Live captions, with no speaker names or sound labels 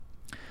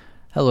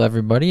Hello,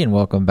 everybody, and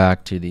welcome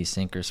back to the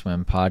Sink or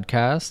Swim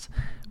podcast.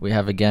 We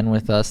have again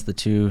with us the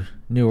two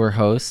newer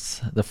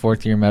hosts, the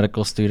fourth-year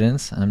medical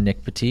students. I'm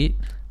Nick Patete.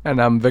 And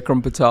I'm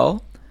Vikram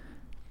Patel.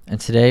 And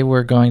today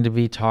we're going to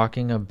be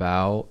talking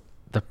about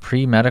the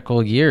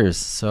pre-medical years.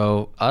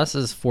 So us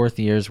as fourth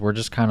years, we're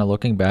just kind of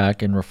looking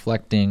back and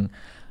reflecting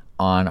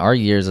on our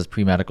years as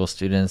pre-medical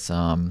students.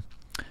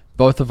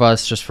 Both of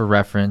us, just for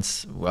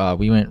reference,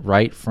 we went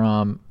right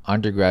from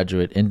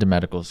undergraduate into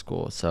medical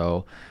school.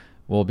 So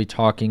we'll be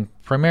talking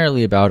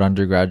primarily about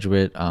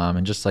undergraduate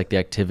and just like the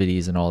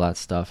activities and all that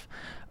stuff.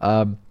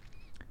 And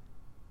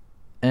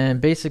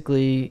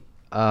basically,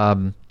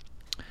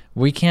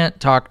 we can't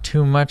talk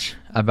too much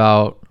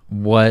about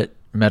what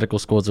medical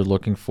schools are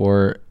looking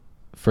for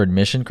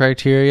admission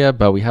criteria,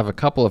 but we have a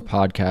couple of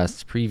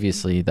podcasts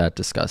previously that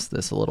discuss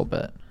this a little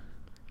bit.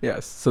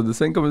 Yes, so the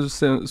Sink or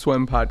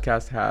Swim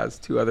podcast has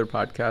two other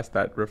podcasts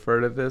that refer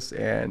to this,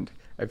 and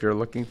if you're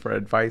looking for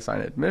advice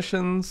on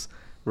admissions,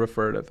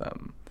 refer to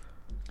them.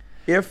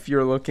 If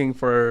you're looking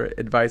for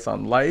advice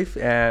on life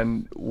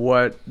and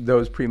what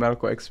those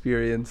pre-medical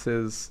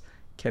experiences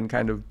can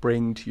kind of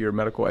bring to your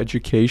medical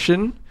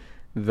education,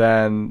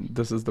 then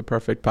this is the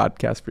perfect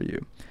podcast for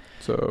you.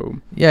 So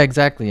yeah,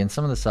 exactly. And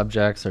some of the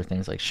subjects are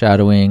things like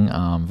shadowing,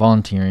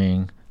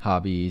 volunteering,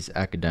 hobbies,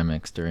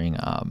 academics during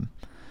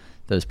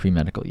those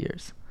pre-medical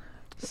years.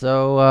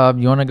 So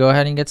you want to go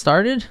ahead and get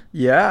started?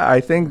 Yeah,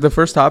 I think the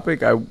first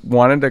topic I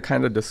wanted to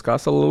kind of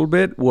discuss a little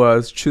bit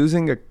was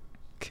choosing a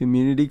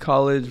community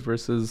college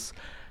versus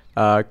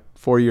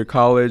four-year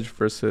college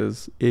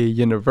versus a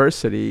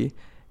university,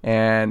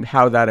 and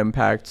how that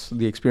impacts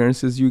the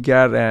experiences you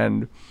get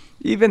and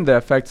even the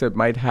effects it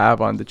might have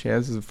on the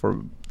chances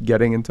for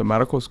getting into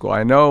medical school.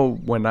 I know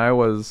when I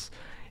was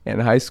in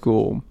high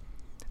school,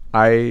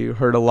 I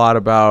heard a lot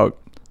about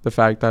the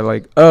fact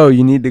that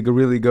you need to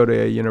really go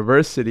to a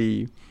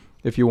university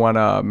if you want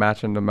to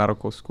match into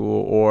medical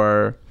school,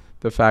 or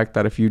the fact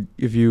that if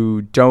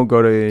you don't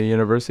go to a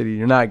university,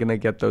 you're not going to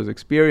get those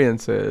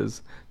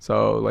experiences.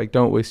 So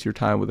don't waste your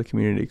time with a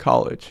community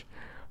college.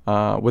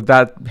 With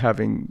that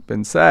having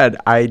been said,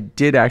 I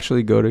did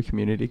actually go to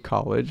community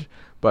college,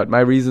 but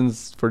my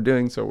reasons for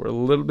doing so were a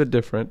little bit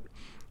different.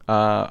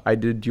 I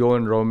did dual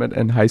enrollment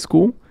in high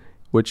school,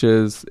 which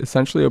is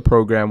essentially a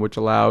program which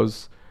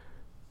allows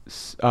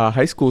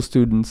high school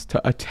students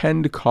to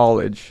attend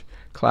college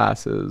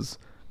classes.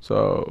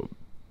 So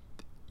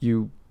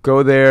you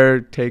go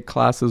there, take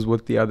classes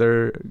with the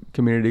other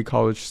community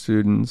college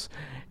students,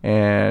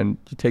 and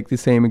you take the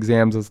same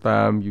exams as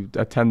them, you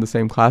attend the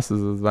same classes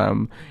as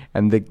them,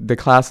 and the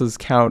classes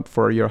count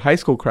for your high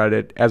school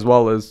credit as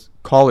well as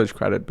college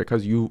credit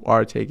because you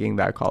are taking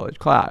that college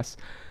class.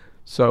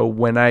 So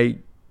when I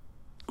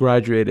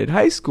graduated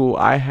high school,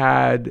 I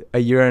had a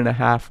year and a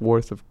half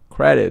worth of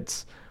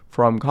credits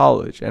from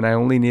college, and I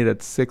only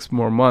needed 6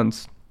 more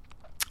months,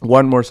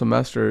 1 more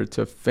semester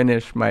to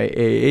finish my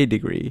AA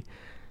degree.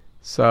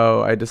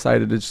 So I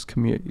decided to just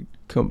complete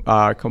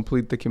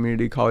the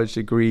community college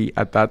degree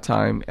at that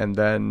time and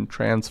then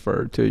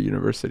transfer to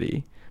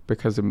university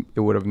because it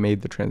would have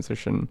made the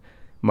transition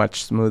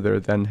much smoother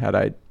than had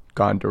I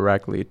gone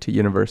directly to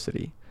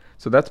university.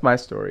 So that's my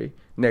story.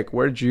 Nick,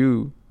 where'd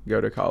you go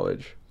to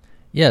college?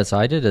 Yeah, so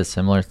I did a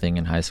similar thing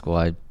in high school.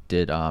 I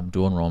did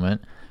dual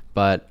enrollment,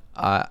 but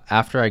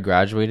after I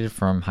graduated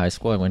from high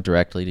school, I went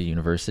directly to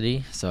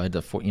university. So I had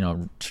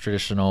the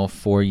traditional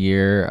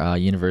 4-year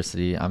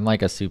university. I'm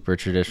like a super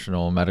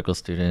traditional medical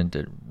student.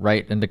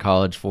 Right into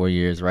college 4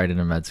 years, right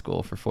into med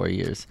school for 4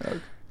 years. Okay.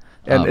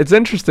 And it's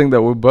interesting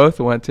that we both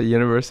went to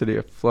University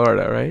of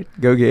Florida, right?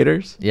 Go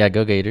Gators. Yeah,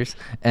 go Gators.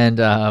 And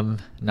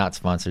not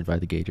sponsored by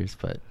the Gators,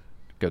 but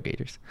go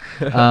Gators.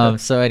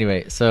 So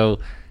anyway,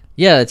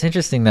 yeah, it's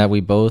interesting that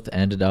we both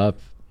ended up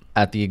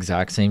at the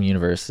exact same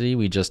university.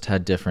 We just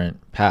had different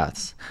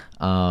paths.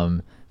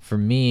 For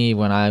me,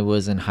 when I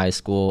was in high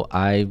school,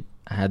 I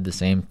had the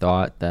same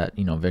thought that,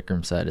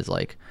 Vikram said, is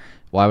like,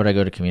 why would I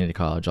go to community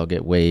college? I'll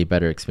get way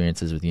better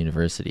experiences with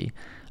university.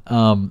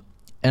 And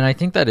I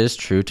think that is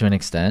true to an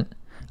extent.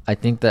 I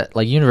think that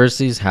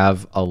universities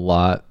have a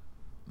lot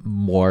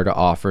more to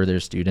offer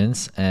their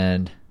students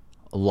and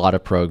a lot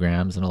of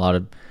programs and a lot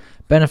of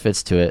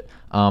benefits to it.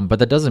 But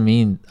that doesn't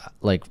mean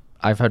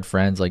I've had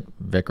friends like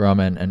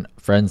Vikram and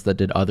friends that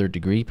did other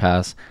degree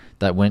paths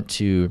that went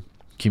to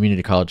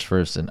community college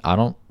first, and I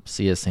don't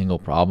see a single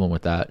problem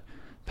with that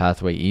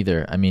pathway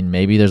either. I mean,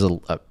 maybe there's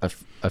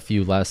a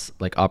few less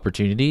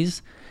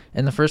opportunities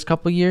in the first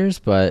couple of years,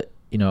 but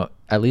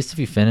at least if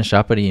you finish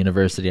up at a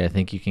university, I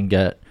think you can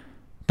get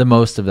the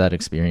most of that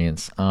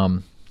experience.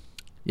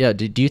 Yeah.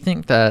 Do you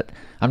think that,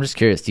 I'm just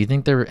curious, do you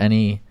think there were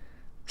any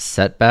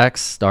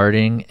setbacks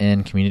starting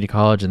in community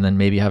college and then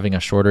maybe having a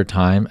shorter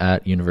time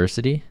at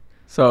university?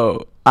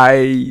 So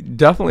I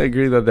definitely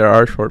agree that there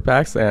are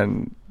shortbacks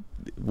and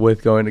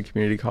with going to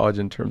community college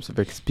in terms of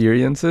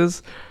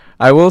experiences.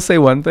 I will say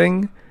one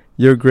thing,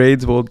 your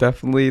grades will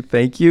definitely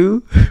thank you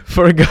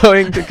for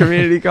going to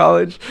community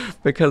college,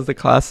 because the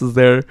classes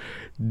there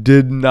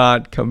did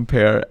not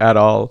compare at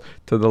all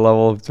to the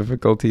level of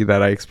difficulty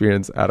that I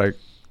experienced at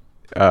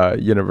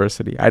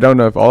university. I don't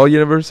know if all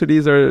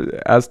universities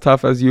are as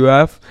tough as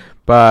UF,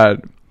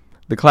 but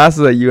the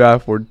classes at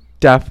UF were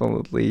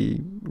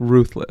definitely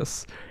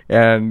ruthless.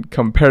 And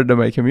compared to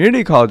my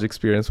community college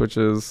experience, which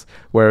is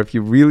where if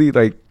you really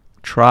like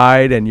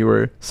tried and you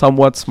were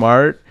somewhat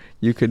smart,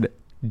 you could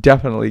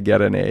definitely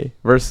get an A,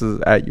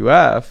 versus at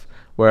UF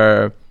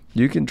where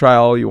you can try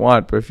all you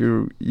want, but if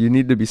you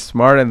need to be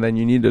smart, and then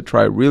you need to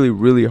try really,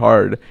 really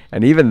hard,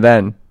 and even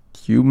then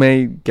you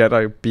may get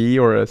a B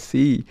or a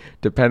C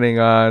depending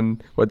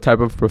on what type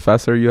of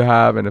professor you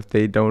have, and if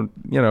they don't,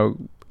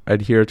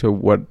 adhere to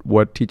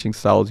what teaching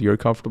styles you're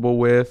comfortable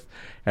with,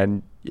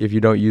 and if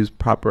you don't use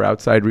proper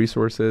outside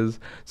resources.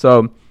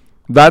 So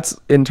that's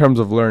in terms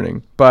of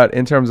learning. But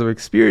in terms of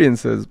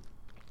experiences,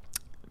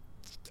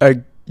 a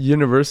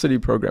university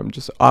program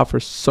just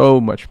offers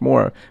so much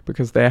more,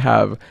 because they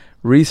have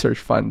research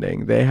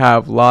funding. They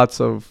have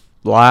lots of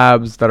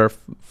labs that are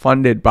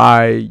funded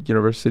by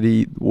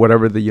university,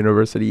 whatever the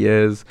university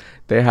is.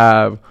 They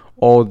have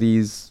all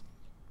these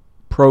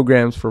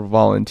programs for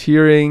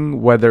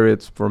volunteering, whether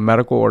it's for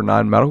medical or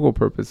non-medical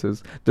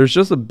purposes. There's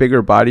just a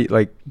bigger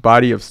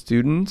body of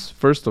students,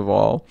 first of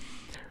all,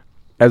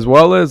 as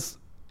well as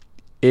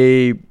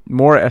a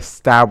more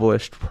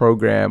established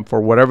program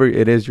for whatever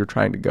it is you're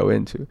trying to go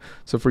into.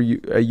 So for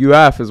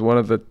UF is one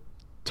of the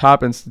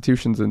top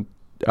institutions in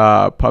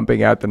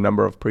pumping out the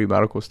number of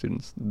pre-medical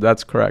students.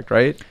 That's correct,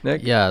 right,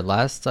 Nick? Yeah,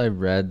 last I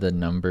read the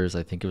numbers,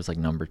 I think it was like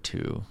number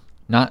 2.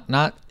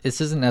 Not this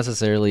isn't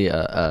necessarily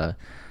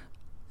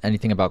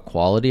anything about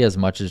quality as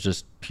much as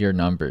just pure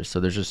numbers. So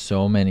there's just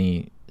so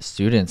many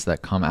students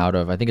that come out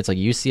of, I think it's like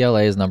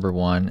UCLA is number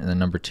 1, and then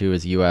number 2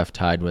 is UF,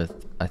 tied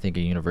with I think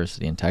a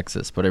university in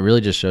Texas. But it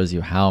really just shows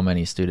you how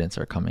many students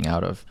are coming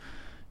out of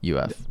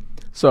UF.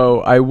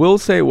 So I will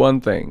say one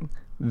thing: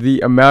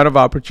 the amount of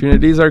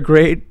opportunities are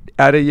great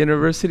at a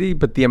university,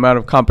 but the amount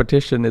of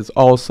competition is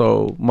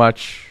also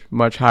much,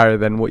 much higher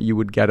than what you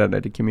would get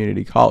at a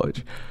community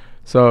college.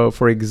 So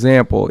for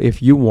example,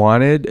 if you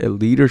wanted a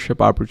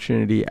leadership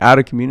opportunity at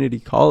a community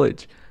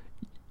college,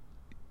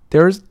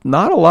 there's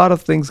not a lot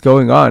of things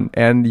going on,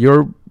 and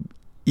you're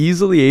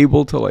easily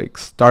able to like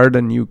start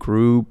a new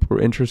group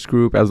or interest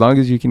group as long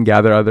as you can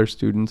gather other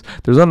students.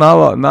 There's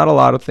not a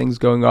lot of things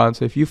going on.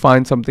 So if you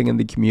find something in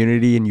the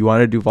community and you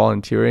want to do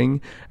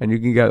volunteering and you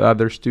can get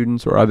other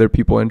students or other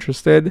people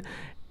interested,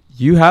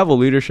 you have a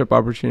leadership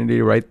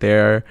opportunity right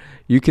there.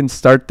 You can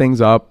start things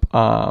up.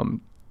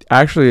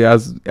 Actually,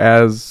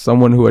 as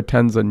someone who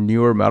attends a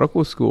newer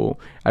medical school,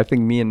 I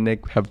think me and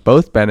Nick have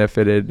both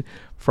benefited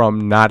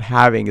from not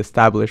having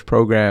established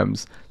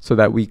programs so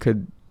that we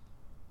could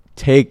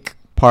take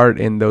part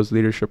in those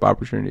leadership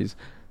opportunities.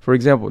 For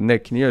example,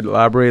 Nick, can you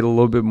elaborate a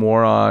little bit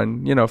more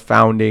on,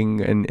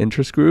 founding an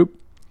interest group?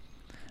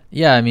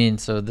 Yeah, I mean,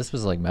 so this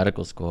was like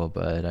medical school,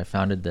 but I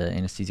founded the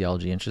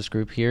anesthesiology interest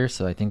group here.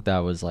 So I think that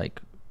was like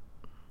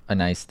a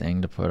nice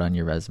thing to put on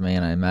your resume.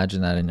 And I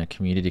imagine that in a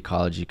community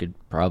college, you could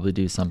probably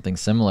do something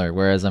similar.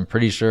 Whereas I'm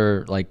pretty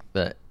sure like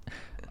the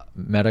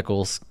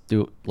medical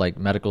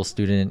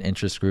student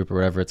interest group or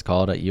whatever it's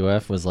called at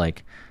UF was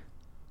like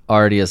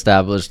already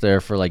established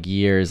there for like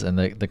years, and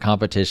the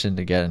competition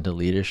to get into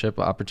leadership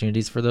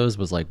opportunities for those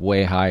was like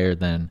way higher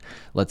than,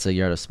 let's say,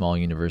 you're at a small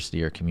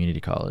university or community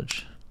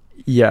college.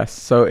 Yes,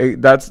 so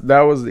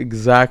that was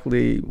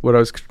exactly what I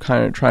was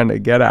kind of trying to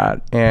get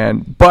at.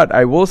 But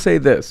I will say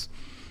this: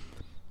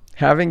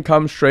 having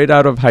come straight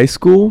out of high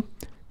school,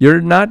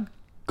 you're not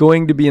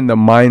going to be in the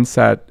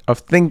mindset of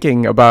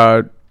thinking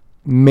about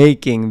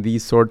making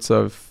these sorts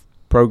of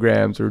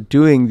programs or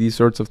doing these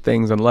sorts of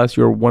things unless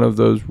you're one of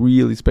those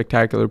really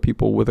spectacular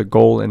people with a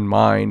goal in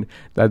mind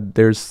that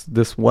there's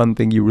this one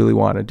thing you really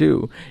want to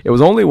do. It was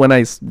only when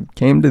I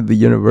came to the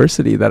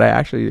university that I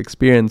actually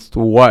experienced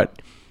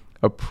what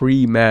a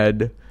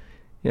pre-med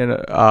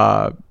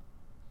CV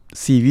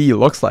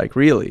looks like,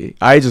 really.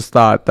 I just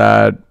thought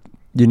that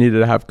you needed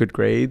to have good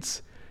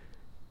grades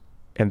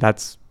and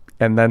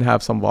then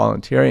have some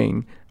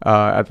volunteering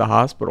at the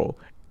hospital.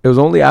 It was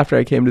only after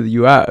I came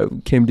to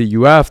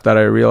UF that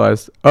I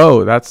realized,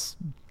 oh, that's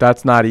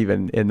not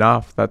even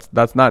enough.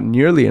 That's not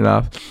nearly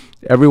enough.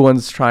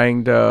 Everyone's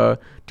trying to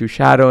do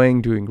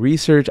shadowing, doing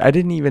research. I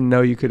didn't even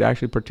know you could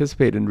actually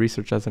participate in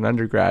research as an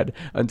undergrad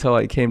until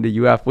I came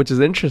to UF, which is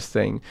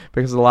interesting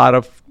because a lot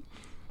of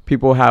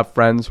people have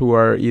friends who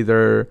are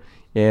either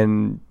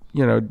in,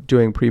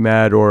 doing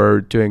pre-med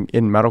or doing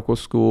in medical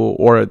school,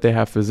 or they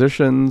have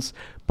physicians.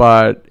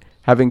 But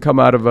having come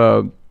out of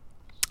a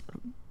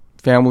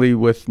family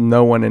with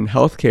no one in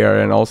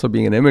healthcare and also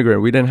being an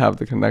immigrant, we didn't have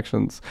the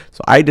connections. So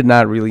I did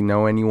not really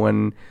know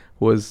anyone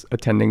who was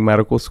attending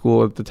medical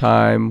school at the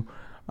time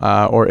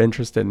or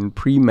interested in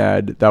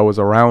pre-med that was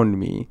around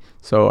me.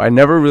 So I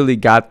never really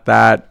got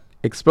that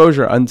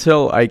exposure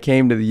until I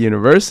came to the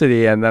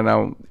university, and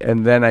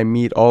then I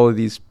meet all of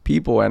these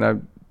people, and I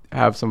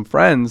have some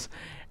friends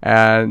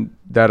and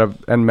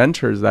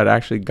mentors that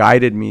actually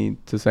guided me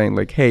to saying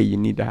like, hey, you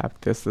need to have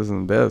this,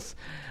 and this.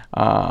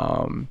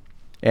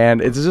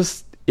 And it's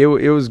just, it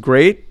was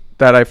great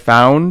that I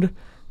found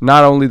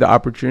not only the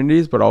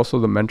opportunities, but also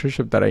the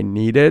mentorship that I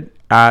needed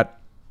at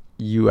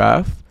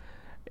UF.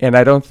 And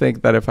I don't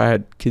think that if I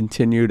had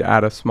continued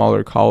at a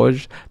smaller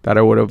college that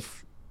I would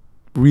have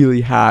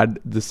really had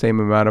the same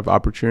amount of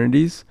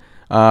opportunities.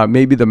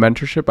 Maybe the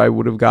mentorship I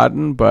would have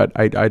gotten, but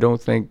I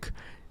don't think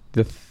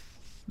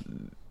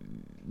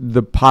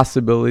the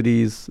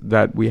possibilities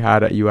that we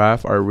had at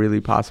UF are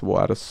really possible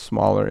at a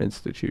smaller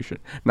institution.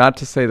 Not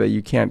to say that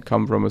you can't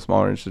come from a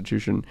smaller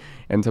institution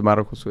into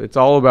medical school. It's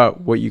all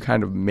about what you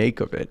kind of make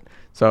of it.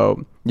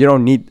 So you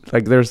don't need,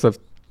 like, there's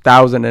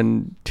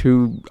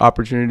 1,002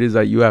 opportunities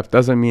at UF.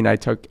 Doesn't mean I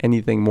took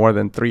anything more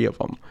than 3 of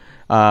them.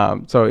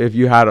 So if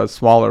you had a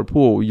smaller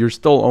pool, you're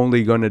still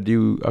only going to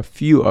do a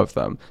few of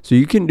them. So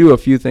you can do a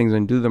few things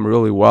and do them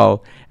really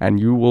well, and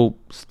you will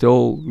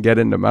still get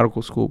into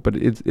medical school. But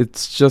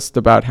it's just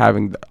about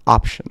having the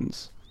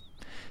options.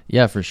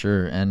 Yeah, for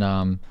sure. And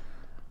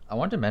I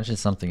wanted to mention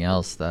something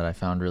else that I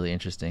found really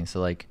interesting.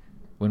 So, like,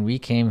 when we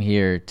came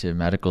here to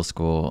medical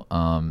school,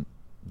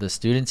 the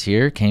students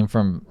here came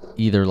from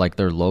either like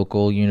their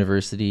local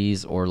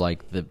universities or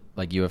like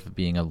UF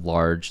being a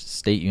large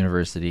state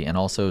university, and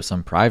also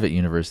some private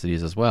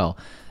universities as well.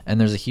 And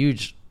there's a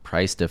huge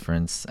price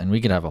difference, and we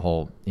could have a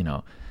whole,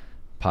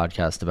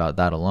 podcast about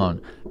that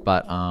alone.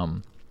 But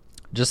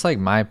just like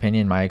my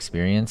opinion, my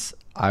experience,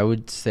 I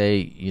would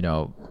say,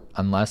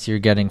 unless you're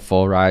getting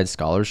full ride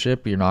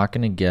scholarship, you're not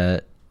going to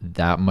get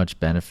that much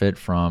benefit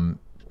from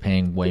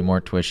paying way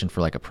more tuition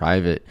for like a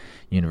private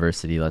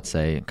university, let's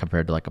say,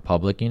 compared to like a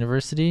public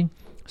university.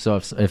 So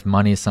if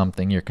money is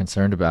something you're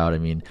concerned about, I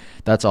mean,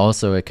 that's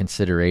also a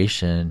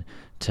consideration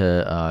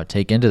to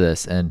take into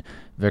this. And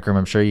Vikram,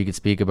 I'm sure you could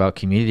speak about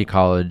community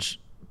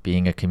college.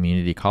 Being a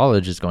community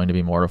college is going to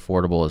be more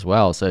affordable as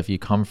well. So if you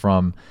come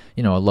from,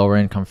 a lower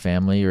income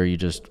family, or you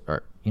just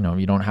are,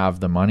 you don't have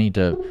the money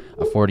to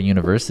afford a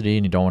university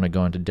and you don't want to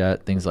go into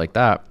debt, things like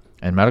that.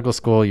 And medical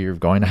school, you're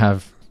going to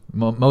have,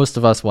 most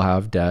of us will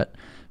have debt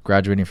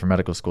graduating from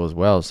medical school as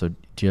well. So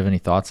do you have any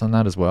thoughts on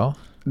that as well?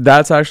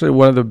 That's actually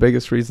one of the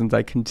biggest reasons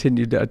I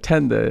continued to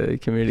attend the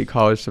community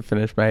college to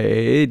finish my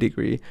AA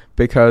degree,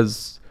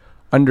 because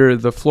under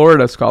the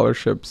Florida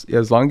scholarships,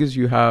 as long as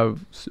you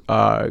have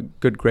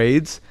good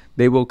grades,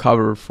 they will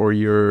cover for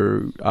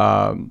your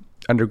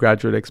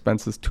undergraduate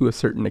expenses to a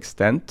certain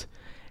extent.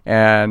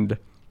 And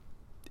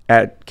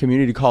at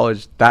community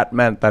college, that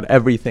meant that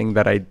everything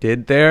that I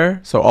did there,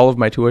 so all of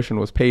my tuition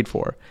was paid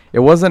for. It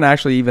wasn't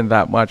actually even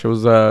that much. It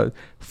was a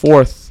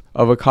fourth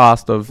of a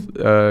cost of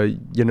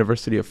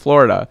University of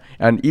Florida,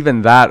 and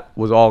even that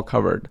was all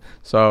covered.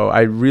 So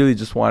I really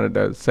just wanted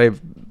to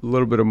save a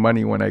little bit of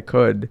money when I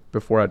could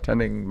before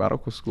attending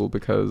medical school,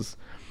 because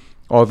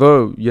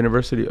although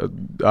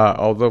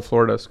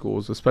Florida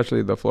schools,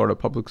 especially the Florida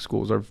public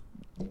schools, are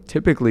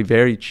typically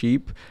very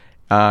cheap,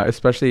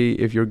 especially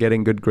if you're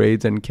getting good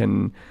grades and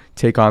can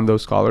take on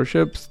those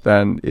scholarships,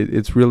 then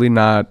it's really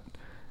not,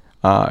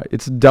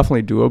 it's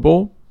definitely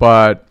doable.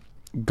 But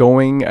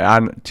going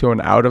on to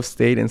an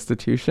out-of-state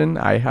institution,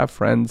 I have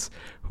friends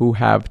who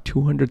have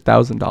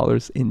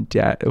 $200,000 in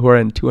debt, who are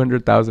in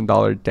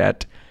 $200,000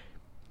 debt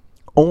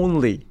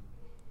only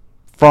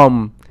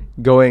from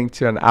going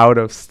to an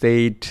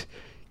out-of-state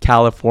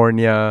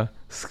California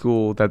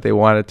school that they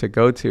wanted to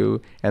go to,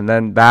 and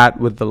then that,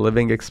 with the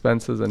living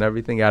expenses and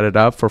everything added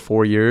up for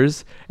 4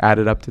 years,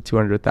 added up to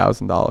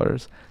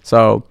 $200,000.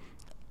 So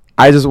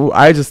I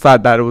just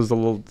thought that it was a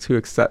little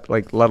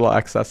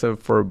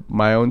excessive for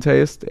my own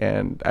taste,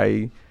 and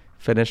I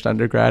finished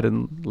undergrad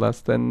in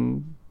less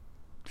than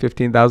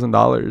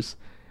 $15,000.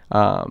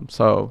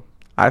 So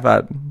I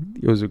thought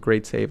it was a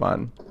great save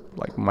on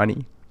like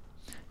money.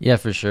 Yeah,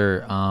 for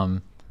sure.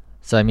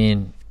 So I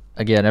mean,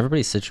 again,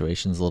 everybody's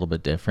situation is a little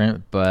bit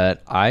different,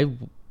 but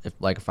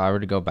if I were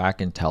to go back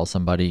and tell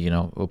somebody,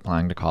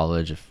 applying to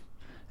college, if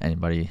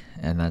anybody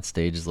in that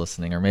stage is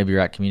listening, or maybe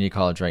you're at community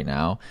college right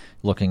now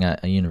looking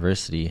at a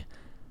university,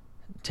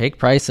 take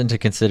price into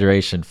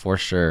consideration for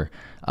sure.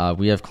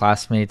 We have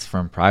classmates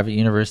from private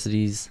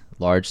universities,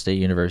 large state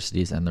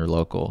universities, and their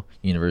local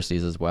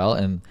universities as well.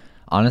 And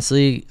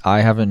honestly, I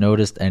haven't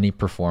noticed any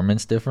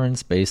performance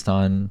difference based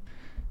on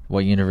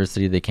what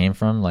university they came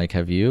from. Like,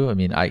 have you? I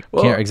mean,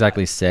 can't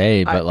exactly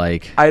say, but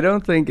I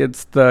don't think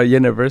it's the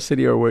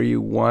university or where you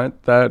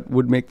want that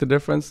would make the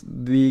difference.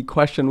 The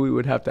question we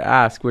would have to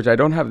ask, which I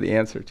don't have the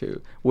answer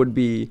to, would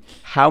be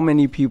how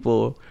many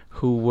people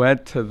who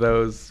went to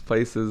those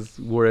places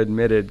were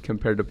admitted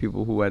compared to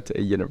people who went to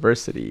a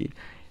university,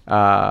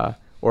 or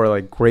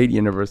like great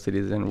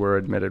universities and were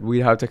admitted.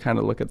 We'd have to kind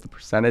of look at the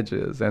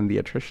percentages and the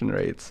attrition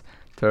rates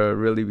to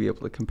really be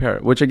able to compare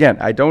it, which again,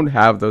 I don't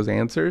have those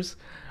answers.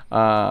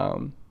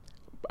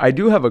 I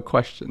do have a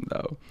question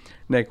though.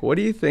 Nick, what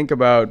do you think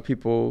about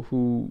people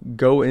who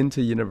go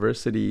into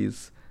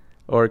universities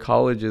or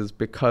colleges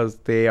because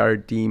they are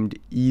deemed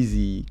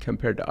easy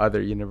compared to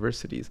other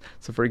universities?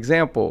 So for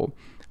example,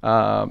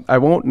 I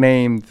won't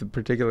name the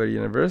particular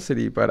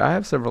university, but I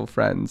have several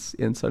friends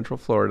in Central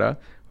Florida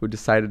who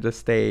decided to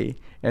stay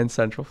in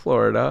Central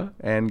Florida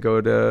and go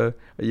to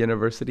a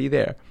university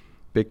there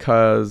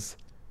because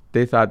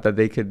they thought that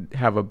they could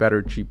have a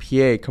better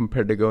GPA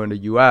compared to going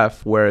to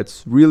UF, where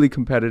it's really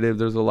competitive.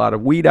 There's a lot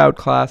of weed out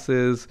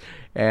classes,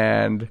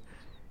 and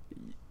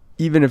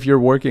even if you're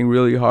working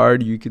really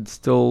hard, you could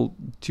still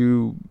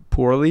do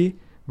poorly.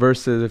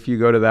 Versus if you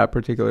go to that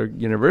particular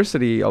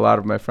university, a lot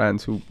of my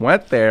friends who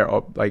went there,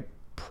 like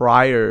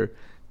prior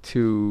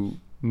to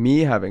me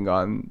having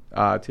gone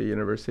to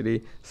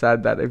university,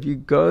 said that if you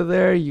go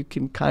there, you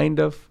can kind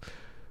of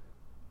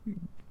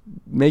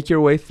make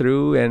your way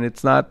through, and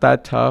it's not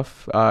that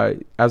tough.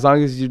 As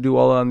long as you do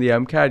well on the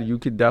MCAT, you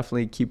could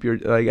definitely keep your,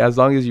 like, as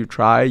long as you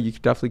try, you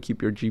could definitely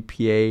keep your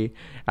GPA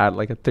at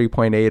like a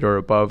 3.8 or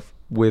above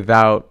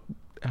without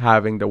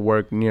having to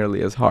work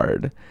nearly as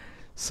hard.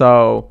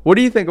 So what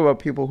do you think about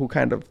people who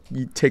kind of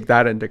take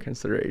that into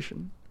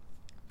consideration?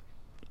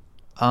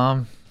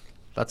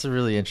 That's a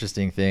really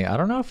interesting thing. I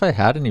don't know if I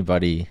had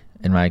anybody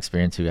in my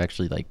experience who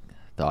actually like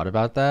thought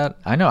about that.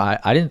 I know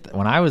I didn't,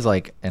 when I was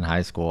like in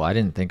high school, I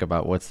didn't think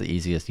about what's the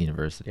easiest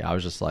university. I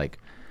was just like,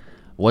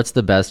 what's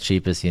the best,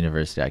 cheapest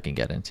university I can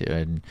get into?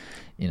 And,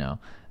 you know,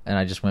 and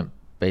I just went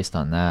based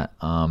on that.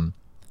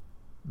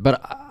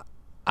 But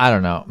I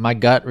don't know. My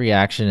gut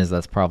reaction is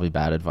that's probably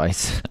bad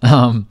advice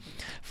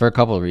for a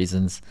couple of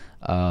reasons.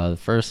 The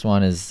first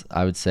one is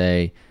I would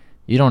say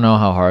you don't know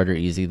how hard or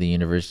easy the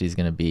university is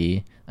going to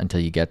be until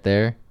you get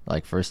there.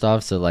 Like, first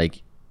off, so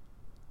like,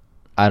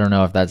 I don't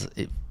know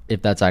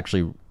if that's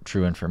actually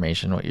true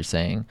information, what you're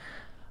saying.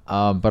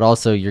 But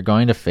also you're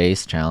going to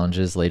face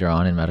challenges later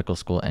on in medical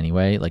school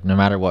anyway. Like, no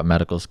matter what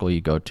medical school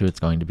you go to, it's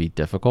going to be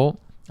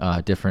difficult,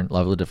 different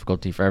level of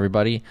difficulty for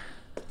everybody.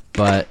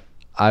 But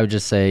I would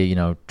just say, you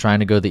know, trying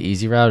to go the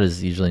easy route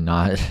is usually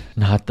not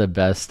the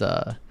best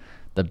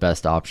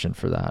option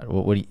for that.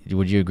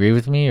 Would you agree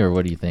with me, or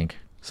what do you think?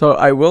 So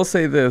I will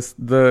say this: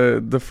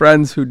 the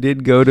friends who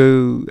did go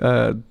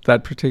to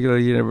that particular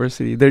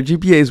university, their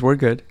GPAs were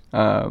good.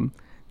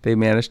 They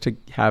managed to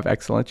have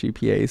excellent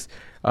GPAs.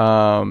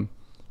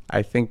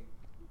 I think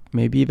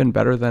maybe even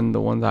better than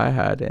the ones I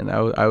had, and I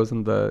was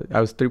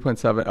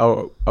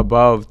 3.7,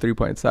 above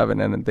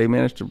 3.7, and they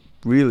managed to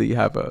really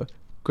have a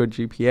good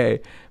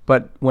GPA.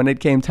 But when it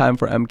came time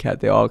for MCAT,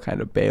 they all kind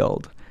of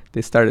bailed.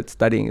 They started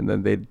studying, and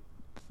then they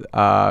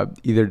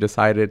either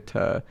decided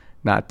to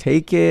not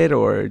take it,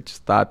 or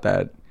just thought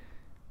that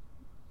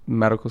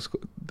medical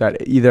school,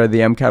 that either the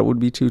MCAT would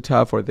be too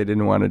tough, or they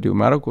didn't want to do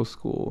medical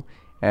school.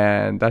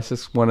 And that's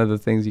just one of the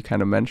things you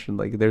kind of mentioned,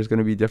 like there's going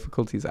to be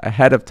difficulties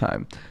ahead of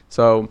time.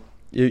 So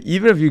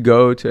even if you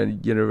go to a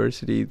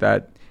university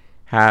that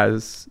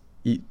has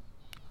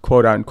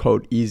quote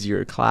unquote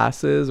easier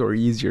classes or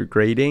easier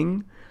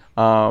grading,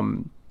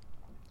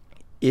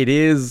 it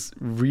is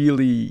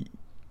really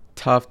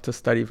tough to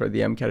study for the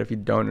MCAT if you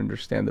don't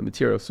understand the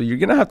material. So you're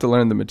going to have to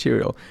learn the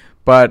material.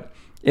 But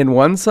in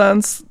one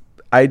sense,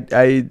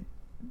 I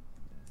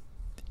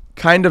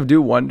kind of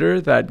do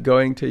wonder that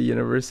going to a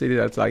university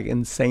that's like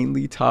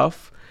insanely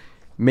tough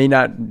may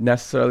not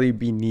necessarily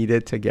be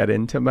needed to get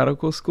into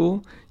medical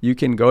school. You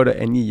can go to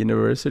any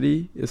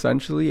university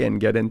essentially and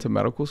get into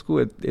medical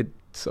school.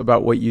 It's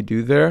about what you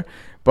do there.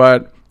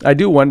 But I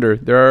do wonder,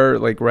 there are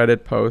like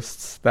Reddit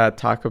posts that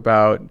talk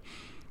about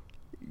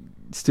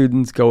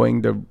students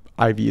going to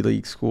Ivy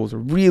League schools, or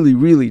really,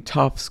 really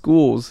tough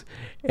schools,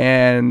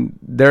 and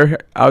they're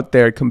out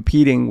there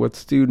competing with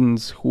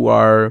students who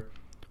are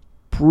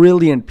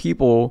brilliant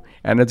people,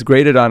 and it's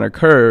graded on a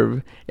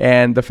curve.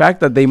 And the fact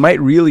that they might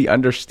really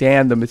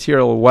understand the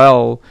material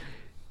well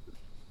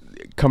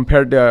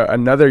compared to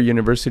another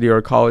university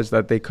or college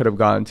that they could have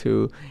gone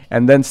to,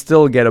 and then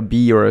still get a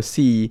B or a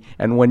C.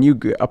 And when you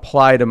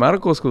apply to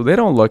medical school, they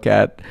don't look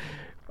at,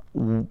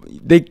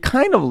 they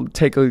kind of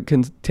take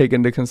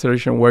into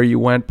consideration where you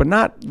went, but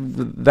not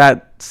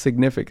that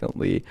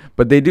significantly.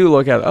 But they do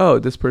look at, oh,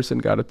 this person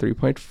got a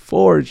 3.4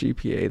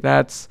 GPA.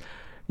 That's,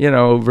 you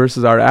know,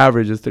 versus our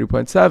average is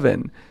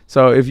 3.7.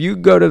 So if you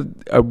go to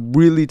a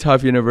really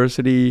tough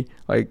university,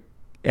 like,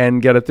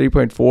 and get a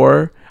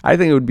 3.4, I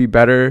think it would be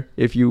better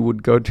if you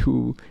would go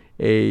to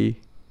a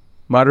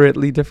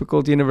moderately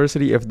difficult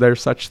university, if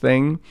there's such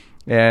thing,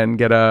 and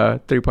get a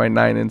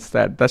 3.9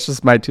 instead. That's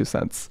just my 2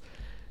 cents.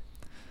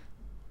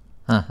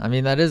 I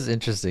mean, that is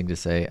interesting to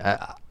say.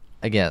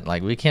 Again,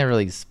 like, we can't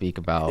really speak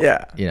about,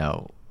 you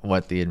know,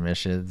 what the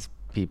admissions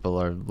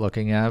people are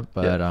looking at,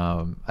 but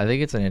I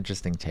think it's an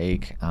interesting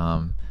take.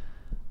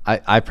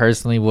 I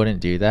personally wouldn't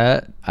do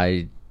that.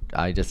 I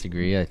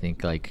disagree. I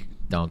think, like,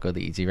 don't go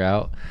the easy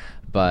route.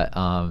 But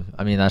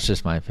I mean, that's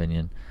just my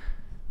opinion.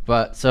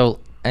 But so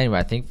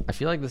anyway, I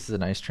feel like this is a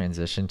nice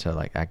transition to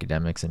like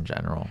academics in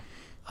general.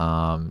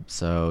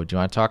 So do you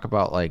want to talk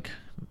about like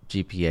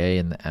GPA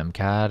and the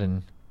MCAT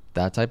and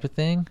that type of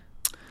thing?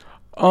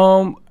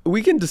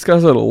 We can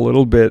discuss it a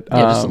little bit.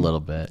 Yeah, just a little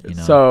bit, you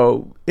know.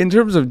 So in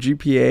terms of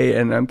GPA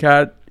and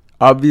MCAT,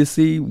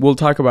 obviously we'll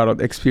talk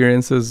about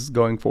experiences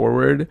going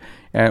forward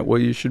and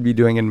what you should be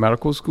doing in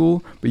medical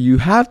school. But you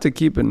have to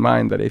keep in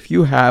mind that if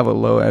you have a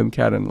low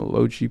MCAT and a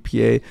low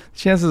GPA, the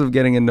chances of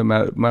getting into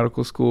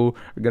medical school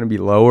are going to be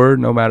lower,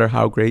 no matter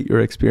how great your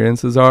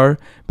experiences are,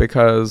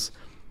 because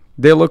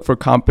they look for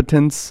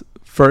competence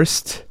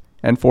first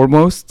and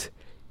foremost,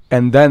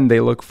 and then they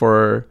look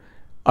for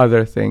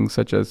other things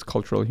such as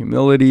cultural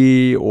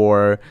humility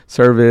or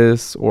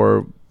service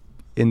or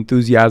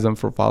enthusiasm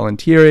for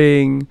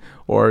volunteering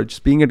or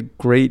just being a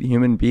great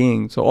human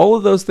being. So all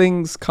of those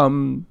things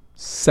come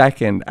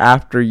second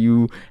after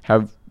you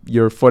have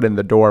your foot in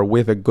the door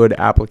with a good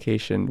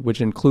application,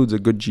 which includes a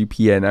good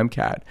GPA and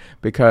MCAT.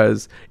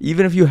 Because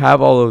even if you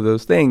have all of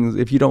those things,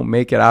 if you don't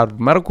make it out of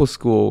medical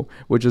school,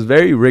 which is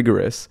very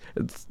rigorous,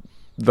 it's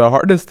the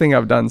hardest thing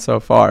I've done so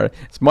far.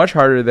 It's much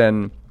harder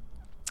than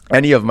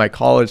any of my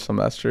college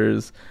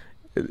semesters.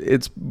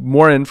 It's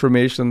more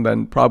information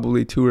than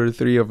probably 2 or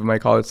 3 of my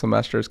college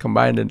semesters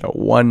combined into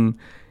one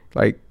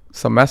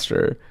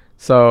semester.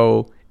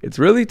 So it's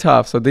really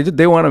tough. So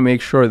they want to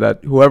make sure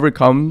that whoever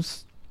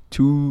comes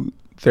to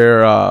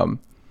their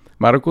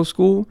medical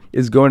school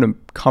is going to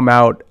come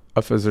out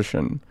a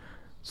physician.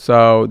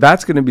 So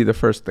that's going to be the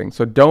first thing.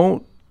 So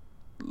don't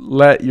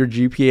let your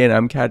GPA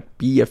and MCAT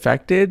be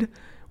affected.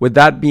 With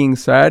that being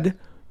said,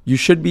 you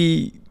should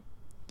be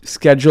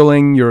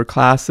scheduling your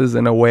classes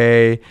in a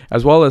way,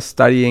 as well as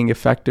studying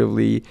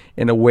effectively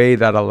in a way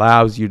that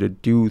allows you to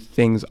do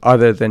things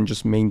other than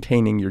just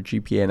maintaining your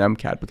GPA and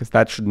MCAT, because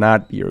that should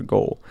not be your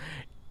goal.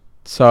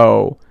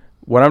 So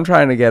what I'm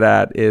trying to get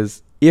at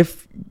is,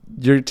 if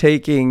you're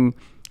taking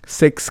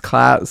 6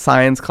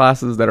 science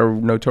classes that are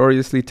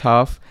notoriously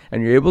tough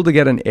and you're able to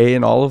get an A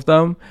in all of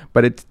them,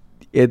 but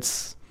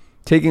it's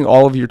taking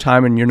all of your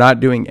time and you're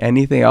not doing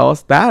anything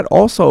else, that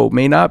also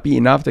may not be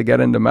enough to get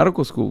into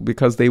medical school,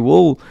 because they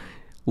will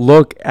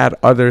look at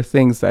other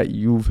things that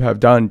you have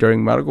done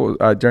during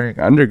during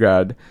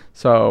undergrad.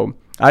 So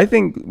I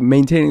think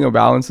maintaining a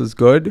balance is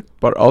good,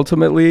 but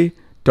ultimately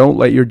don't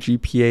let your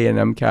GPA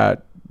and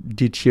MCAT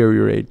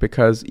deteriorate,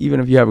 because even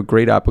if you have a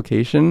great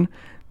application,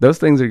 those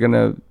things are going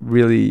to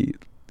really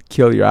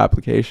kill your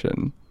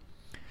application.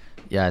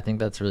 Yeah, I think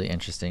that's really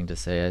interesting to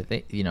say. I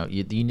think you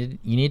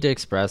need to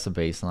express a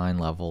baseline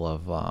level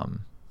of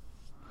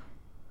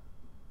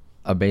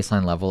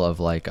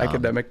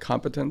academic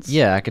competence.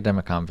 Yeah,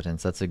 academic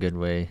competence. That's a good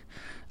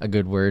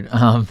word.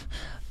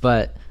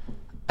 But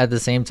at the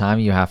same time,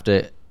 you have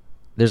to.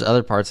 There's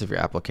other parts of your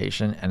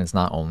application, and it's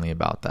not only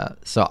about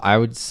that. So I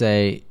would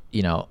say,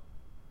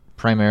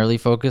 primarily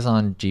focus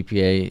on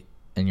GPA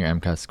and your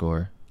MCAT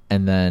score,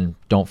 and then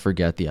don't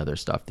forget the other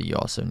stuff that you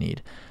also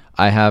need.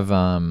 I have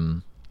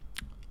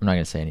I'm not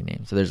going to say any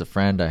names. So there's a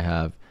friend I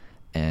have,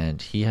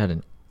 and he had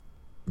a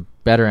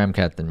better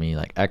MCAT than me,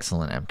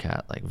 excellent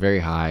MCAT, very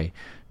high,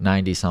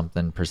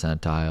 90-something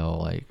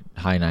percentile,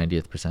 high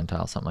 90th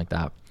percentile, something like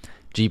that.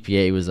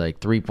 GPA was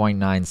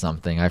 3.9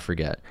 something, I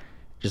forget.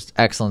 Just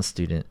excellent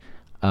student.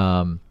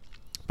 But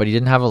he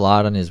didn't have a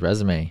lot on his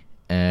resume,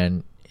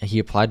 and he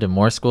applied to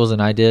more schools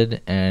than I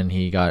did, and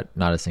he got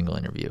not a single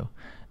interview.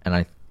 And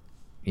I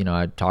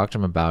talked to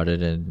him about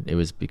it, and it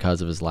was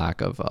because of his lack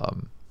of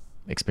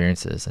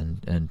experiences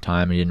and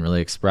time. He didn't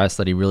really express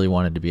that he really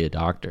wanted to be a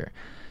doctor.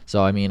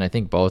 So I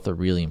think both are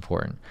really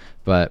important,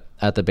 but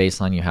at the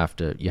baseline you have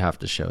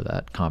to show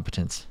that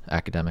competence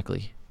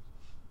academically.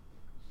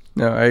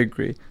 No, I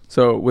agree.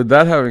 So with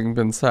that having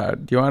been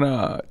said, do you want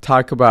to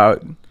talk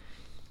about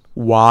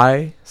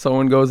why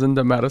someone goes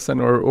into medicine,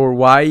 or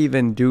why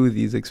even do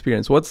these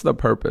experiences? What's the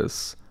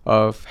purpose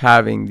of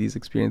having these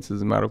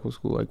experiences in medical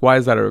school? Why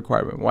is that a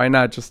requirement? Why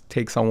not just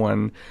take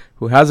someone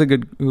who has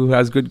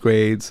good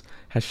grades,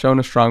 has shown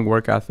a strong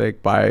work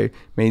ethic by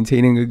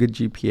maintaining a good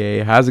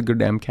GPA, has a good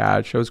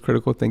MCAT, shows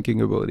critical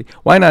thinking ability?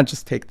 Why not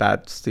just take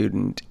that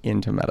student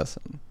into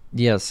medicine?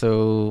 Yeah,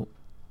 so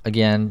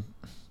again,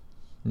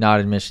 not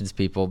admissions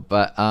people,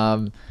 but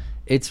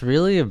it's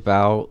really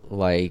about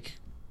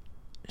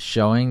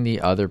showing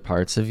the other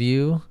parts of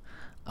you,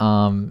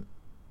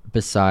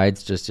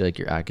 besides just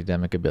your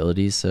academic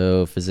abilities.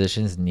 So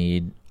physicians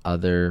need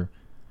other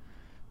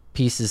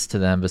pieces to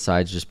them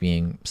besides just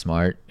being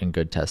smart and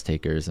good test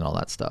takers and all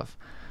that stuff.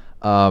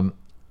 So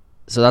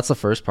that's the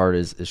first part,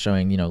 is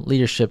showing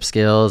leadership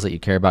skills, that you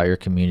care about your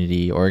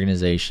community,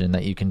 organization,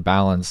 that you can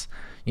balance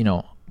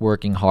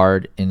working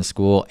hard in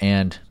school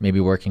and maybe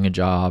working a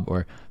job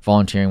or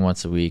volunteering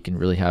once a week, and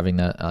really having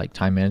that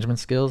time management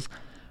skills.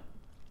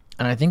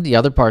 And I think the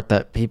other part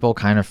that people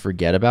kind of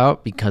forget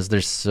about, because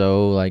they're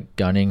so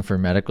gunning for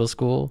medical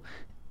school,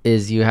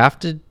 is you have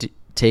to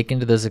take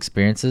into those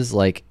experiences,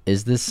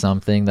 is this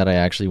something that I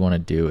actually want to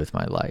do with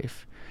my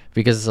life?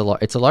 Because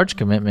it's a large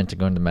commitment to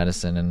go into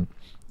medicine. And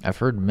I've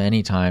heard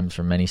many times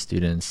from many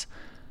students,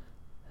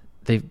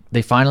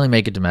 they finally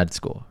make it to med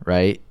school,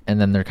 right? And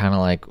then they're kind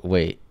of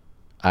wait,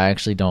 I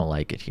actually don't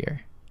like it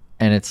here.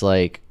 And it's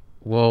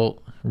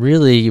well,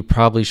 really, you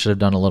probably should have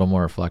done a little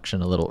more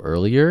reflection a little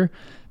earlier.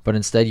 But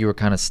instead you were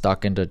kind of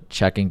stuck into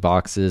checking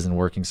boxes and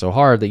working so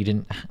hard that you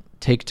didn't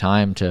take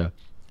time to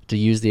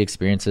use the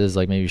experiences,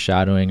 maybe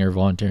shadowing or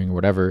volunteering or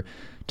whatever,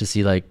 to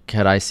see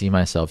could I see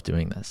myself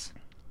doing this?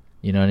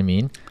 You know what I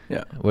mean?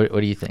 Yeah. What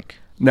do you think?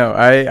 No,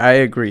 I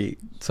agree.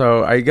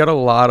 So I get a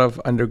lot of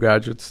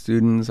undergraduate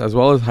students as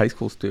well as high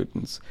school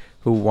students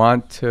who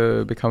want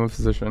to become a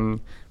physician,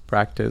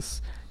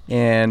 practice,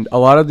 And a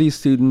lot of these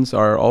students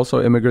are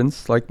also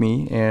immigrants like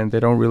me, and they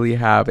don't really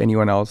have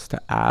anyone else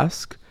to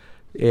ask.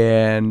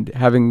 And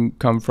having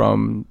come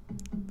from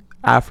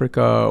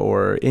Africa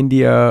or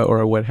India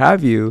or what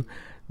have you,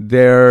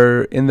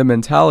 they're in the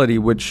mentality,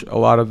 which a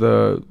lot of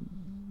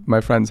my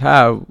friends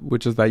have,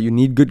 which is that you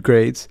need good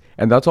grades,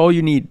 and that's all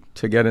you need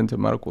to get into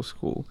medical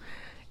school.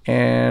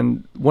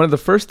 And one of the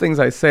first things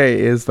I say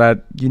is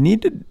that you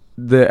need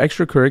the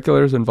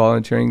extracurriculars and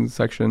volunteering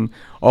section,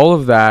 all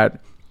of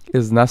that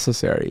is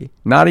necessary,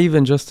 not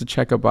even just to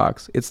check a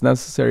box. It's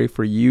necessary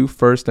for you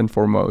first and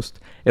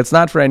foremost. It's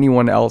not for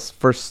anyone else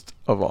first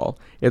of all.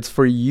 It's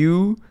for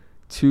you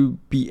to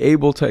be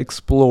able to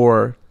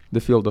explore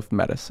the field of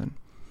medicine.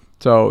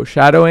 So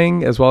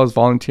shadowing as well as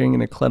volunteering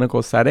in a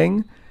clinical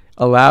setting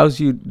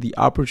allows you the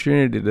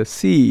opportunity to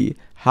see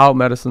how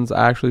medicine's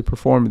actually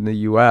performed in the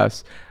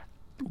U.S.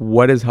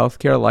 What is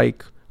healthcare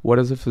like? What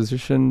does a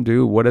physician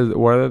do? What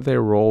are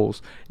their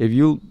roles? If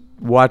you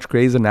watch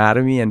Grey's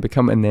Anatomy and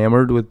become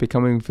enamored with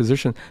becoming a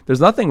physician,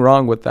 there's nothing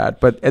wrong with that.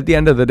 But at the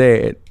end of the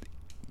day,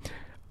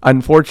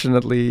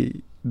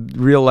 unfortunately,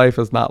 real life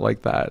is not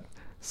like that.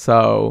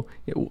 So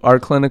our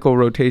clinical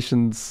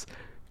rotations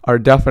are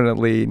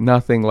definitely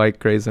nothing like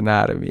Grey's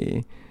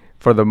Anatomy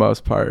for the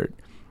most part.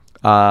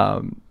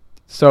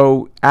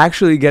 So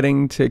actually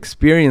getting to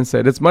experience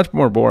it's much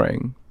more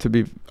boring, to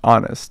be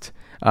honest,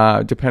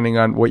 depending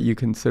on what you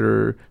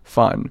consider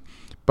fun.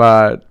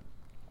 But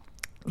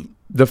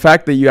the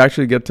fact that you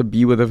actually get to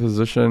be with a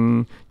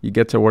physician, you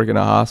get to work in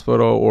a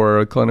hospital or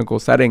a clinical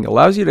setting,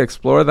 allows you to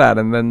explore that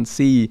and then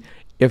see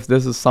if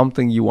this is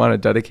something you want to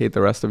dedicate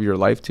the rest of your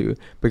life to,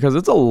 because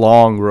it's a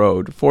long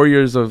road. 4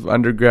 years of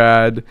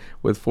undergrad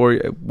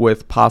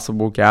with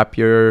possible gap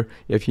year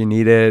if you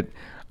need it,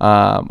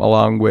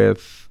 along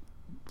with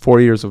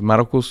 4 years of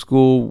medical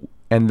school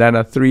and then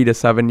a 3 to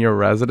 7 year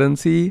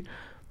residency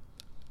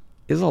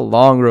is a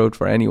long road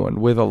for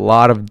anyone with a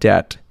lot of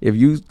debt. If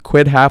you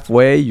quit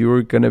halfway,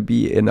 you're going to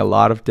be in a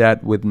lot of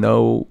debt with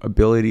no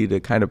ability to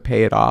kind of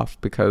pay it off,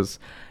 because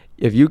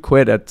if you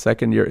quit at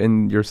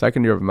in your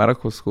second year of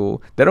medical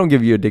school, they don't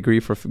give you a degree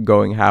for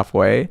going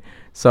halfway.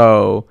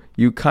 So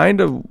you kind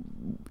of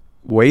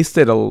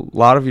wasted a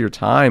lot of your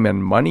time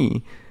and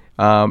money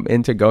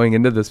into going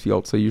into this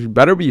field. So you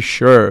better be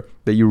sure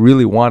that you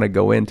really want to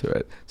go into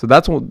it. So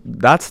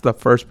that's the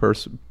first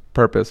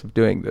purpose of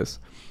doing this.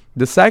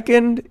 The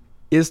second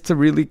is to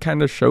really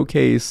kind of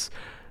showcase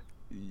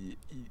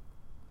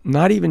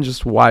not even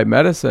just why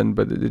medicine,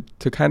 but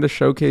to kind of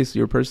showcase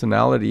your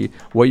personality,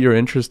 what you're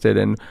interested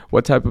in,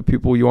 what type of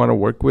people you want to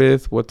work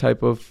with, what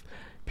type of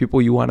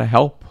people you want to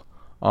help.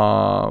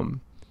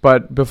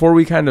 But before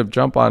we kind of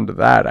jump onto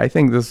that, I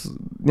think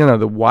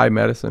the why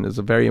medicine is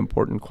a very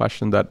important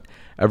question that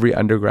every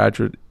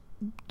undergraduate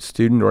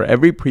student or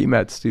every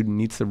pre-med student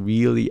needs to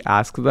really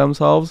ask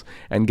themselves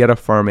and get a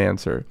firm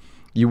answer.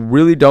 You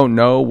really don't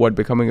know what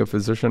becoming a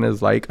physician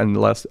is like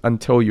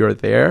until you're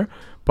there,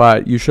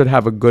 but you should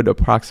have a good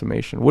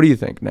approximation. What do you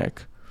think,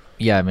 Nick?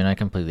 Yeah, I mean, I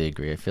completely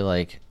agree. I feel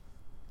like,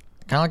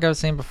 kind of like I was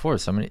saying before,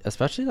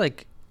 especially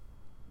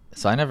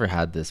so I never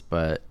had this,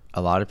 but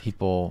a lot of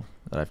people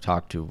that I've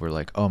talked to were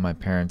like, oh, my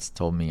parents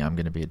told me I'm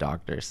going to be a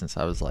doctor since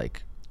I was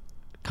like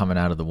coming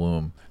out of the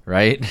womb,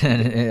 right?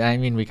 And I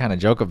mean, we kind of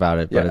joke about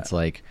it, but it's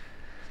like,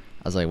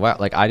 I was like, wow,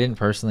 like I didn't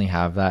personally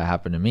have that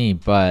happen to me,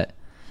 but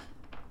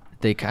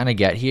they kind of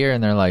get here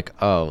and they're like,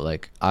 oh,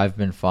 like I've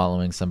been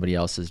following somebody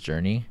else's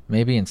journey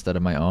maybe instead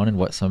of my own and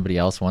what somebody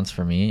else wants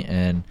for me.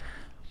 And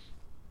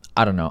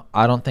I don't know.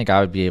 I don't think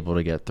I would be able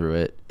to get through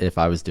it if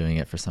I was doing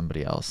it for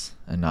somebody else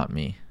and not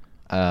me.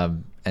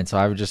 And so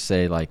I would just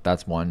say like,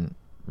 that's one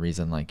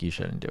reason like you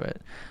shouldn't do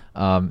it.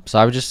 So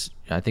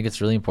I think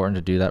it's really important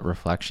to do that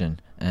reflection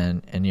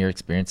and in your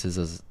experiences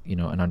as,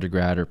 an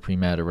undergrad or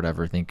pre-med or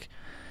whatever, think,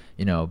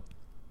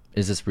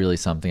 is this really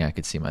something I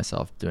could see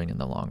myself doing in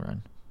the long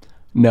run?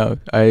 No,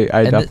 I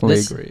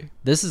definitely agree.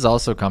 This is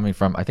also coming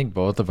from, I think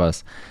both of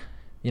us,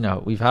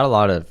 we've had a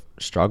lot of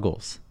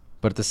struggles,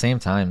 but at the same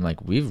time,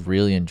 like we've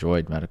really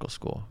enjoyed medical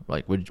school.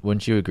 Like,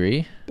 wouldn't you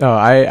agree? Oh,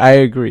 I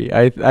agree.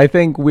 I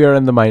think we are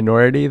in the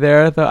minority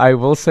there. Though I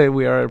will say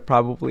we are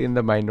probably in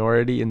the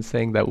minority in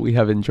saying that we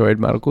have enjoyed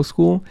medical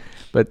school.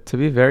 But to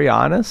be very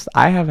honest,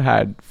 I have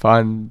had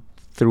fun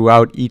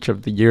throughout each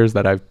of the years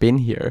that I've been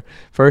here.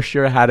 First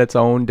year had its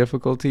own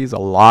difficulties, a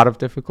lot of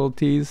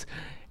difficulties.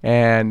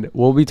 And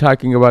we'll be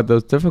talking about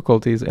those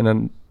difficulties in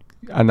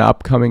an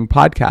upcoming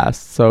podcast.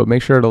 So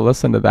make sure to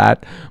listen to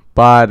that.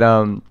 But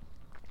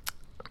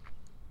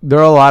there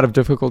are a lot of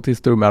difficulties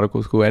through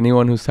medical school.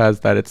 Anyone who says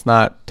that it's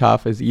not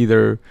tough is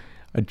either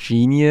a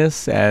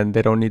genius and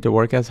they don't need to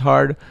work as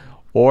hard,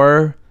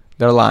 or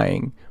they're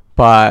lying.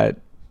 But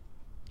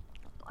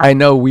I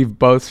know we've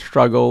both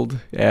struggled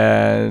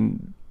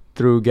and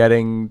through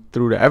getting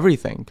through to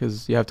everything,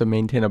 because you have to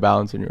maintain a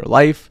balance in your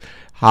life,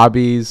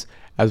 hobbies,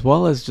 as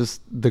well as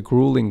just the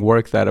grueling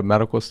work that a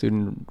medical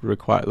student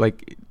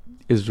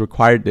is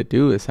required to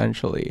do,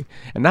 essentially.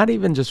 And not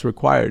even just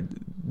required.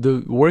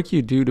 The work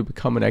you do to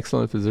become an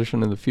excellent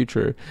physician in the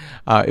future,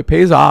 it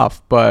pays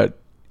off, but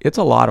it's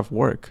a lot of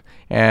work.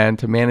 And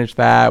to manage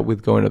that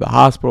with going to the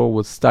hospital,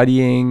 with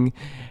studying,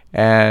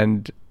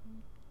 and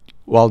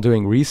while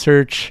doing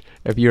research,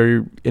 if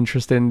you're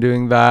interested in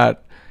doing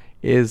that,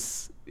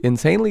 is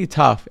insanely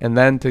tough. And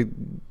then to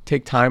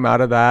take time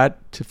out of that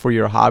for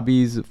your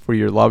hobbies, for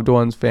your loved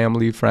ones,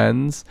 family,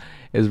 friends,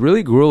 is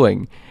really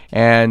grueling.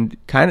 And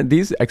kind of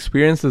these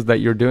experiences that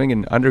you're doing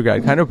in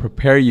undergrad kind of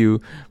prepare you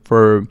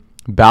for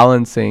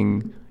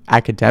balancing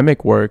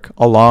academic work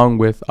along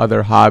with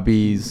other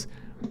hobbies,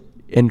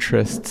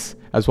 interests,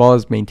 as well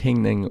as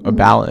maintaining a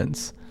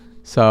balance.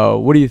 So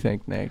what do you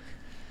think, Nick?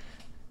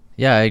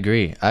 Yeah, I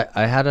agree.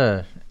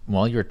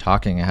 While you were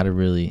talking, I had a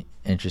really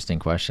interesting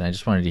question. I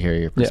just wanted to hear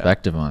your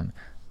perspective on.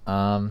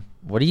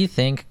 What do you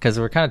think? Because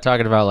we're kind of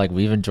talking about like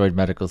we've enjoyed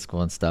medical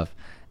school and stuff.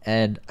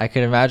 And I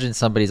can imagine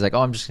somebody's like,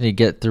 oh, I'm just going to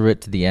get through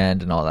it to the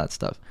end and all that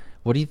stuff.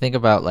 What do you think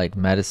about like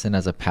medicine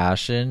as a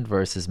passion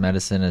versus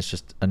medicine as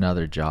just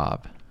another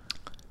job?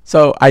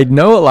 So I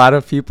know a lot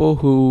of people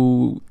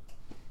who,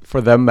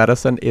 for them,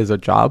 medicine is a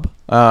job,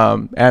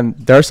 and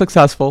they're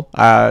successful.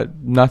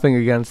 Nothing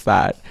against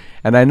that.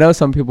 And I know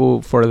some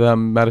people, for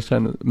them,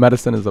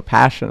 medicine is a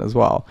passion as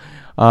well.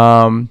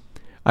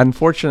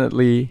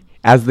 Unfortunately,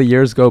 as the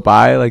years go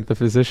by, like the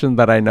physicians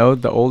that I know,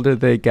 the older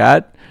they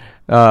get,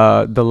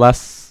 the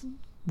less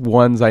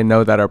ones I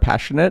know that are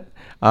passionate.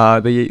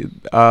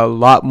 A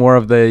lot more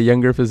of the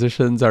younger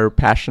physicians are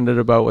passionate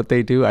about what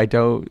they do. I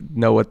don't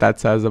know what that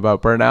says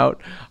about burnout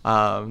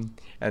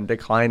and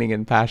declining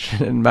in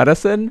passion in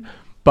medicine.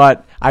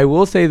 But I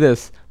will say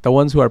this, the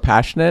ones who are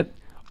passionate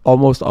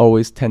almost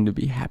always tend to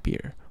be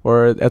happier.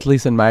 Or at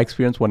least in my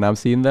experience, when I'm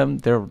seeing them,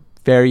 they're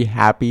very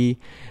happy.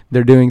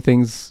 They're doing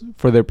things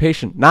for their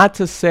patient. Not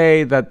to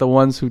say that the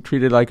ones who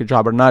treat it like a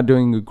job are not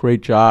doing a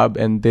great job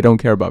and they don't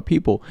care about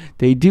people.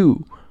 They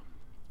do.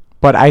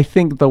 But I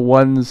think the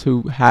ones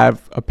who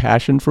have a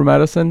passion for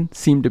medicine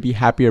seem to be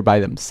happier by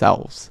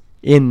themselves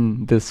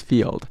in this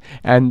field.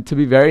 And to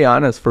be very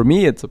honest, for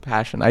me, it's a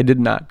passion. I did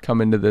not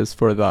come into this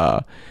for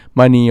the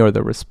money or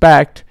the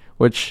respect,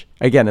 which,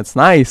 again, it's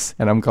nice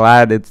and I'm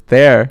glad it's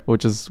there,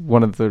 which is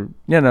one of the,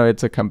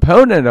 it's a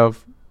component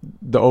of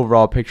the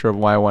overall picture of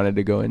why I wanted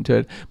to go into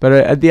it. But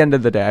at the end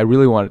of the day, I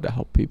really wanted to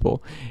help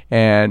people.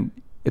 And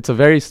it's a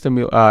very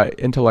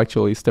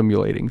intellectually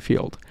stimulating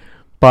field.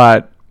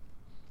 But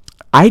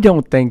I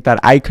don't think that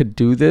I could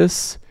do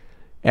this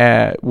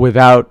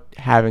without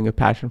having a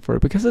passion for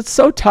it, because it's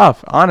so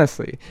tough,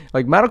 honestly.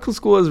 Like medical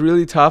school is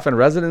really tough and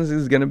residency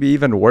is going to be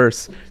even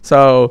worse.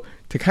 So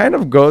to kind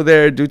of go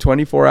there, do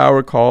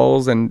 24-hour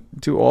calls and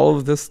do all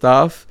of this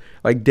stuff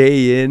like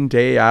day in,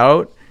 day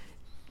out,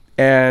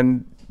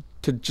 and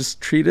to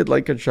just treat it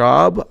like a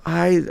job,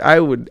 I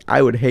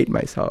would hate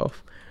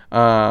myself.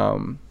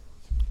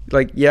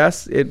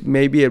 Yes, it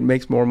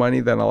makes more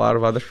money than a lot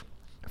of other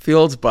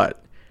fields, but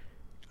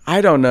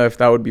I don't know if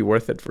that would be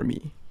worth it for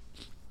me.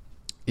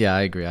 Yeah,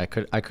 I agree. I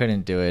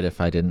couldn't do it if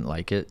I didn't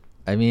like it.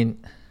 I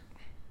mean,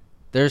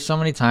 there's so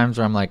many times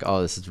where I'm like,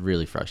 oh, this is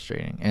really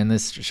frustrating and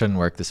this shouldn't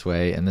work this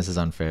way and this is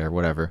unfair,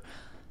 whatever.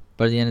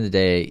 But at the end of the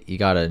day, you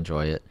got to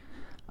enjoy it.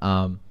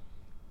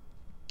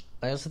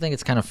 I also think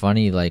it's kind of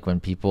funny, like when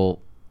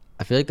people,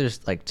 I feel like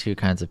there's like two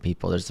kinds of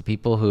people. There's the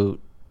people who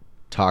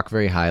talk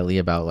very highly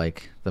about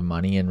like the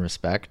money and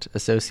respect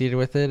associated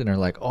with it and are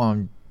like, oh,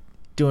 I'm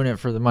doing it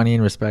for the money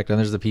and respect. And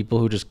there's the people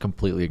who just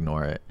completely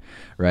ignore it,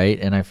 right?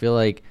 And I feel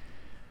like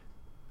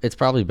it's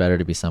probably better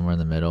to be somewhere in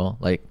the middle.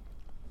 Like,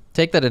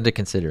 take that into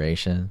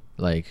consideration.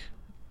 Like,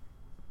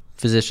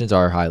 physicians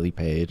are highly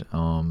paid,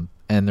 and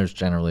there's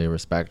generally a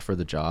respect for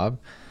the job.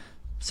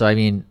 So I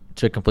mean,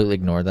 to completely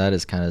ignore that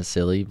is kind of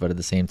silly, but at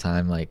the same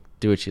time, like,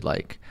 do what you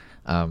like.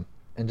 And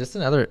just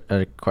another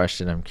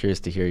question, I'm curious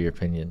to hear your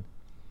opinion.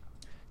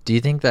 Do you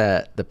think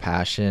that the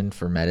passion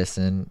for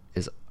medicine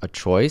is a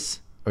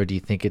choice, or do you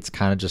think it's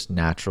kind of just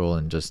natural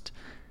and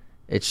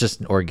it's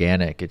just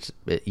organic?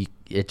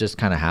 It just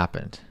kind of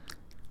happened.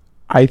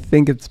 I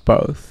think it's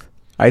both.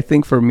 I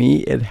think for me,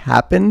 it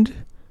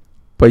happened,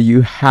 but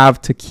you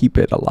have to keep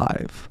it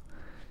alive.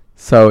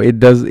 So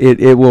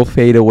it will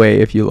fade away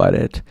if you let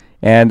it.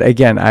 And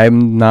again,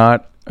 I'm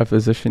not a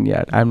physician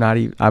yet. I'm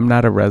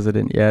not a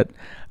resident yet.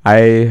 I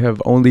have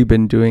only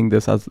been doing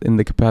this as in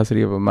the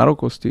capacity of a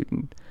medical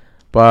student.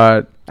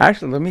 But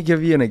actually, let me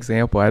give you an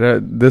example.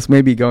 This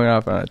may be going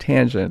off on a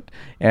tangent,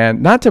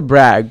 and not to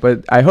brag,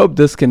 but I hope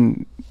this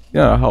can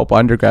help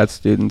undergrad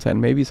students,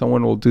 and maybe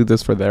someone will do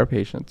this for their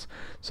patients.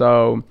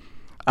 So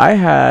I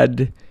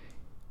had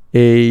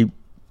a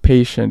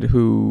patient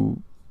who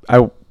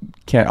I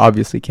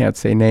can't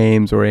say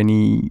names or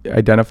any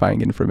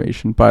identifying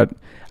information, but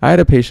I had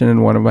a patient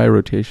in one of my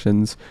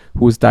rotations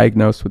who was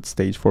diagnosed with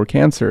stage 4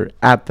 cancer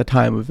at the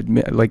time of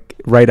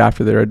right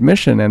after their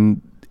admission.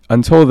 And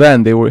until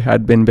then, they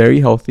had been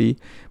very healthy,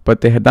 but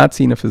they had not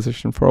seen a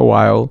physician for a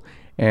while.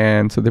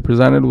 And so they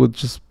presented with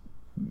just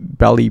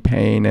belly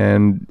pain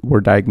and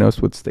were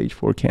diagnosed with stage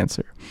 4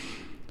 cancer.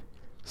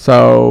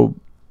 So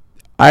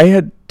I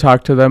had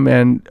talked to them,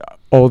 and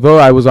although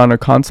I was on a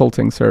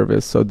consulting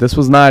service, so this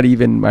was not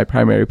even my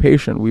primary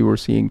patient. We were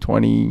seeing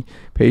 20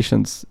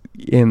 patients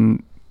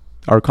in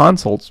our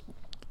consults.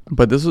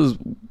 But this was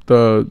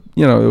it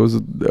was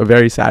a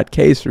very sad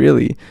case,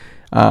 really.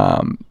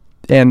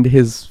 And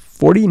his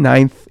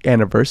 49th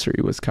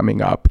anniversary was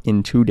coming up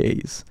in 2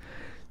 days.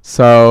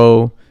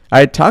 So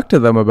I talked to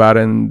them about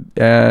it,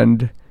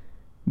 and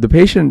the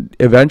patient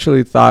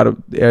eventually thought,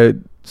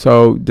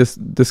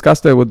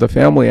 discussed it with the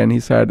family, and he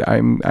said,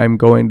 I'm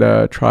going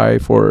to try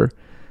for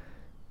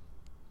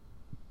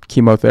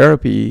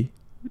chemotherapy,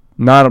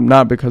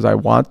 not because I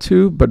want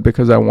to, but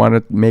because I want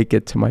to make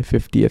it to my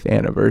 50th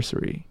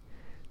anniversary.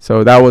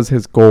 So that was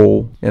his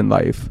goal in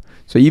life.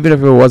 So even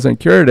if it wasn't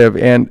curative,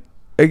 and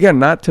again,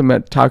 not to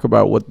talk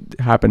about what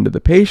happened to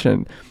the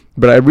patient,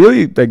 but I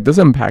really, this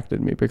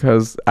impacted me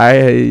because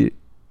I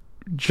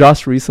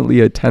just recently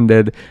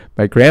attended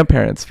my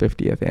grandparents'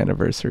 50th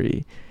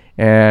anniversary,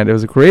 and it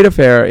was a great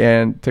affair.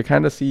 And to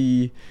kind of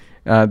see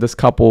this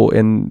couple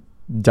in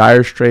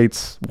dire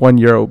straits 1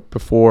 year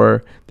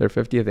before their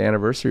 50th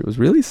anniversary was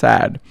really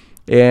sad.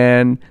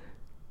 And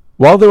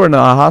while they were in the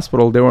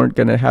hospital, they weren't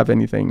going to have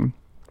anything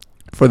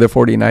for their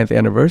 49th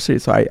anniversary.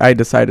 So I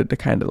decided to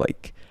kind of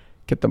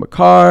get them a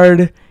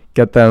card,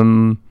 get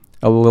them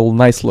a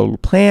nice little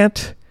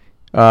plant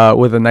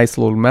with a nice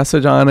little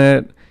message on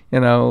it,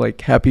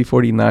 happy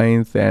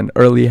 49th and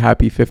early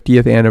happy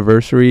 50th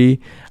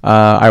anniversary.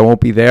 I won't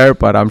be there,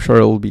 but I'm sure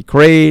it'll be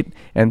great,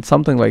 and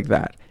something like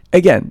that.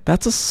 Again,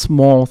 that's a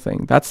small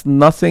thing. That's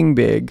nothing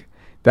big.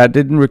 That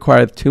didn't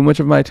require too much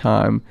of my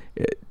time.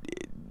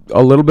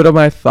 A little bit of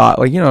my thought,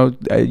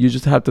 you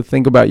just have to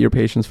think about your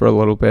patients for a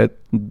little bit,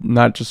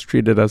 not just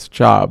treat it as a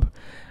job.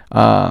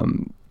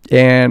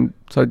 And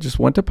so I just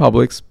went to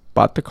Publix,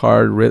 bought the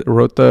card,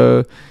 wrote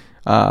the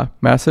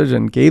message,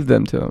 and gave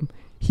them to him.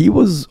 He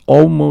was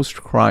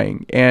almost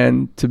crying.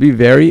 And to be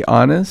very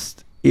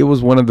honest, it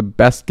was one of the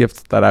best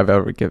gifts that I've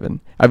ever given.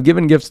 I've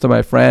given gifts to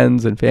my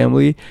friends and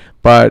family,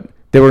 but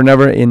they were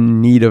never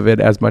in need of it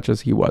as much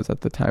as he was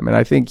at the time. And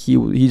I think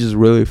he just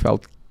really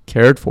felt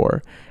cared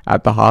for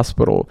at the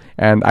hospital,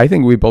 and I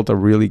think we built a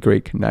really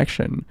great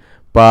connection.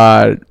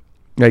 But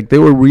they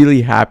were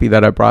really happy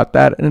that I brought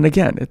that. And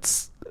again,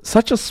 it's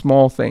such a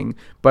small thing,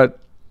 but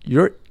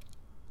you're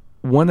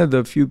one of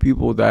the few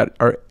people that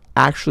are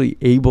actually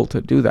able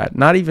to do that,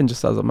 not even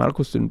just as a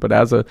medical student, but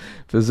as a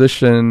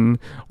physician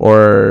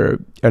or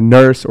a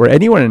nurse or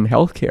anyone in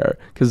healthcare,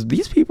 because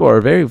these people are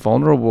very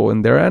vulnerable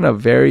and they're in a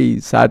very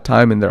sad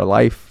time in their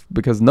life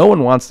because no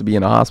one wants to be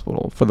in a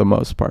hospital for the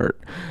most part.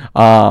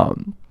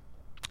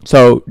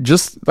 So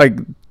just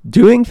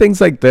doing things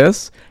like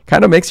this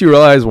kind of makes you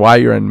realize why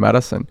you're in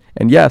medicine.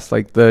 And yes,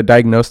 the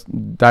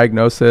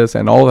diagnosis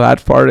and all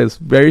that part is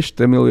very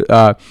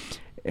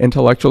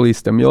intellectually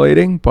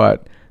stimulating,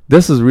 but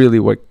this is really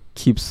what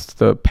keeps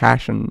the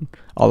passion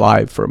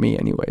alive for me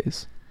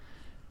anyways.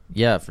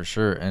 Yeah, for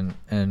sure.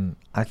 And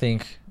I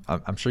think,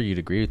 I'm sure you'd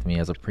agree with me,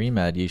 as a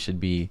pre-med, you should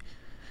be,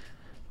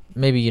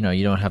 maybe, you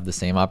don't have the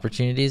same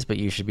opportunities, but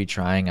you should be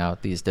trying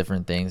out these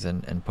different things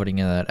and putting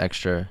in that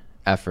extra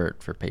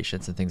effort for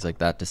patients and things like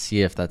that to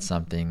see if that's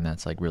something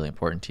that's really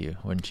important to you.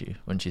 Wouldn't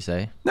you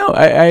say? No,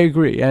 I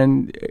agree.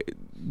 And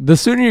the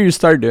sooner you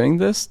start doing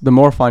this, the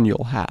more fun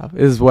you'll have,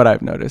 is what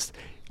I've noticed.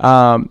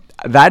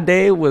 That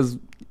day was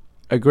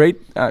a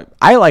great,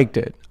 I liked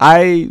it.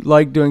 I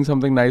like doing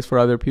something nice for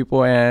other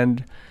people.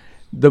 And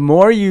the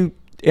more you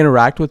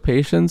interact with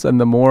patients and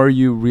the more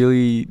you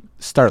really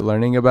start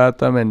learning about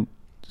them and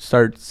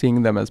start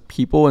seeing them as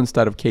people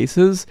instead of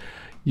cases,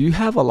 you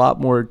have a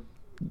lot more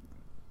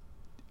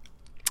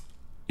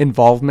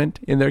involvement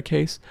in their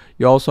case.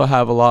 You also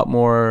have a lot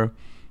more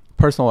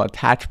personal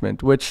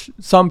attachment, which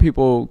some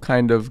people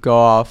kind of go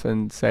off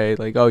and say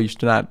oh, you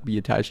should not be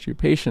attached to your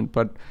patient,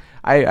 but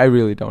I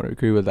really don't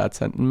agree with that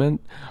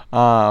sentiment.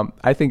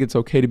 I think it's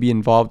okay to be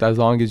involved as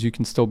long as you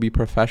can still be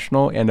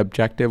professional and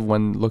objective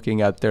when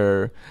looking at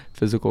their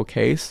physical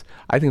case.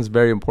 I think it's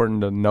very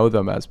important to know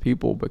them as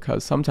people,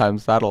 because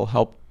sometimes that'll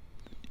help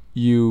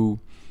you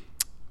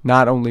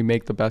not only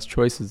make the best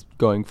choices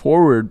going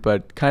forward,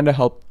 but kind of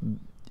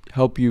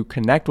help you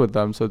connect with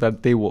them so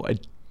that they will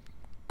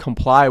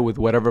comply with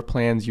whatever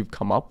plans you've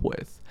come up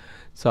with.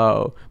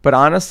 So, but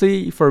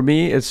honestly, for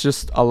me, it's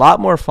just a lot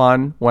more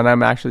fun when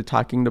I'm actually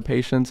talking to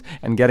patients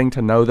and getting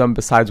to know them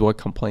besides what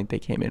complaint they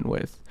came in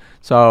with.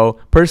 So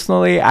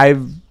personally,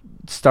 I've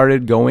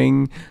started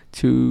going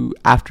to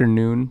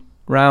afternoon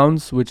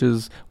rounds, which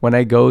is when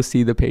I go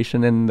see the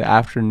patient in the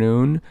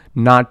afternoon,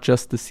 not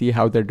just to see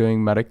how they're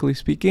doing medically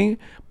speaking,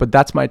 but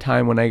that's my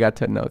time when I got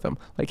to know them.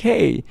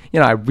 Hey,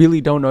 I really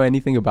don't know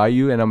anything about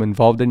you and I'm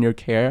involved in your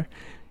care.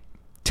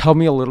 Tell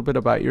me a little bit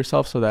about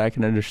yourself so that I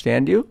can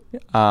understand you.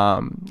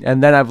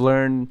 And then I've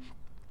learned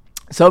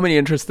so many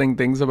interesting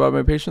things about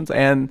my patients,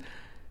 and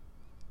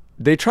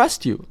they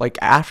trust you.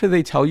 After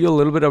they tell you a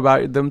little bit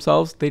about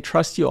themselves, they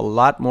trust you a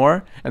lot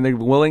more, and they're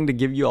willing to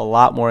give you a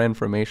lot more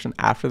information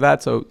after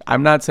that. So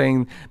I'm not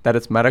saying that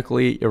it's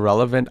medically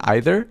irrelevant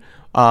either.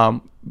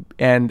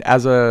 And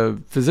as a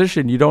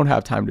physician, you don't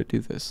have time to do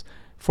this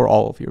for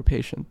all of your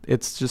patients.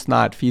 It's just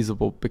not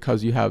feasible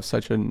because you have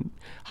such a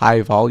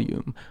high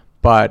volume.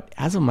 But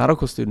as a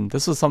medical student,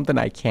 this is something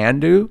I can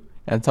do,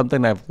 and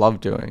something I've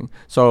loved doing.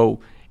 So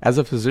as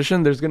a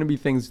physician, there's going to be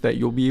things that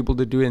you'll be able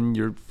to do in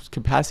your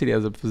capacity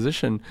as a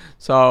physician.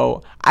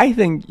 So I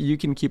think you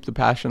can keep the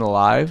passion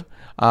alive.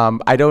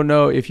 I don't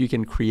know if you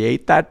can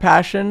create that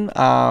passion.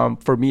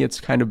 For me, it's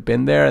kind of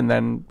been there, and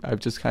then I've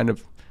just kind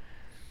of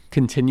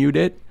continued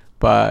it.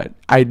 But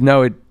I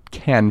know it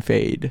can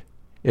fade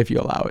if you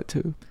allow it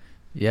to.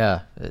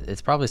 Yeah,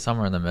 it's probably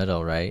somewhere in the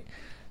middle, right?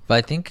 But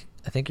I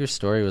think your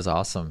story was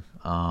awesome.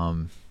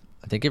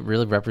 I think it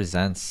really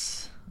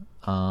represents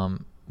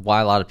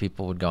why a lot of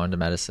people would go into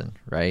medicine,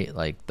 right?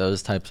 Like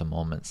those types of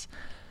moments.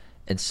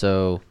 And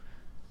so,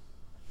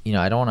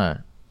 I don't want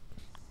to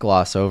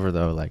gloss over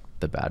though, like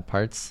the bad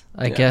parts,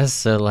 I guess.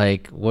 So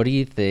like, what do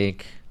you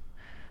think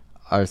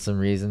are some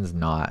reasons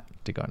not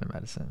to go into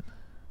medicine?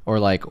 Or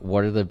like,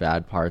 what are the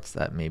bad parts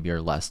that maybe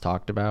are less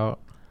talked about?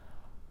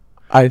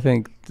 I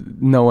think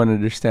no one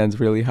understands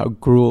really how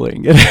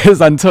grueling it is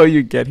until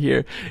you get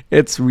here.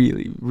 It's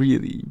really,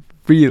 really,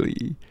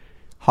 really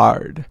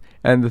hard.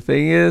 And the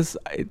thing is,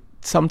 it's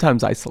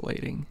sometimes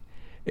isolating.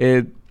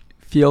 It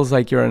feels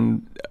like you're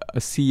in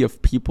a sea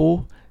of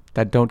people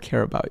that don't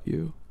care about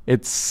you.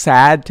 It's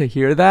sad to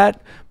hear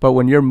that, but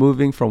when you're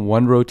moving from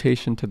one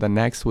rotation to the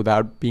next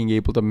without being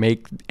able to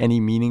make any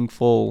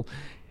meaningful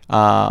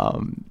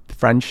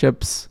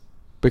friendships,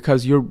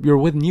 because you're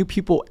with new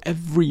people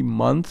every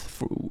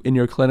month in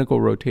your clinical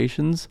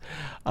rotations.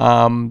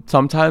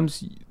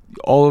 Sometimes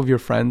all of your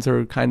friends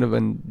are kind of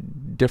in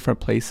different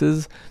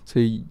places, so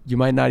you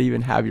might not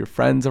even have your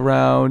friends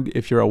around.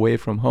 If you're away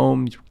from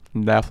home,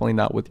 you're definitely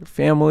not with your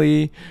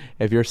family.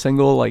 If you're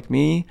single like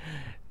me,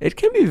 it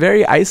can be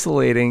very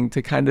isolating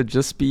to kind of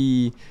just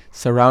be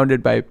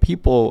surrounded by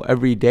people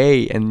every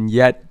day and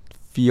yet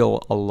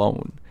feel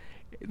alone,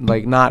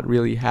 like not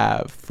really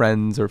have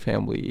friends or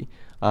family.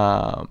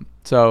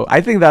 So I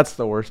think that's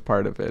the worst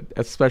part of it,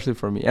 especially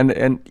for me.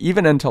 And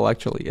even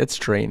intellectually, it's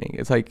draining.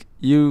 It's like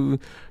you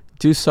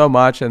do so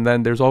much and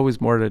then there's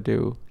always more to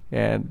do.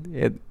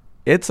 And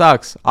it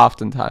sucks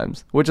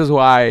oftentimes, which is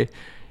why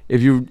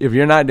if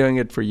you're not doing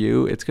it for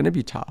you, it's going to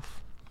be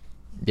tough.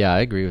 Yeah, I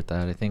agree with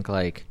that. I think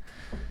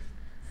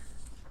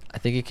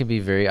it can be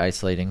very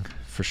isolating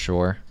for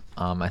sure.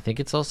 I think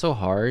it's also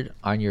hard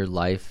on your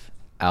life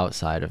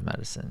outside of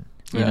medicine.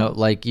 You know,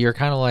 like you're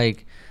kind of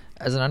like,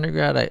 as an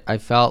undergrad, I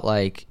felt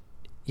like,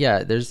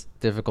 yeah, there's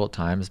difficult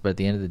times, but at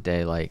the end of the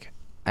day, like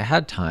I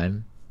had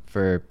time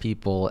for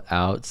people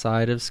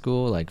outside of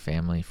school, like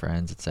family,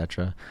 friends,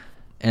 etc.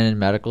 And in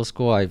medical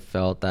school, I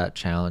felt that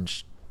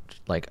challenge,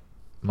 like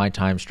my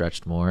time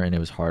stretched more and it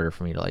was harder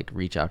for me to like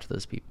reach out to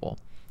those people.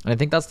 And I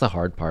think that's the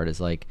hard part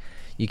is like,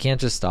 you can't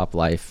just stop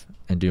life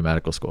and do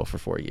medical school for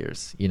 4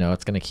 years.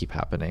 It's going to keep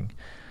happening.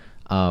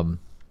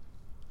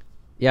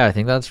 Yeah, I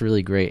think that's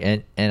really great.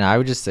 And I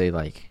would just say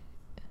like,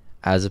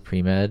 as a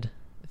pre-med,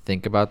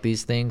 think about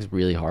these things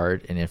really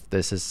hard, and if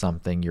this is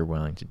something you're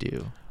willing to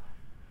do.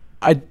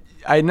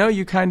 I know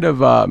you kind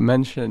of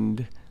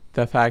mentioned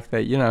the fact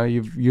that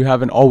you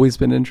haven't always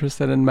been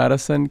interested in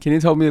medicine. Can you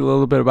tell me a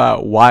little bit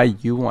about why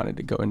you wanted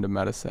to go into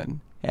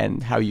medicine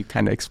and how you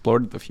kind of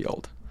explored the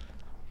field?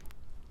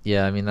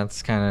 Yeah, I mean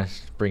that's kind of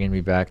bringing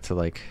me back to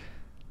like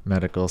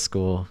medical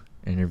school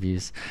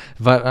interviews,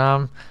 but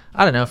I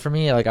don't know. For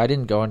me, like I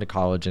didn't go into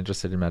college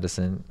interested in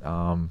medicine.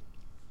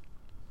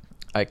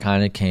 I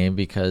kind of came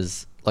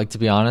because, like, to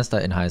be honest,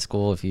 in high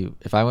school,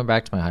 if I went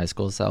back to my high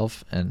school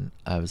self and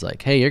I was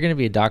like, hey, you're going to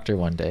be a doctor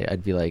one day,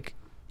 I'd be like,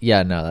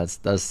 yeah, no,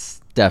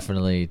 that's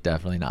definitely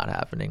not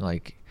happening.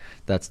 Like,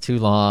 that's too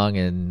long,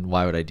 and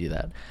why would I do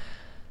that?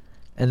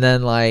 And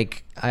then,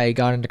 like, I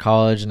got into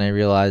college and I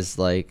realized,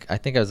 like, I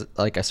think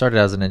I started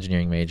as an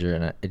engineering major,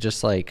 and it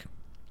just, like,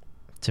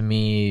 to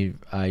me,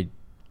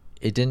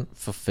 it didn't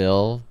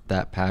fulfill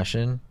that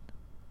passion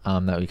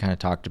that we kind of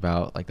talked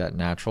about, like that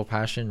natural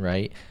passion,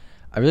 right?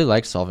 I really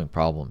liked solving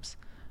problems.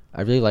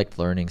 I really liked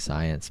learning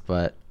science,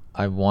 but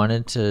I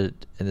wanted to,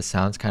 and this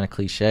sounds kind of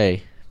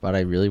cliche, but I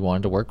really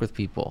wanted to work with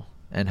people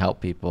and help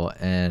people.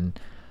 And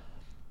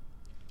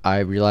I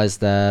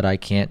realized that I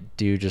can't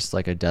do just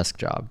like a desk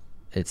job.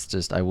 It's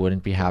just, I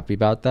wouldn't be happy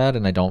about that.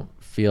 And I don't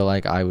feel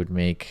like I would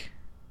make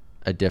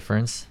a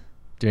difference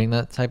doing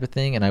that type of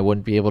thing. And I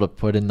wouldn't be able to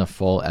put in the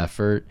full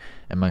effort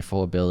and my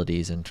full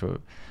abilities into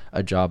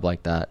a job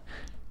like that.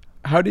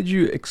 How did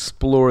you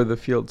explore the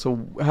field?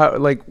 So how,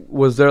 like,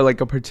 was there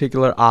like a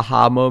particular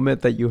aha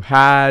moment that you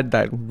had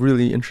that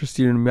really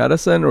interested you in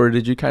medicine, or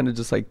did you kind of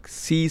just like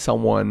see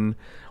someone,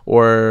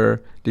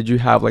 or did you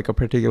have like a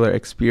particular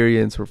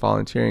experience or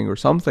volunteering or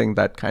something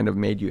that kind of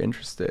made you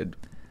interested?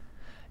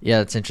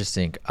 Yeah, it's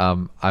interesting.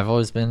 I've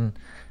always been,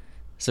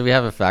 so we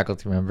have a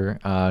faculty member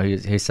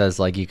who says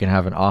like you can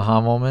have an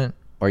aha moment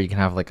or you can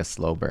have like a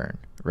slow burn,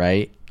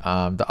 right?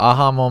 The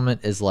aha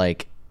moment is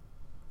like,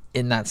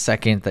 in that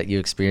second that you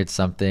experience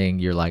something,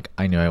 you're like,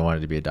 I knew I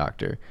wanted to be a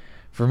doctor.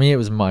 For me, it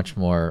was much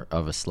more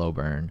of a slow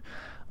burn.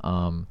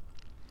 And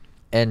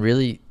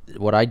really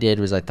what I did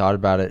was I thought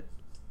about it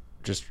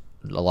just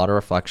a lot of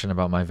reflection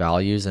about my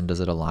values and does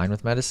it align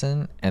with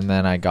medicine. And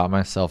then I got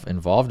myself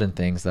involved in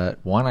things that,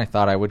 one, I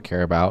thought I would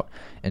care about,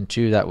 and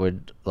two, that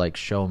would like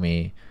show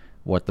me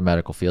what the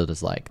medical field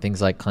is like.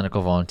 Things like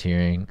clinical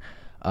volunteering,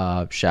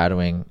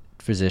 shadowing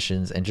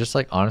physicians, and just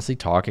like honestly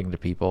talking to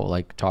people,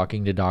 like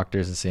talking to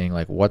doctors and saying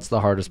like, what's the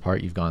hardest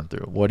part you've gone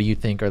through? What do you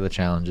think are the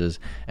challenges?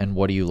 And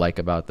what do you like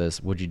about this?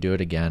 Would you do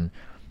it again?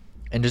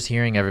 And just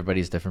hearing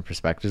everybody's different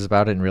perspectives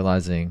about it and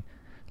realizing,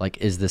 like,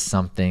 is this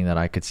something that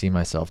I could see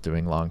myself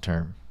doing long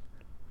term?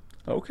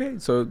 Okay,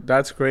 so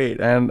that's great.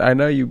 And I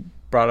know you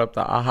brought up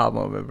the aha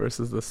moment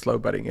versus the slow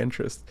budding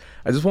interest.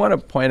 I just want to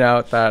point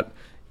out that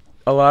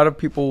a lot of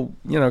people,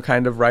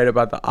 kind of write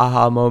about the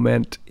aha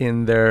moment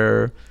in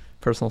their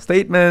personal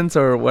statements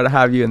or what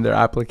have you in their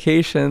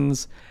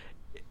applications.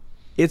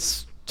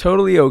 It's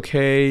totally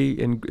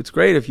okay, and it's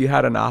great if you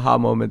had an aha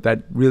moment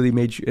that really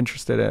made you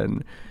interested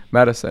in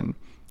medicine.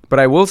 But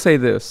I will say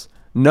this,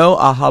 no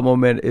aha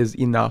moment is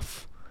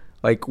enough.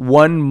 Like,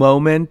 one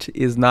moment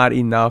is not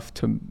enough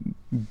to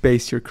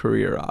base your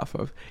career off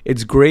of.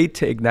 It's great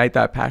to ignite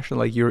that passion.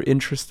 Like, you're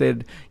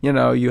interested,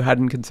 you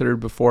hadn't considered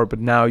before, but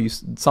now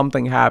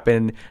something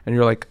happened and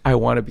you're like, I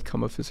want to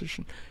become a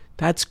physician.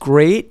 That's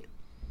great,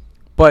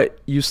 but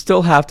you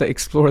still have to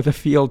explore the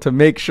field to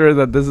make sure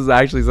that this is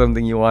actually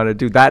something you want to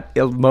do. That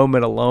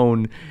moment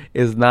alone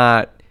is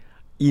not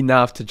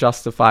enough to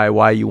justify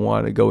why you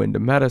want to go into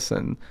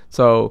medicine.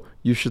 So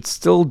you should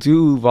still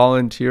do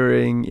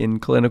volunteering in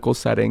clinical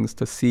settings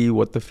to see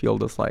what the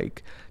field is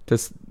like, to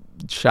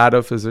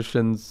shadow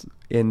physicians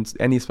in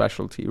any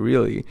specialty,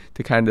 really,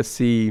 to kind of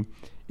see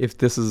if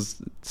this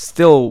is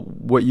still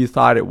what you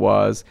thought it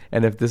was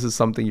and if this is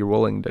something you're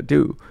willing to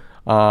do.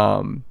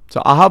 So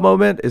aha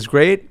moment is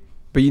great,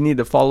 but you need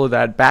to follow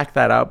that, back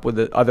that up with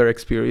the other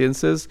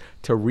experiences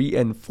to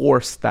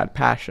reinforce that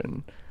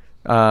passion.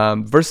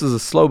 Versus a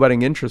slow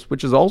budding interest,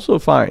 which is also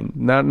fine.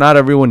 Not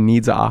everyone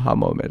needs an aha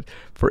moment.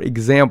 For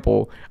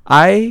example,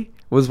 I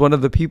was one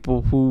of the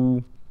people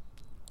who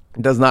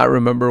does not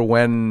remember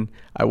when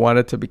I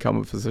wanted to become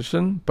a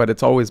physician, but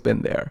it's always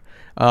been there.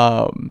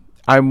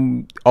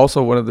 I'm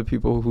also one of the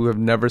people who have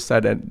never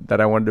said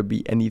that I wanted to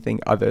be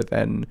anything other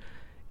than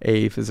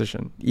a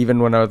physician. Even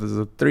when I was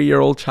a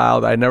 3-year-old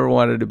child, I never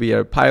wanted to be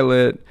a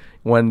pilot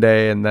one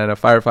day and then a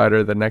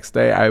firefighter the next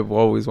day. I've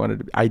always wanted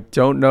to be. I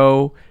don't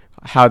know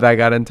how that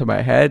got into my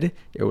head.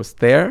 It was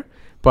there,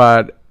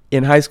 but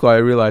in high school I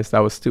realized that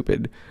was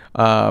stupid.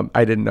 I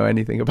didn't know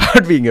anything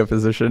about being a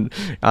physician,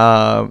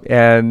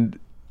 and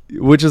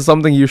which is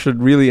something you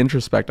should really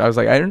introspect.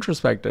 I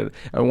introspected,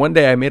 and one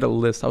day I made a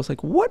list. I was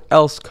like, what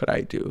else could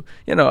I do?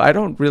 I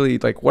don't really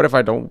like, what if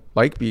I don't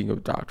like being a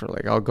doctor?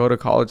 Like, I'll go to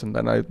college and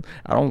then I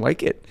don't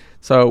like it.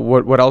 So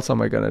what else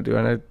am I gonna do?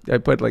 And I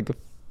put like a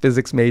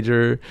physics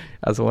major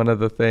as one of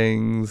the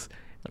things,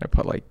 and I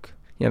put like,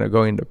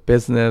 going into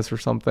business or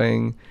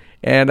something.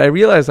 And I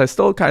realized I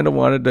still kind of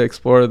wanted to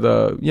explore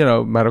the,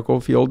 medical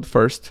field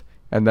first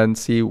and then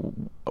see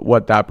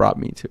what that brought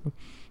me to.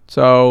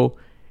 So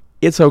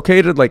it's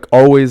okay to like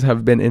always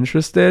have been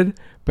interested,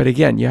 but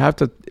again, you have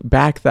to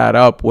back that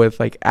up with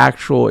like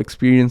actual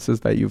experiences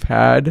that you've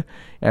had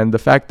and the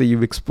fact that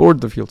you've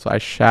explored the field. So I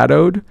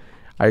shadowed,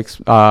 I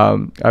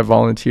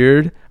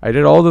volunteered, I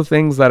did all the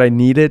things that I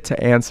needed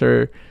to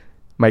answer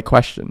my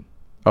question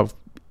of,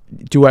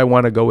 do I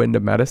want to go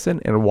into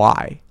medicine and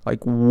why?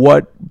 Like,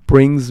 what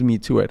brings me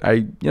to it?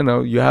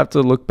 You have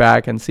to look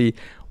back and see,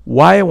 do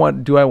I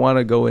want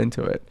to go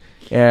into it?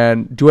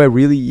 And do I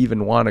really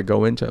even want to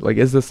go into it? Like,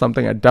 is this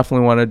something I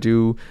definitely want to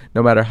do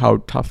no matter how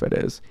tough it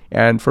is?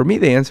 And for me,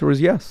 the answer was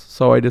yes.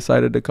 So I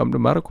decided to come to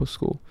medical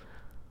school.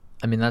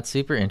 I mean, that's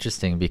super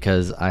interesting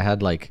because I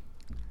had like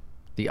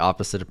the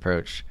opposite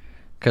approach,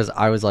 because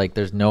I was like,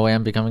 there's no way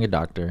I'm becoming a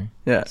doctor.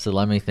 Yeah. So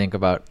let me think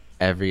about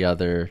every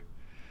other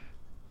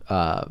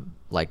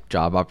like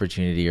job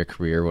opportunity or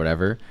career or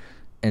whatever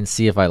and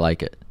see if I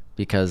like it,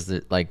 because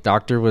like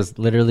doctor was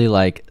literally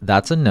like,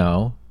 that's a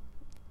no,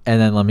 and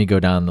then let me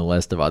go down the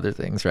list of other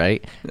things,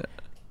 right? Yeah.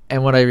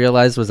 And what I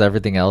realized was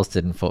everything else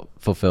didn't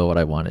fulfill what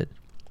I wanted.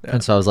 Yeah.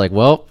 And so I was like,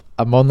 well,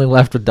 I'm only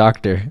left with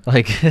doctor,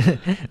 like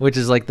which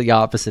is like the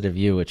opposite of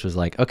you, which was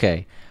like,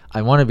 okay,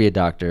 I want to be a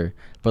doctor,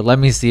 but let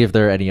me see if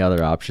there are any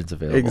other options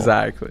available.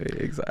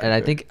 Exactly. And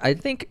I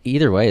think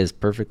either way is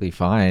perfectly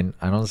fine.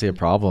 I don't see a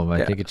problem.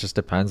 I think it just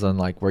depends on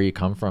like where you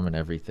come from and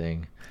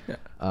everything.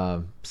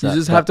 Yeah. So you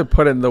just have to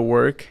put in the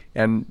work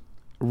and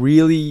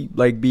really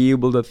like be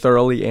able to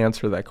thoroughly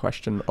answer that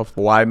question of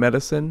why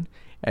medicine,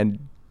 and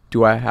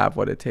do I have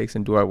what it takes,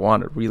 and do I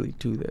want to really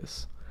do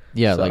this?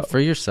 Yeah, like for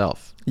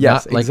yourself.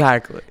 Yes,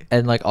 exactly.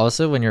 And like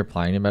also when you're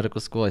applying to medical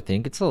school, I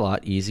think it's a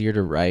lot easier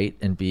to write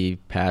and be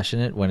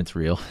passionate when it's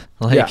real.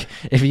 Like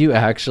if you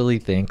actually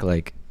think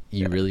like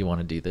you really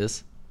want to do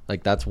this,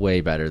 like that's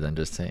way better than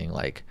just saying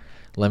like,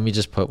 let me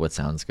just put what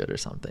sounds good or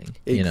something.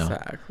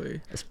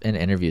 Exactly. In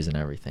interviews and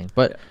everything.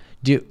 But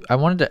I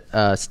wanted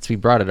to, since we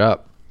brought it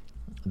up,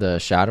 the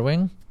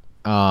shadowing,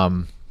 I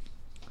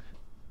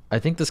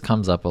think this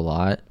comes up a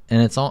lot,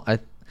 and it's all,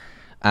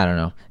 I don't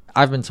know.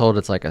 I've been told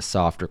it's like a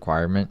soft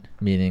requirement,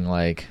 meaning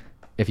like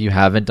if you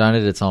haven't done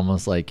it, it's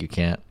almost like you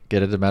can't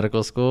get into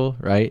medical school,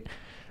 right?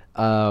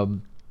 How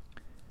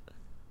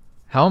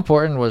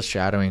important was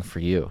shadowing for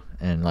you?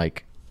 And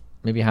like,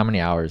 maybe how many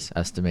hours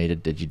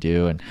estimated did you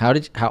do? And how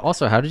did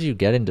you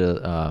get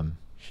into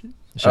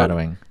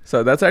shadowing?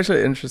 So that's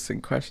actually an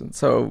interesting question.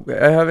 So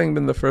having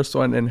been the first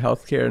one in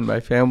healthcare in my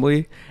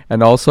family,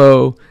 and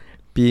also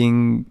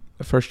being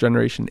a first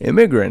generation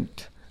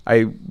immigrant,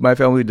 my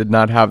family did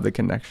not have the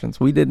connections.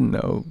 We didn't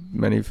know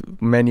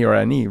many or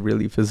any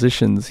really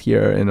physicians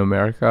here in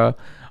America.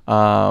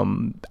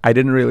 I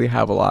didn't really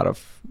have a lot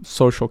of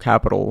social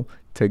capital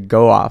to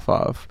go off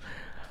of.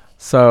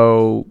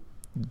 So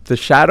the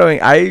shadowing,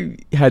 I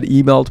had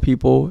emailed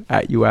people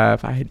at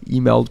UF. I had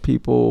emailed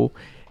people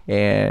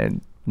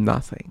and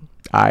nothing.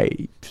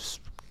 I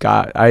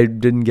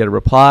didn't get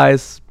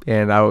replies,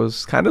 and I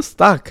was kind of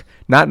stuck,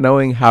 not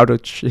knowing how to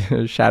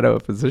shadow a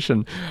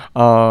physician.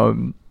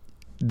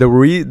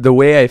 The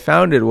way I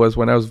found it was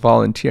when I was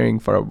volunteering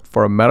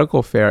for a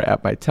medical fair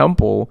at my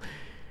temple.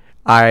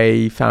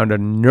 I found a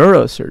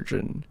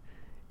neurosurgeon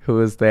who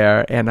was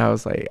there, and I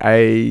was like,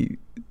 I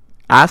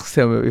asked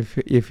him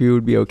if he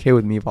would be okay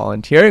with me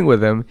volunteering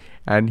with him,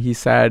 and he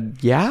said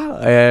yeah,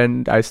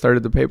 and I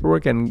started the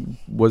paperwork and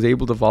was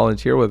able to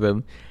volunteer with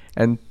him.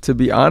 And to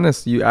be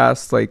honest, you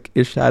asked, like,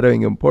 is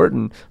shadowing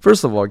important?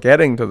 First of all,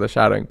 getting to the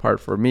shadowing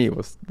part for me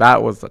was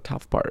the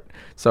tough part.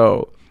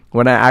 So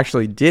when I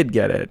actually did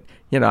get it,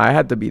 I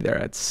had to be there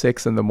at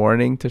 6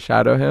 a.m. to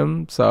shadow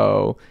him.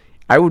 So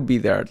I would be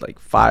there at like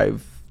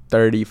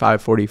 5:30,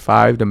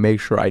 5:45 to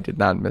make sure I did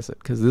not miss it,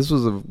 because this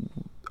was a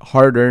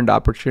hard-earned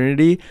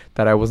opportunity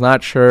that I was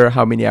not sure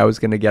how many I was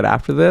going to get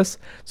after this.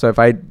 So if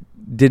I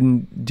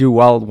didn't do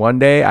well one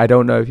day, I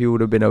don't know if he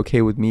would have been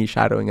okay with me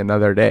shadowing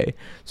another day.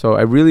 So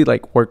I really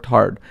worked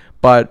hard.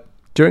 But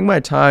during my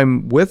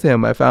time with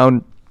him, I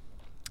found,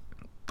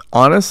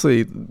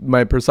 honestly,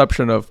 my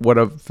perception of what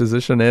a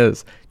physician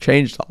is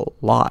changed a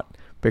lot,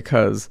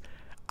 because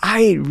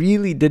I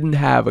really didn't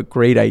have a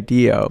great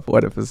idea of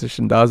what a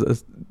physician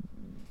does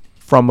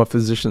from a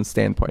physician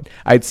standpoint.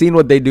 I'd seen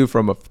what they do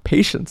from a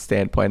patient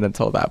standpoint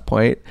until that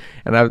point,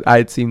 and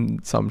I'd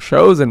seen some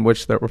shows in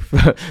which there were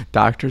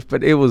doctors,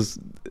 but it was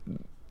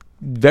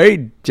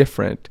very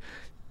different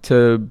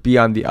to be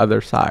on the other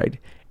side.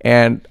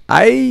 And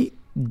I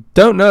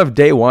don't know if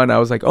day one I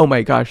was like, oh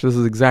my gosh, this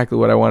is exactly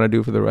what I want to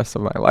do for the rest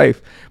of my life.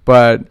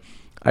 But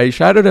I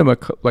shadowed him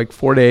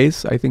 4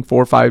 days, I think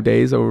 4 or 5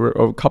 days over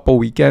a couple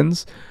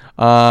weekends.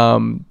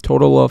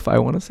 Total of, I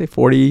want to say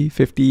 40,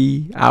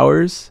 50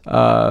 hours.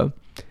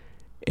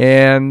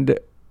 And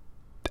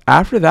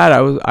after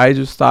that, I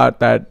just thought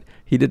that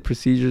he did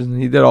procedures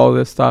and he did all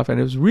this stuff, and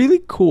it was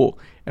really cool.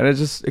 And I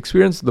just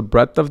experienced the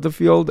breadth of the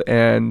field,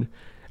 and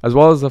as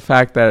well as the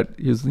fact that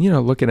he was,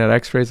 looking at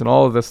x-rays and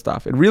all of this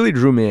stuff. It really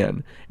drew me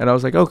in, and I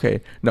was like, okay,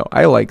 no,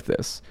 I like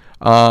this.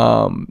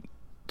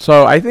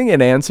 So I think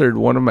it answered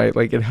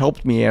it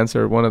helped me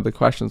answer one of the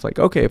questions,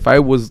 okay, if I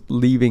was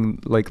living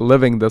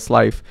this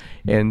life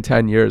in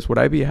 10 years, would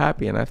I be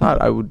happy? And I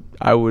thought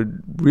I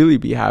would really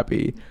be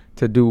happy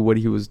to do what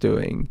he was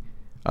doing.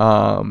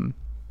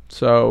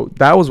 So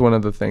that was one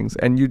of the things.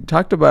 And you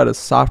talked about a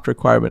soft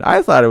requirement.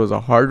 I thought it was a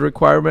hard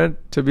requirement,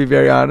 to be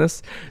very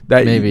honest.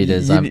 That maybe it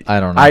is. I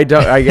don't know. I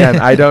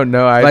don't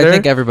know either. But I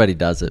think everybody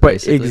does it,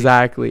 basically.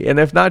 Exactly. And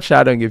if not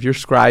shadowing, if you're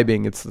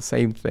scribing, it's the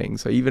same thing.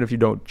 So even if you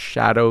don't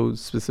shadow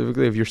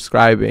specifically, if you're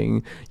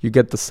scribing, you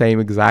get the same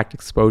exact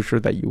exposure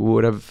that you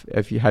would have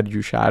if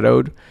you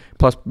shadowed,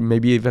 plus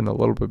maybe even a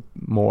little bit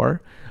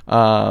more.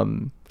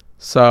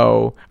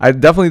 So I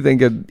definitely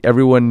think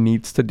everyone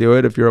needs to do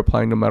it if you're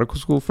applying to medical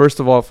school. First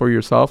of all, for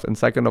yourself, and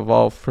second of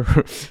all,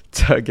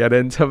 to get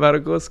into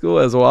medical school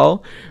as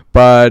well.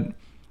 But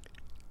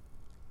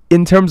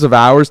in terms of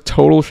hours,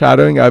 total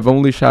shadowing, I've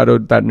only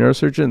shadowed that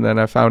neurosurgeon, and then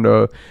I found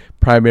a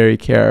primary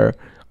care,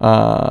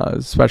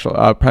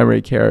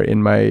 primary care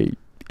in my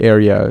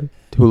area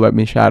who let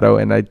me shadow,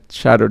 and I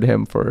shadowed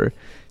him for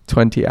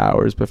 20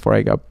 hours before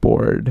I got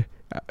bored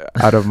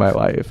out of my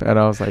life, and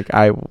I was like,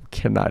 I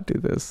cannot do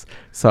this.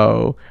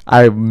 So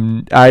I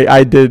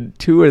did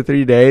 2 or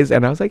 3 days,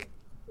 and I was like,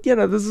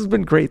 this has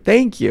been great,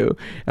 thank you.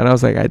 And I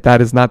was like,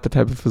 that is not the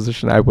type of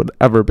physician I would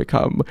ever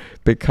become,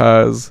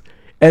 because,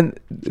 and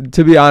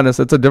to be honest,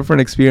 it's a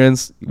different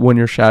experience when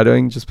you're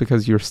shadowing, just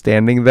because you're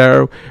standing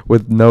there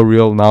with no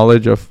real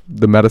knowledge of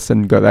the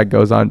medicine that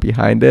goes on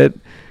behind it.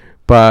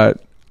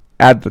 But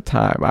at the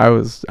time,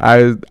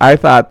 I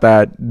thought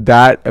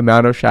that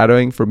amount of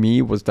shadowing for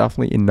me was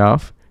definitely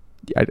enough.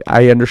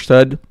 I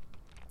understood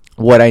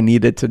what I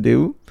needed to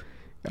do.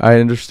 I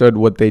understood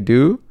what they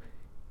do,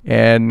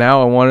 and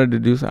now I wanted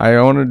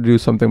to do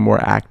something more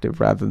active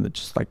rather than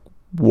just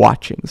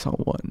watching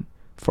someone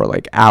for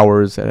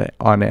hours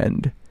on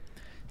end.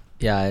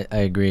 Yeah, I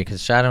agree,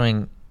 because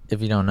shadowing,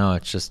 if you don't know,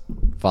 it's just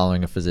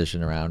following a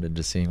physician around and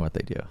just seeing what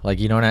they do.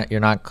 You're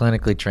not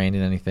clinically trained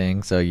in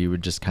anything, so you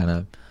would just kind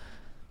of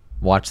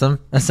watch them,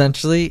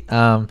 essentially.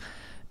 And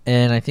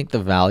I think the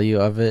value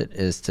of it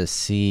is to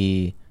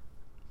see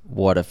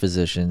what a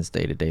physician's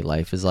day-to-day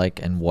life is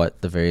like and what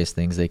the various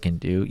things they can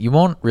do, you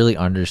won't really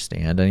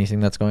understand anything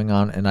that's going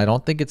on. And I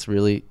don't think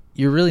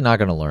you're really not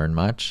going to learn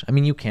much. I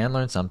mean, you can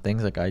learn some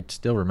things. Like, I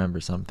still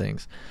remember some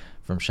things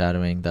from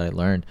shadowing that I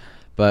learned,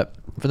 but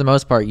for the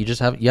most part, you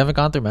haven't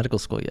gone through medical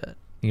school yet.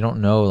 You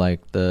don't know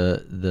like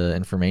the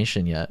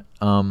information yet.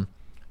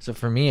 So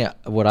for me,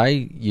 what I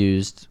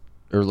used,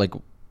 or like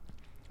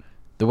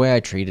the way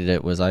I treated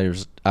it, was I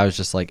was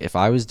just like, if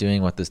I was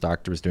doing what this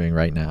doctor was doing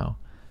right now,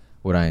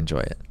 would I enjoy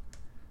it?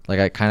 Like,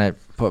 I kind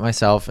of put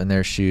myself in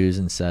their shoes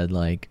and said,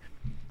 like,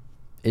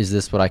 is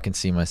this what I can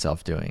see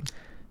myself doing?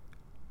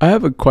 I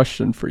have a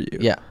question for you.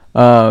 Yeah.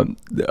 On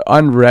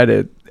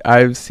Reddit,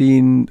 I've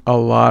seen a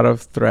lot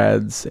of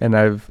threads, and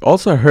I've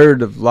also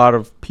heard of a lot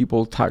of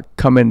people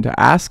come in to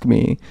ask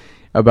me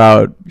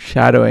about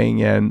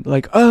shadowing, and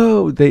like,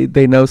 oh,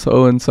 they know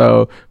so and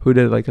so who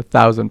did like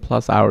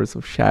 1,000+ hours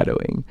of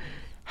shadowing.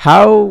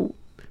 How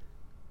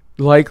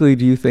likely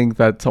do you think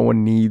that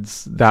someone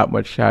needs that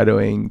much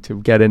shadowing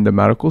to get into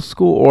medical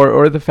school,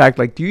 or the fact,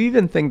 like, do you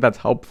even think that's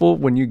helpful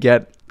when you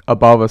get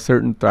above a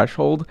certain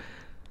threshold?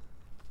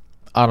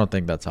 I don't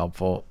think that's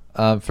helpful.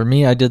 For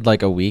me, I did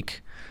like a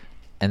week,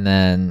 and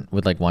then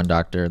with like one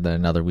doctor, then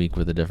another week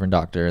with a different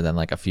doctor, then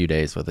like a few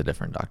days with a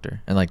different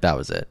doctor, and like that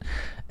was it.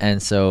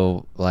 And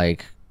so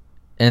like,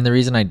 and the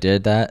reason I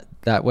did that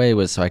way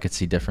was so I could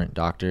see different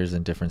doctors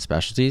and different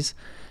specialties.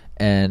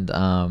 And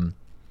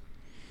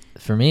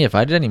for me, if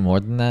I did any more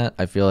than that,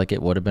 I feel like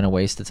it would have been a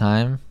waste of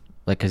time,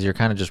 like, because you're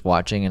kind of just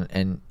watching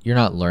and you're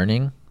not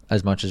learning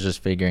as much as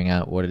just figuring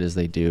out what it is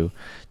they do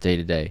day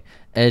to day.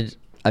 And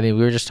I mean,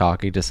 we were just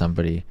talking to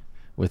somebody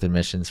with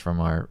admissions from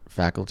our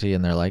faculty,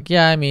 and they're like,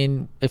 yeah, I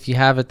mean, if you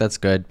have it, that's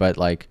good. But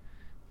like,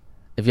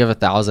 if you have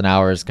 1,000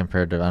 hours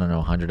compared to, I don't know,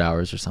 100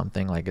 hours or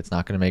something, like, it's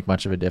not going to make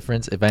much of a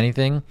difference. If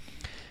anything,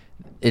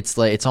 it's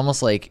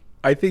almost like,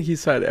 I think he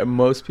said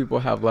most people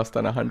have less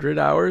than 100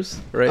 hours,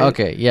 right?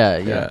 Okay. Yeah.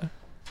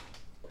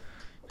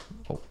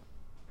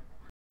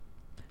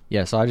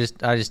 Yeah. So I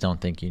just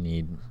don't think you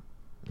need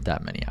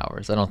that many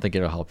hours. I don't think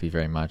it'll help you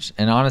very much.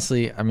 And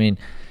honestly, I mean,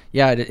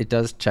 yeah, it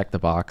does check the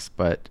box,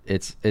 but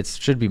it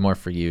should be more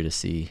for you to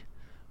see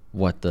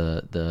what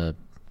the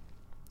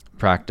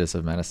practice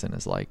of medicine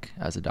is like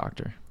as a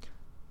doctor.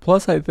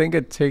 Plus, I think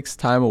it takes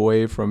time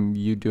away from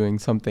you doing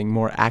something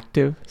more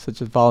active,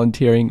 such as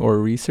volunteering or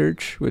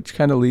research, which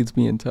kind of leads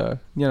me into,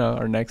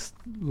 our next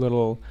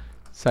little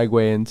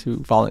segue into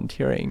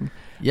volunteering.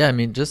 Yeah, I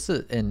mean,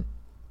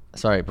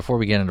 sorry, before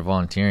we get into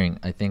volunteering,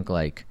 I think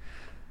like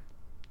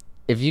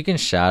if you can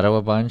shadow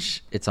a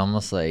bunch, it's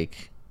almost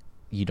like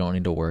you don't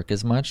need to work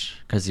as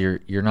much because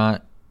you're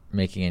not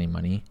making any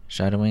money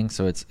shadowing.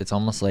 So it's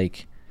almost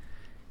like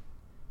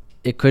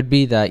it could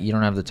be that you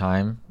don't have the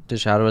time to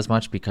shadow as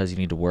much because you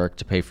need to work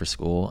to pay for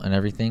school and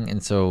everything.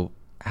 And so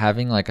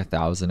having like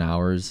 1,000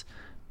 hours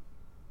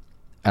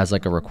as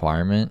like a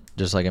requirement,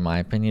 just like in my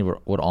opinion,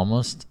 would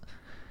almost,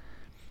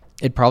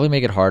 it'd probably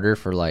make it harder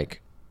for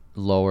like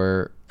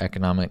lower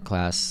economic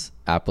class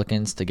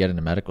applicants to get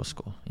into medical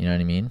school. You know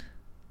what I mean?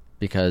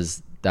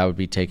 Because that would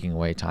be taking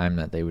away time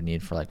that they would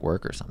need for like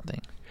work or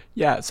something.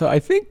 Yeah, so I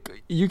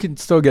think you can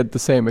still get the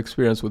same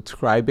experience with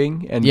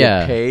scribing and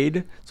get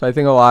paid. So I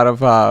think a lot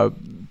of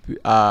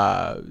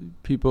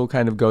people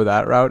kind of go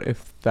that route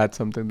if that's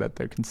something that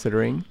they're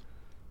considering.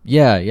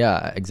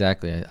 Yeah,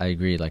 exactly. I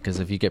agree. Like, because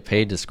if you get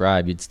paid to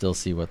scribe, you'd still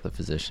see what the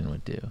physician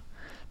would do.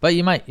 But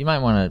you might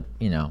want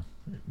to,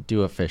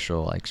 do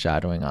official like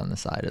shadowing on the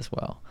side as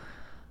well.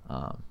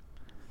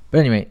 But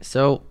anyway,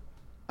 so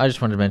I just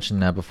wanted to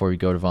mention that before we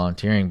go to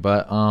volunteering.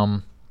 But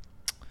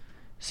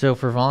so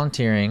for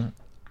volunteering,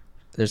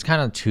 there's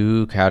kind of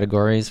two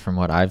categories from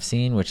what I've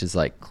seen, which is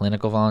like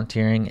clinical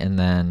volunteering and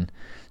then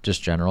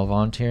just general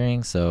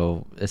volunteering.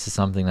 So this is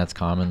something that's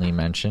commonly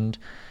mentioned.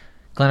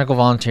 Clinical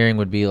volunteering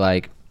would be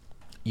like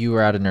you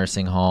were at a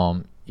nursing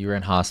home, you were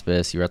in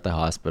hospice, you were at the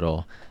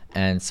hospital,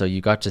 and so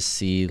you got to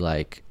see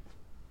like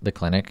the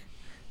clinic,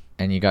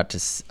 and you got to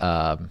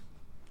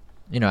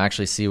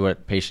actually see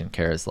what patient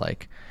care is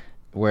like.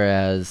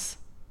 Whereas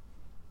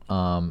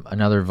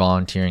another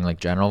volunteering, like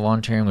general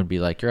volunteering, would be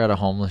like you're at a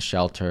homeless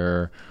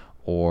shelter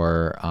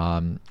or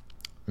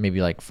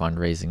maybe like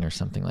fundraising or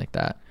something like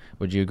that.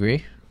 Would you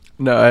agree?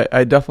 No,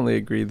 I definitely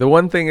agree. The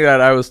one thing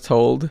that I was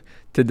told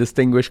to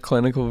distinguish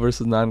clinical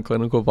versus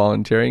non-clinical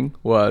volunteering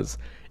was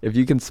if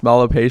you can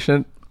smell a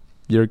patient,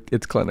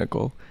 it's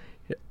clinical.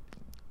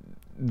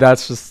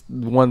 That's just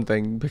one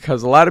thing,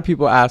 because a lot of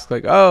people ask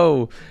like,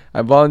 oh,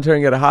 I'm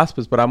volunteering at a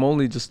hospice, but I'm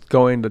only just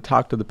going to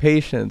talk to the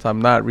patients.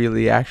 I'm not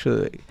really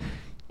actually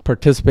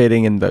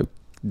participating in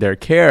their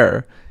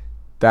care.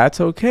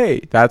 That's okay.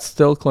 That's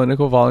still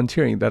clinical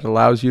volunteering. That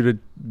allows you to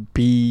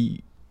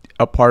be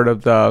a part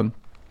of the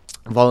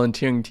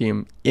volunteering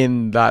team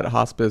in that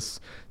hospice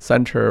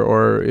center,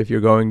 or if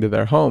you're going to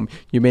their home.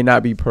 You may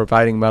not be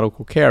providing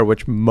medical care,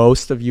 which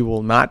most of you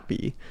will not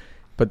be,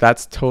 but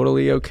that's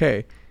totally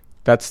okay.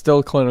 That's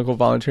still clinical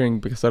volunteering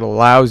because it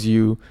allows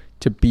you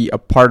to be a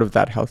part of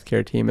that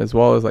healthcare team as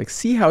well as like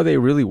see how they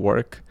really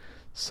work.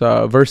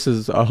 So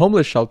versus a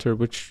homeless shelter,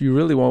 which you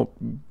really won't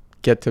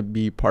get to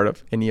be part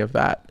of any of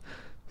that.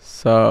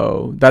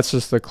 So that's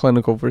just the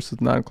clinical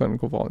versus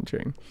non-clinical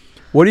volunteering.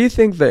 What do you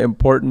think the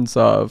importance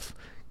of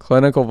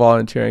clinical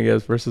volunteering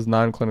is versus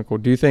non-clinical?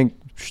 Do you think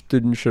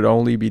students should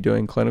only be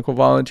doing clinical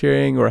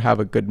volunteering or have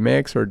a good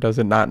mix, or does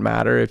it not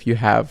matter if you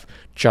have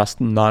just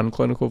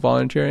non-clinical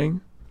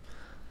volunteering?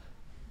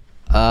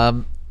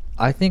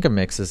 I think a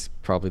mix is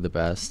probably the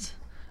best.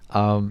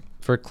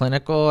 For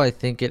clinical, I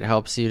think it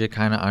helps you to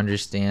kind of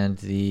understand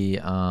the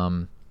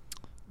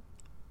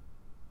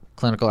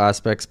clinical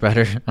aspects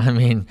better. I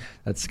mean,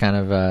 that's kind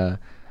of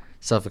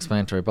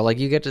self-explanatory, but like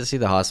you get to see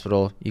the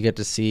hospital, you get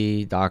to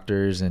see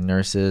doctors and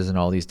nurses and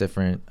all these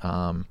different,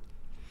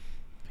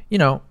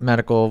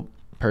 medical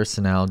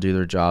personnel do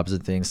their jobs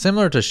and things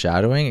similar to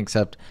shadowing,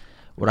 except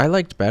what I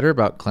liked better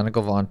about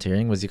clinical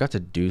volunteering was you got to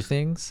do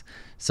things.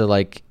 So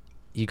like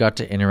you got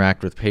to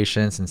interact with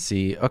patients and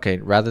see, okay,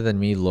 rather than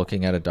me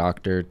looking at a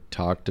doctor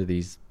talk to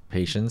these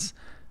patients,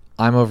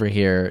 I'm over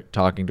here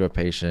talking to a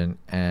patient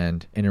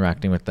and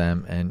interacting with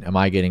them. And am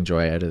I getting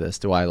joy out of this?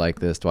 Do I like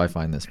this? Do I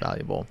find this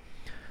valuable?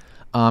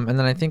 And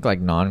then I think like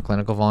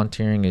non-clinical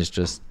volunteering is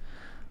just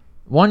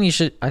one,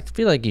 I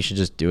feel like you should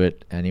just do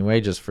it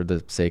anyway, just for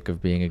the sake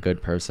of being a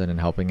good person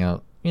and helping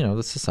out,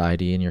 the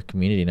society and your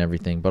community and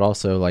everything. But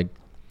also like,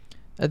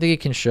 I think it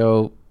can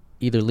show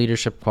either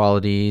leadership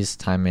qualities,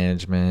 time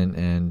management,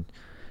 and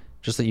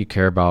just that you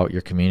care about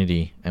your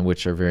community, and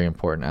which are very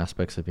important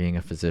aspects of being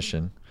a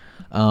physician.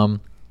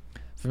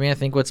 For me, I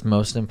think what's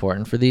most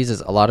important for these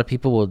is a lot of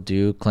people will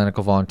do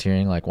clinical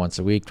volunteering like once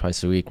a week,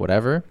 twice a week,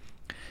 whatever,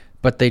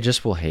 but they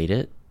just will hate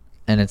it.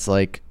 And it's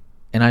like,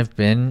 and I've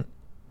been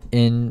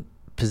in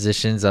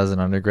positions as an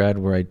undergrad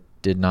where I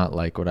did not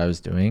like what I was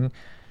doing,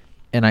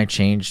 and I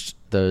changed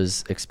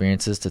those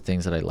experiences to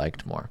things that I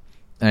liked more.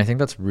 And I think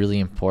that's really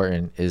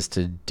important, is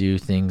to do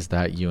things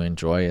that you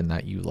enjoy and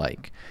that you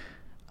like.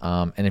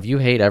 And if you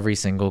hate every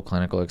single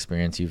clinical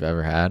experience you've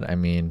ever had, I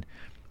mean,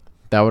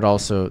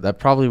 that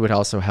probably would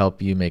also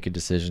help you make a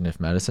decision if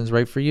medicine's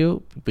right for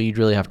you, but you'd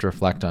really have to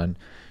reflect on,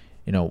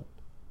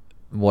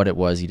 what it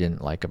was you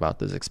didn't like about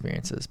those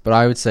experiences. But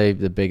I would say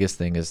the biggest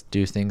thing is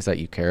do things that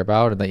you care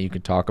about and that you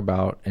could talk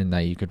about and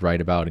that you could write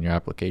about in your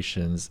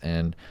applications.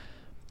 And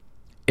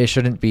it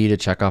shouldn't be to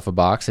check off a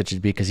box. It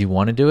should be because you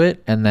want to do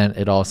it, and then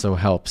it also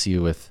helps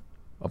you with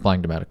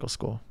applying to medical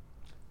school.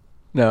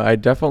 No, I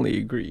definitely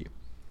agree.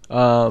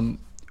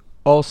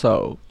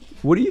 Also,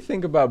 what do you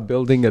think about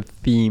building a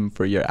theme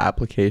for your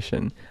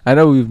application? I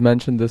know we've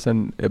mentioned this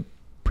in a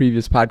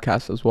previous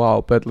podcast as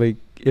well, but like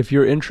if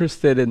you're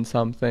interested in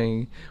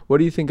something, what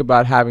do you think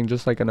about having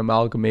just like an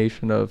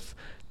amalgamation of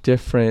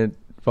different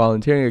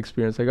volunteering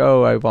experience? Like,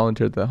 oh, I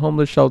volunteered at the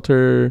homeless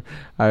shelter,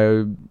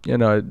 I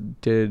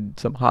did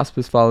some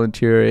hospice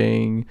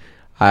volunteering,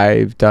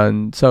 I've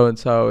done so and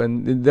so,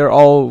 and they're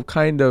all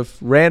kind of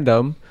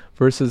random,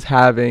 versus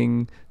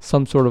having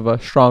some sort of a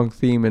strong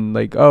theme and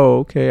like, oh,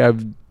 okay,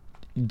 I've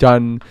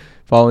done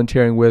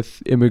volunteering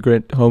with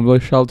immigrant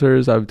homeless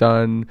shelters, I've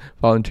done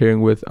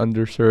volunteering with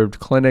underserved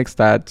clinics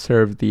that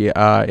serve the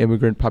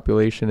immigrant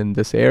population in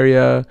this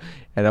area,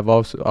 and I've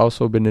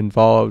also been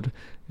involved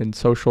in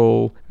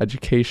social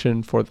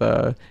education for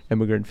the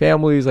immigrant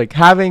families. Like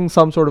having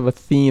some sort of a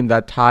theme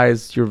that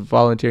ties your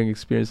volunteering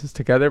experiences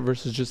together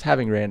versus just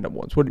having random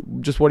ones. What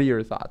are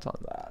your thoughts on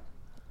that?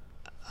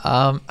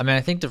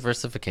 I think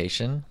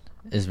diversification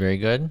is very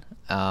good.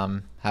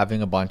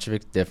 Having a bunch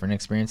of different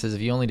experiences.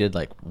 If you only did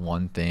like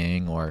one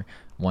thing or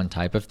one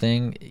type of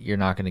thing, you're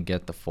not going to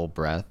get the full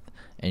breadth,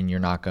 and you're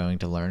not going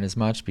to learn as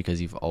much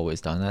because you've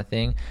always done that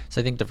thing.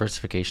 So I think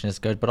diversification is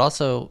good, but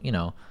also,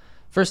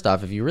 first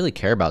off, if you really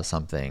care about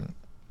something,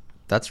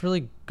 that's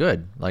really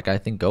good. Like, I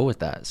think go with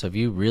that. So if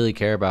you really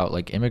care about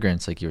like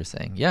immigrants, like you were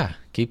saying, yeah,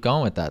 keep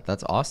going with that.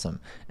 That's awesome.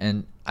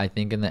 And I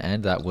think in the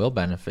end that will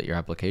benefit your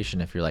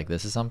application if you're like,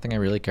 this is something I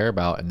really care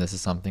about, and this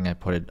is something I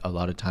put a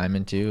lot of time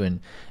into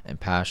and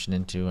passion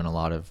into in a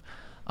lot of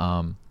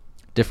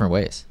different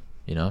ways,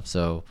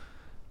 so.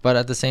 But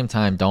at the same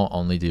time, don't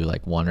only do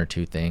like one or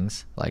two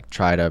things. Like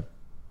try to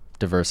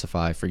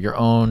diversify for your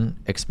own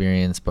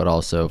experience, but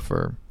also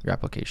for your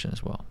application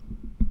as well.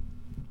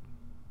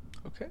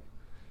 Okay.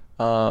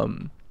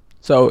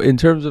 So in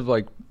terms of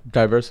like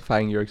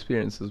diversifying your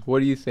experiences, what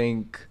do you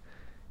think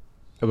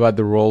about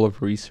the role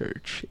of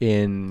research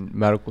in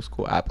medical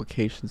school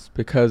applications?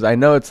 Because I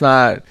know it's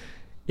not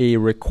a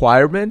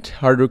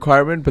hard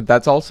requirement, but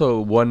that's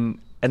also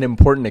an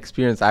important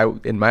experience,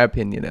 in my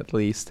opinion at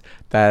least,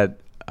 that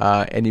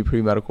any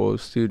pre-medical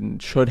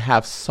student should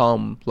have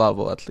some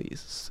level at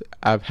least.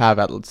 Have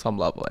at some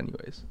level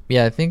anyways.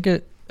 Yeah, I think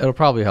it'll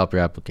probably help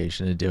your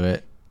application to do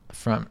it.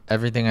 From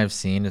everything I've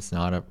seen, it's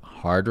not a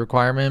hard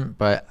requirement,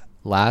 but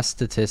last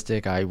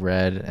statistic I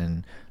read,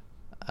 and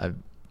I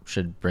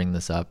should bring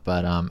this up,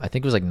 but I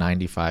think it was like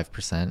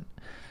 95%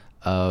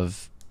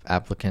 of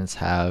applicants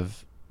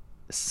have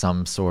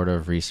some sort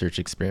of research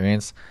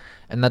experience.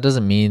 And that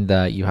doesn't mean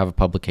that you have a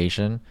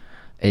publication.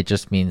 It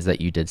just means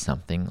that you did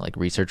something like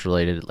research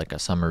related, like a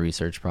summer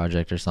research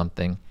project or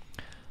something.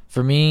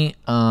 For me,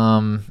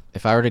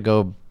 if I were to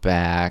go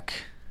back,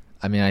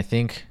 I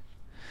think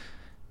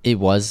it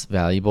was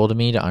valuable to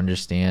me to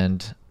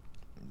understand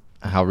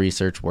how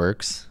research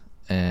works.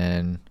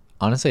 And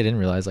honestly, I didn't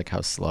realize like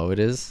how slow it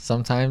is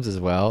sometimes as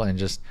well. And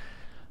just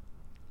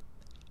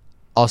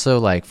also,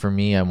 like, for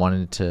me, I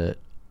wanted to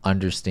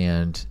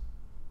understand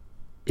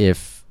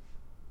if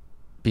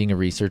being a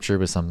researcher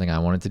was something I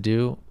wanted to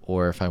do,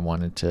 or if I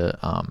wanted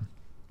to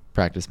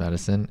practice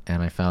medicine.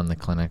 And I found the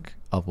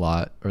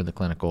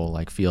clinical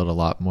like field a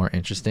lot more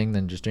interesting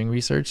than just doing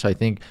research. So I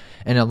think,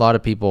 and a lot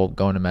of people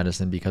go into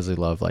medicine because they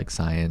love like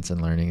science and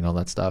learning and all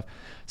that stuff.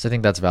 So I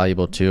think that's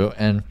valuable too.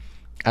 And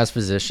as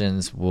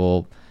physicians,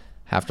 we'll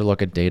have to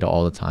look at data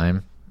all the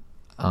time.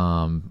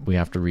 We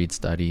have to read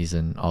studies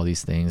and all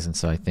these things. And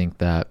so I think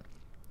that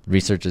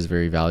research is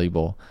very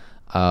valuable.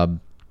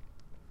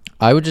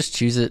 I would just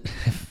choose it.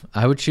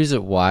 I would choose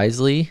it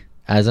wisely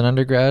as an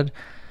undergrad.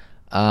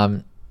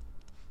 I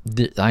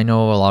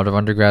know a lot of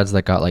undergrads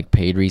that got like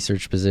paid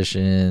research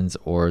positions,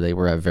 or they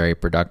were at very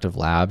productive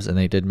labs and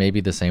they did maybe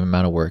the same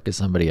amount of work as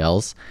somebody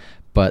else,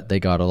 but they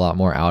got a lot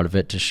more out of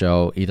it to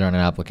show either on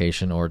an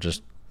application or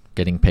just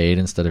getting paid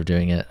instead of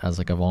doing it as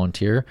like a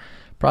volunteer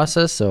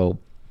process. So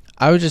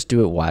I would just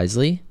do it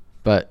wisely,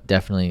 but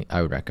definitely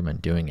I would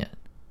recommend doing it.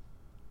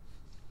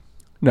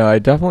 No, I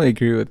definitely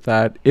agree with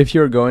that. If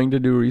you're going to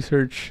do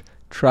research,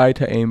 try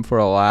to aim for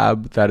a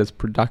lab that is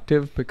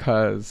productive,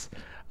 because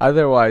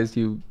otherwise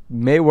you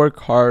may work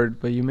hard,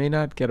 but you may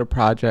not get a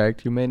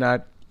project. You may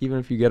not, even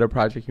if you get a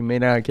project, you may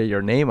not get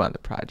your name on the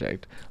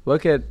project.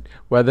 Look at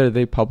whether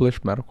they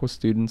publish medical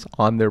students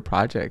on their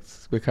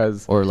projects,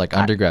 because or like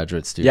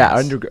undergraduate students. Yeah,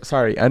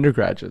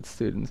 undergraduate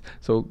students.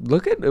 So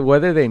look at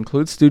whether they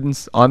include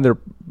students on their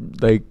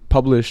like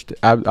published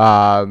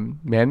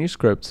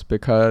manuscripts,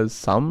 because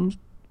some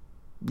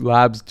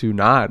labs do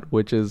not,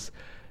 which is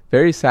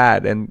very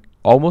sad and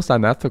almost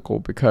unethical,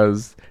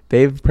 because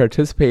they've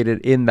participated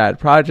in that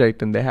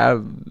project and they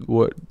have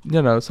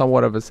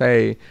somewhat of a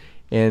say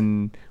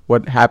in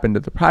what happened to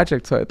the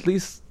project. So at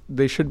least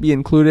they should be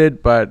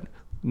included, but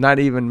not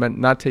to even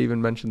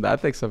mention the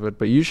ethics of it.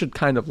 But you should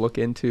kind of look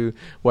into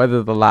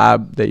whether the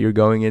lab that you're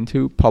going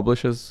into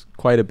publishes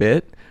quite a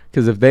bit,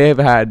 because if they have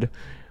had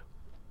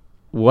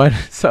what,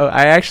 so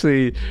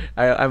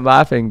I'm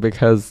laughing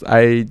because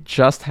I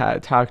just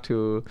had talked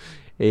to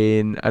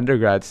an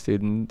undergrad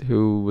student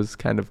who was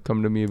kind of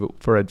come to me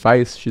for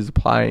advice. She's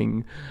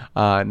applying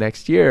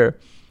next year,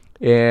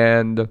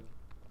 and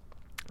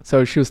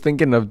so she was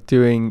thinking of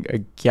doing a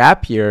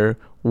gap year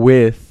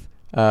with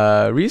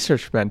a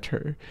research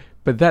mentor.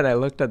 But then I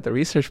looked at the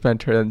research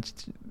mentor, and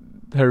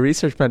her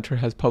research mentor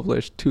has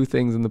published 2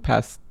 things in the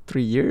past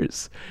 3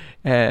 years.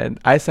 And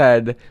I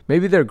said,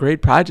 maybe they're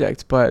great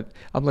projects, but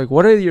I'm like,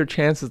 what are your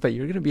chances that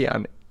you're going to be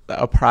on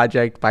a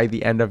project by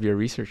the end of your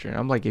research year? And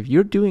I'm like, if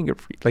you're doing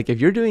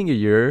a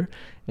year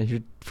and you're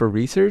for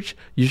research,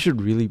 you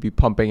should really be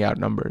pumping out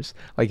numbers.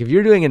 Like if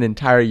you're doing an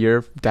entire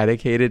year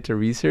dedicated to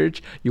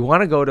research, you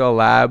want to go to a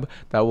lab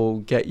that will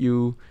get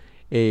you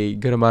a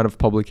good amount of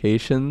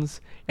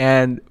publications,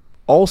 and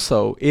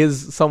also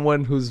is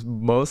someone who's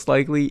most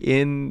likely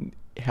in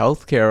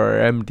healthcare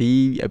or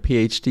MD, a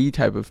PhD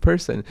type of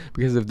person.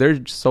 Because if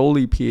they're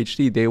solely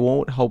PhD, they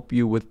won't help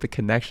you with the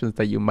connections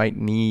that you might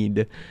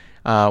need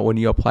when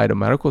you apply to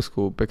medical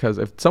school. Because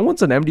if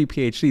someone's an MD,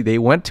 PhD, they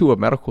went to a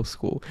medical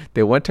school,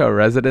 they went to a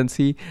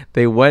residency,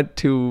 they went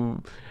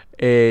to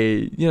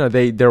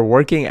they're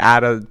working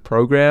at a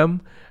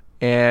program,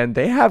 and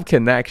they have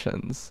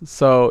connections.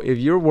 So if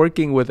you're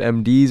working with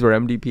MDs or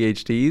MD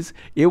PhDs,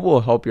 it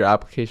will help your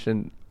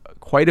application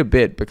quite a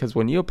bit, because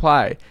when you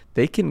apply,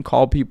 they can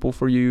call people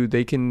for you.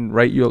 They can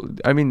write you,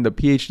 the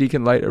PhD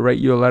can write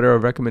you a letter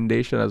of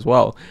recommendation as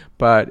well.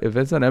 But if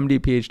it's an MD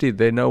PhD,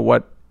 they know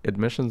what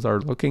admissions are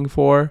looking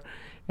for.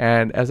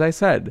 And as I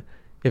said,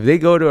 if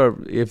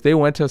they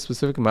went to a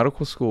specific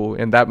medical school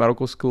and that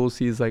medical school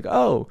sees like,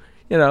 oh,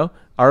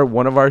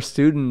 one of our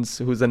students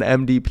who's an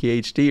MD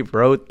PhD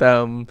wrote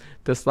them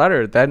this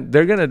letter, then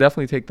they're going to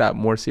definitely take that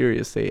more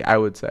seriously, I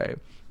would say.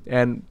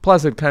 And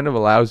plus it kind of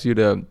allows you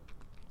to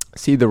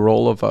see the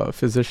role of a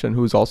physician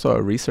who's also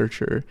a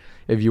researcher.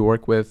 If you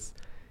work with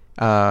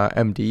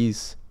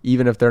MDs,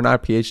 even if they're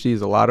not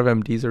PhDs, a lot of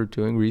MDs are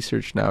doing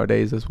research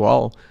nowadays as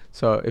well.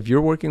 So if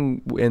you're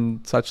working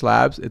in such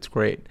labs, it's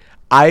great.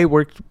 I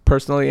worked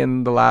personally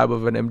in the lab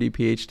of an MD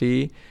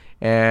PhD,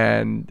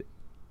 and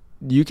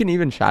you can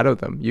even shadow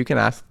them. You can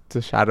ask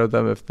to shadow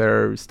them if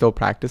they're still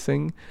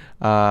practicing.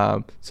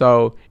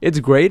 So it's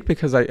great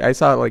because I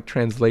saw like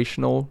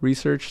translational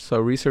research. So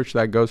research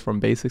that goes from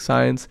basic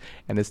science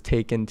and is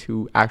taken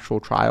to actual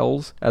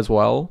trials as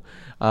well,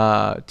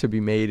 to be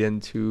made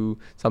into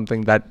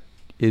something that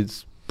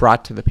is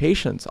brought to the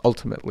patients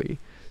ultimately.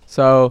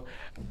 So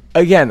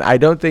again, I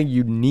don't think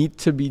you need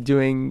to be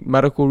doing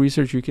medical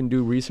research. You can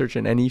do research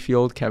in any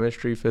field,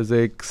 chemistry,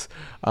 physics.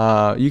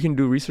 You can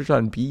do research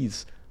on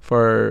bees.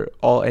 For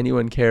all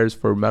anyone cares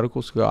for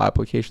medical school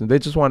applications. They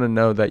just want to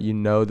know that you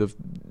know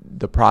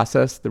the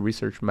process, the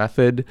research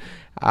method,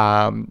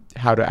 how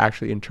to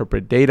actually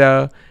interpret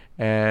data,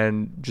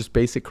 and just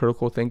basic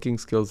critical thinking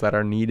skills that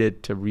are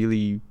needed to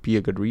really be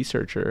a good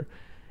researcher.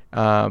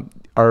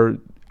 are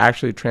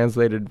actually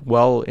translated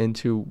well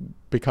into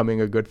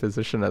becoming a good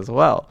physician as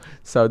well.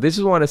 So they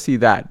just want to see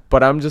that.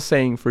 But I'm just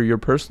saying, for your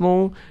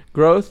personal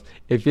growth,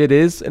 if it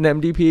is an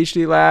MD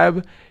PhD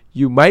lab,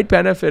 you might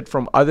benefit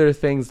from other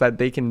things that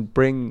they can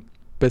bring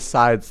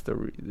besides the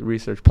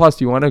research. Plus,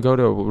 you want to go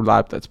to a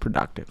lab that's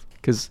productive,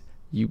 because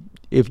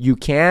if you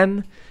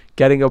can,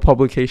 getting a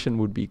publication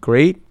would be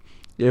great.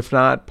 If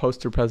not,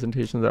 poster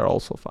presentations are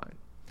also fine.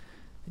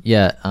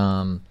 Yeah,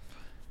 and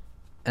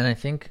I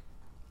think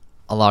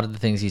a lot of the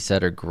things you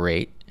said are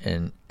great,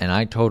 and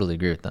I totally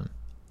agree with them.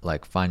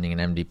 Like finding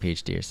an MD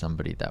PhD or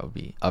somebody that would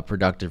be a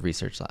productive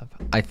research lab.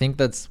 I think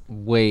that's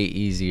way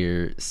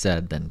easier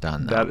said than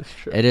done, though. That is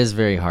true. It is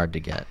very hard to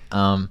get.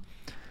 But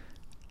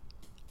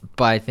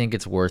I think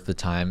it's worth the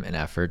time and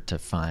effort to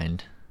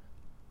find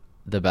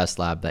the best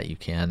lab that you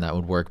can that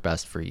would work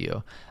best for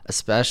you,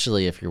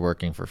 especially if you're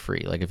working for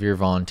free. Like if you're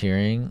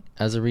volunteering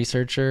as a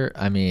researcher,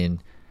 I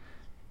mean,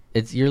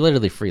 you're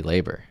literally free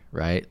labor,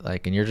 right?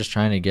 Like, and you're just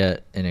trying to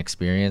get an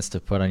experience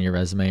to put on your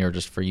resume or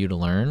just for you to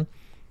learn.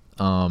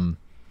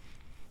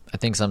 I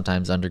think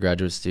sometimes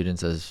undergraduate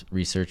students as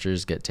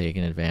researchers get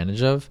taken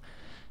advantage of,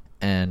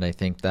 and I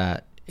think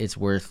that it's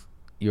worth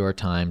your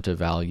time to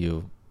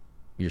value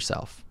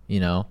yourself, you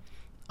know?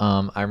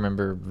 I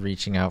remember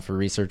reaching out for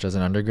research as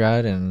an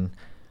undergrad, and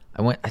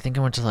I think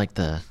I went to like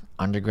the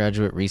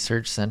undergraduate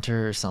research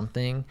center or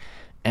something,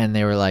 and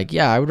they were like,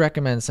 yeah, I would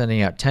recommend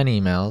sending out 10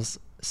 emails.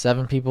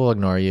 7 people will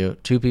ignore you,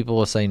 2 people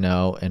will say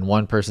no, and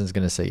 1 person's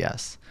going to say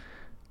yes.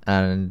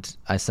 And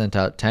I sent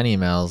out 10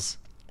 emails,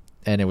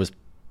 and it was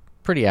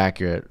pretty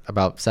accurate.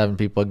 About 7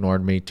 people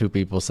ignored me, 2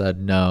 people said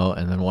no,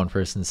 and then 1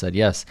 person said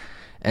yes.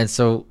 And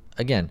so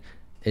again,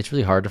 it's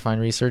really hard to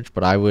find research,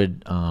 but I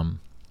would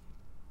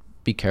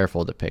be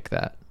careful to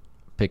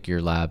pick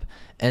your lab.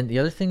 And the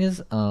other thing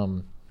is,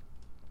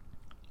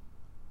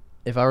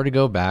 if I were to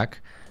go back,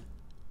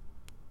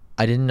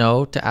 I didn't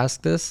know to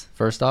ask this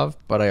first off,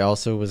 but I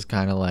also was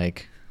kind of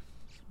like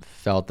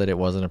felt that it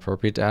wasn't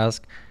appropriate to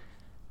ask.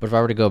 But if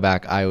I were to go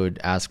back, I would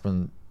ask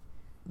from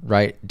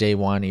right day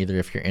one, either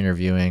if you're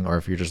interviewing or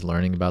if you're just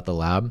learning about the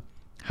lab,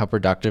 how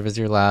productive is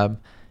your lab,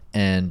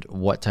 and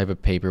what type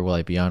of paper will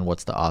I be on?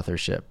 What's the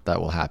authorship that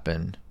will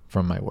happen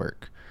from my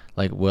work?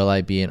 Like, will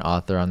I be an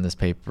author on this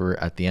paper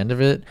at the end of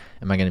it?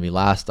 Am I going to be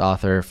last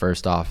author,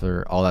 first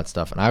author, all that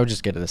stuff? And I would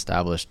just get it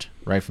established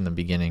right from the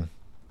beginning.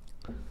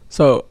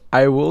 So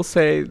I will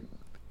say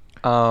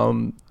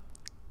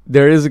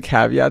there is a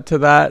caveat to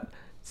that.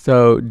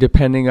 So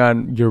depending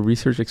on your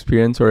research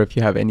experience, or if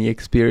you have any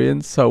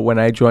experience. So when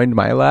I joined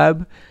my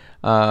lab,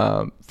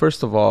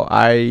 first of all,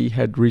 I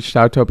had reached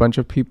out to a bunch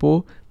of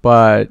people,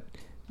 but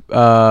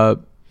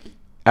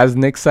as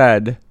Nick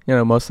said,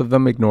 most of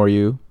them ignore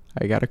you.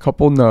 I got a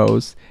couple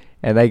no's,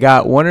 and I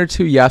got 1 or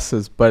 2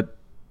 yeses, but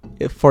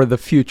for the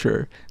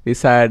future. They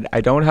said, I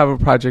don't have a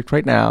project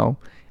right now.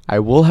 I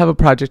will have a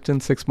project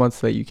in 6 months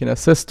that you can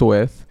assist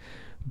with,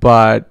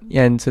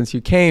 and since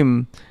you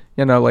came,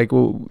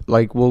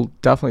 we'll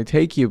definitely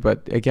take you.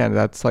 But again,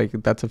 that's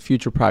a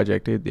future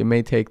project. It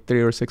may take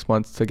 3 or 6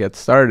 months to get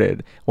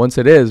started. Once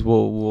it is,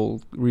 we'll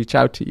reach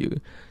out to you.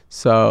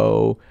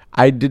 So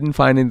I didn't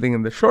find anything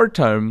in the short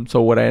term.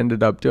 So what I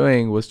ended up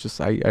doing was just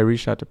I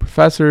reached out to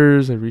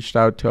professors. I reached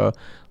out to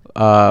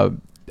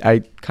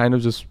I kind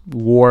of just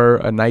wore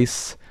a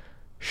nice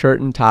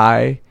shirt and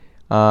tie.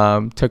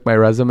 Took my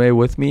resume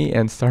with me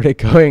and started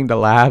going to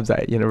labs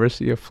at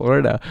University of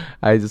Florida.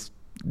 I just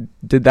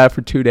did that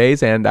for 2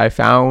 days, and I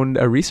found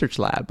a research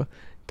lab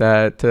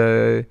that,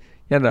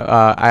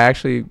 I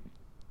actually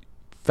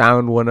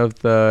found one of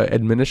the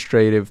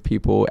administrative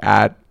people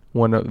at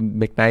one of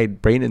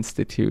McKnight Brain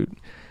Institute,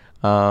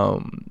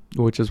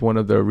 which is one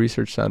of the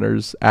research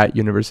centers at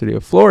University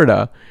of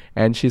Florida.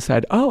 And she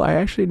said, oh, I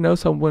actually know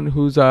someone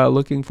who's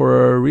looking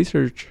for a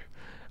research,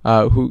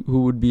 who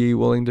would be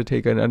willing to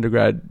take an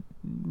undergrad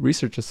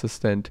research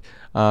assistant,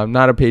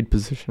 not a paid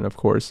position, of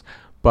course,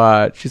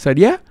 but she said,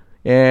 yeah.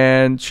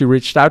 And she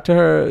reached out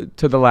to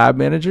the lab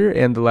manager,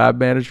 and the lab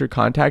manager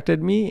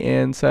contacted me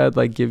and said,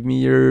 give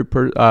me your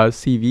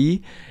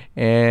CV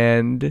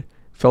and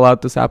fill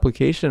out this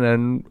application,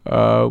 and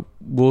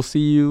we'll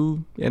see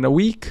you in a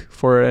week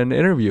for an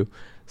interview.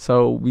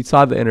 So we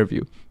saw the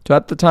interview. So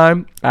at the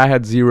time, I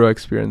had 0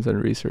 experience in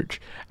research.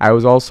 I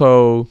was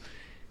also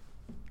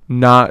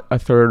not a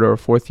 3rd or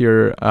 4th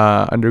year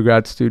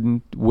undergrad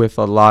student with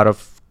a lot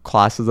of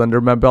classes under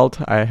my belt.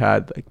 I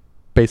had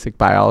basic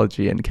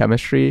biology and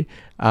chemistry.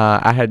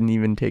 I hadn't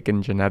even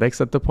taken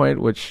genetics at the point,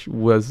 which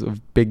was a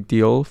big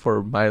deal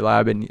for my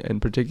lab in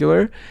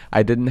particular.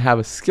 I didn't have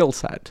a skill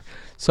set.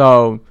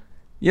 So,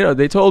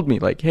 they told me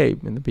hey,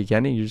 in the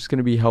beginning, you're just going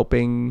to be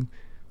helping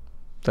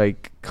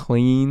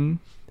clean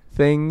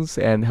things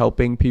and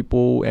helping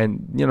people,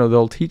 and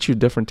they'll teach you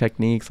different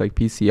techniques like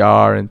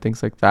PCR and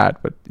things like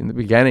that, but in the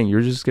beginning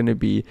you're just going to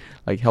be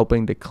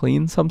helping to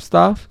clean some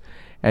stuff,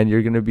 and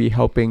you're going to be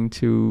helping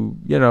to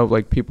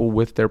people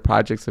with their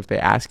projects if they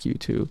ask you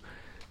to.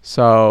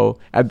 So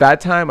at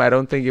that time, I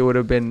don't think it would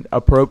have been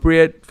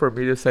appropriate for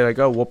me to say like,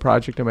 oh, what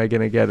project am I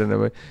going to get?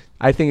 And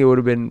I think it would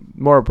have been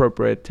more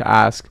appropriate to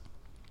ask,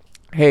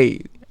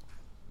 hey,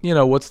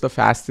 what's the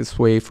fastest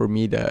way for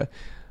me to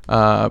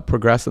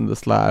progress in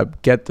this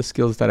lab, get the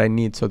skills that I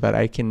need so that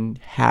I can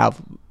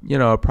have,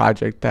 a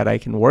project that I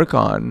can work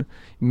on.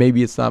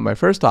 Maybe it's not my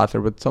first author,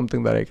 but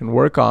something that I can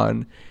work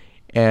on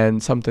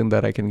and something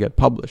that I can get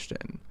published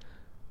in.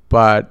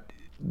 But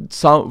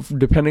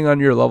depending on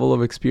your level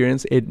of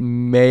experience, it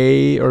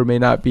may or may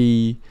not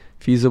be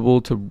feasible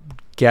to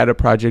get a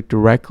project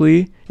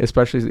directly,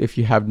 especially if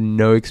you have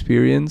no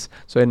experience.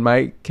 So in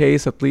my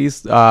case, at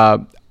least,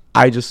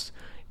 I just,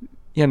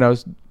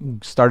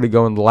 started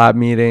going to lab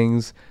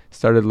meetings,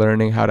 started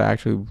learning how to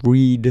actually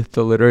read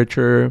the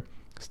literature,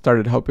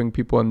 started helping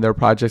people in their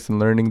projects and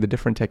learning the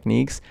different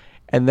techniques.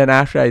 And then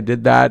after I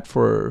did that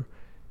for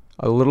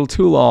a little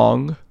too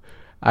long,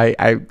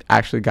 I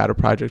actually got a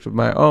project of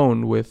my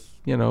own with,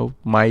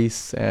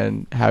 mice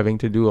and having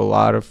to do a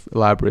lot of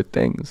elaborate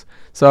things.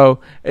 So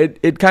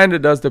it kind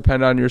of does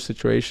depend on your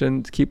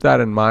situation. Keep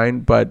that in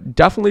mind, but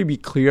definitely be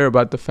clear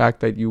about the fact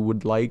that you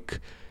would like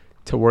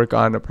to work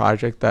on a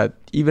project that,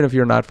 even if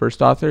you're not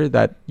first author,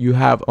 that you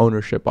have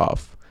ownership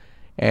of,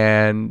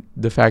 and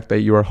the fact that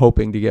you are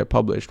hoping to get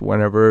published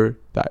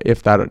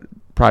if that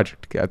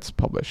project gets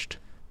published.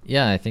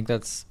 Yeah, I think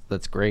that's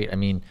great. I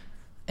mean,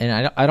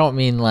 and I don't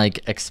mean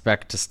like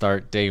expect to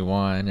start day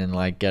one and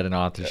like get an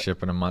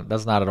authorship in a month.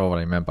 That's not at all what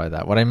I meant by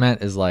that. What I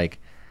meant is like,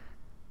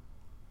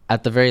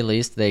 at the very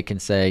least, they can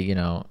say,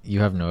 you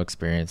have no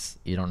experience,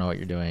 you don't know what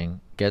you're doing,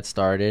 get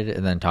started,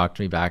 and then talk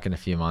to me back in a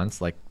few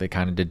months like they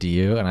kind of did to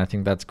you. And I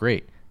think that's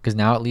great, because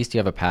now at least you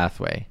have a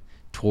pathway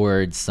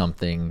towards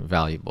something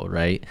valuable,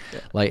 right? Yeah.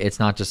 Like, it's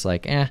not just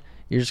like,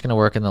 you're just going to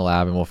work in the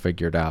lab and we'll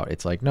figure it out.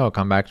 It's like, no,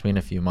 come back to me in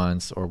a few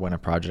months or when a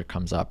project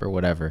comes up or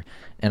whatever.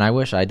 And I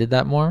wish I did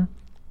that more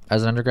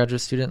as an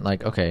undergraduate student.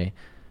 Like, okay,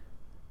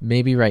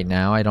 maybe right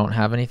now I don't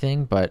have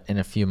anything, but in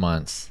a few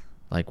months,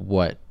 like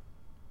what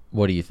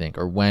do you think?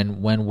 Or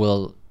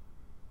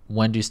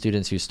when do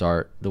students who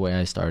start the way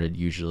I started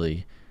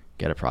usually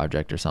get a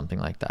project or something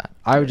like that?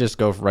 I would just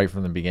go right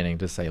from the beginning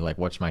to say, like,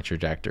 what's my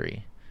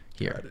trajectory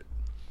here?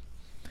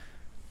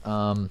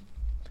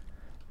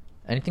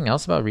 Anything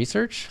else about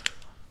research?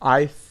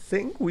 I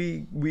think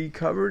we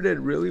covered it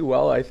really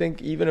well. I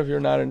think even if you're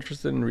not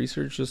interested in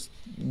research, just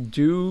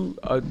do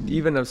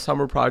even a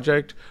summer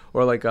project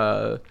or like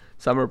a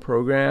summer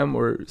program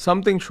or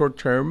something short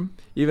term,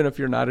 even if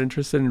you're not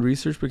interested in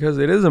research, because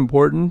it is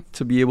important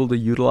to be able to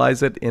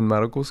utilize it in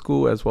medical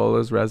school as well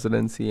as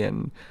residency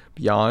and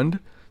beyond.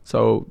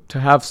 So to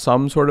have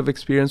some sort of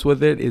experience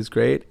with it is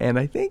great. And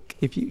I think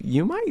if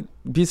you might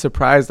be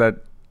surprised at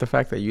the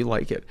fact that you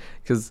like it,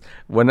 because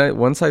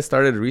once I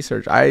started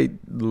research, I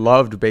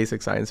loved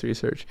basic science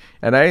research,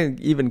 and I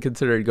even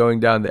considered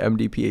going down the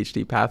MD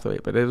PhD pathway,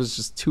 but it was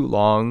just too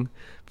long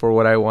for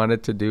what I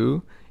wanted to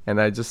do. And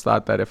I just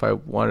thought that if I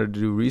wanted to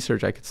do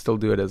research, I could still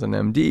do it as an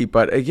MD.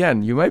 But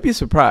again, you might be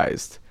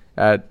surprised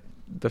at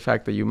the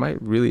fact that you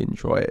might really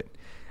enjoy it.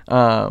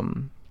 So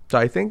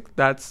I think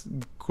that's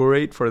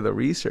great for the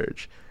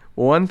research.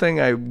 One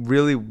thing I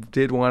really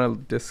did want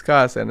to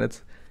discuss, and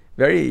it's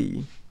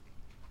very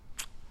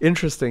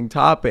interesting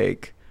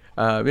topic,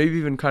 maybe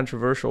even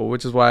controversial,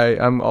 which is why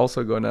I'm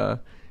also going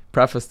to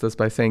preface this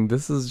by saying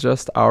this is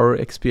just our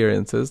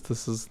experiences.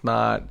 This is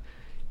not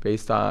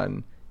based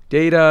on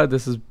data.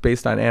 This is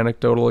based on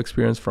anecdotal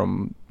experience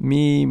from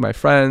me, my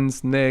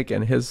friends, Nick,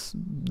 and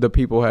the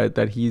people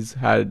that he's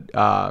had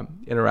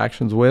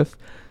interactions with.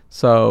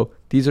 So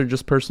these are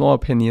just personal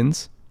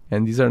opinions,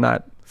 and these are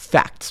not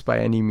facts by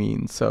any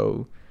means.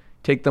 So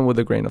take them with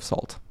a grain of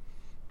salt.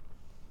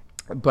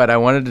 But I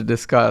wanted to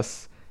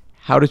discuss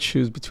how to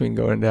choose between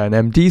going to an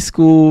MD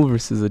school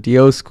versus a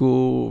DO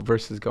school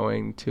versus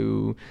going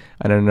to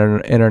an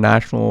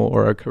international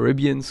or a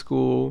Caribbean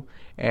school,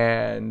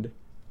 and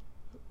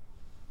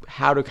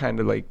how to kind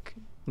of like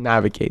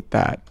navigate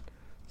that.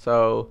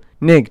 So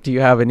Nick, do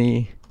you have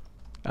any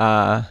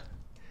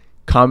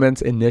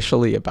comments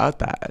initially about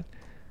that?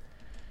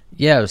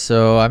 Yeah,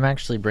 so I'm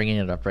actually bringing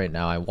it up right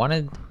now. I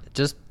wanted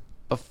to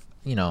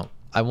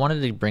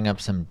bring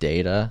up some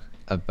data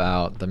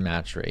about the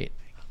match rate.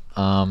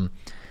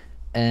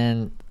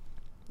 And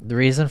the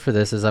reason for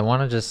this is I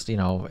want to just,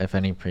 if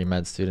any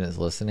pre-med student is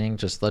listening,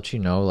 just let you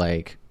know,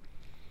 like,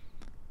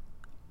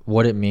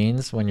 what it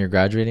means when you're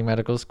graduating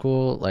medical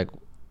school, like,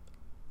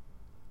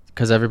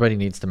 because everybody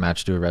needs to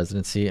match to a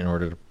residency in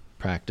order to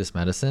practice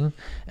medicine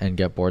and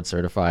get board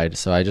certified.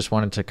 So I just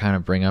wanted to kind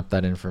of bring up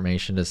that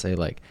information to say,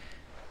 like,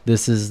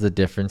 this is the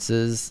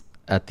differences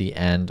at the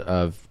end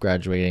of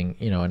graduating,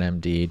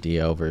 an MD,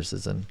 DO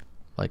versus a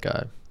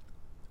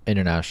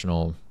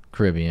international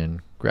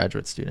Caribbean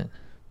graduate student.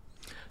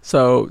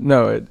 So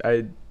no,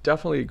 I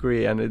definitely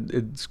agree, and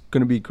it's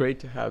going to be great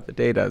to have the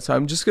data. So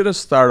I'm just going to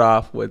start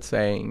off with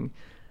saying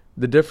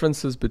the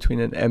differences between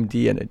an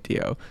MD and a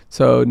DO.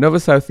 So Nova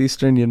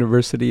Southeastern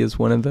University is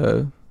one of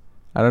the,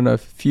 I don't know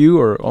if few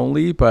or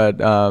only, but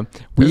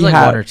there's like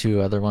one or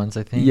two other ones,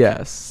 I think.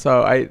 Yes.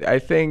 So I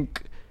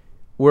think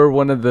we're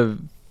one of the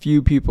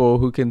few people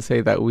who can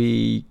say that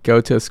we go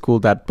to a school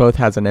that both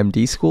has an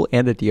MD school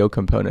and a DO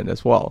component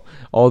as well.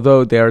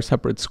 Although they are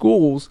separate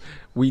schools,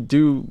 we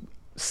do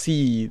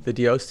see the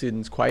DO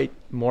students quite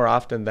more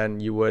often than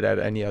you would at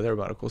any other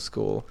medical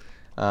school,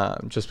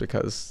 just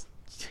because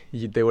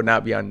they would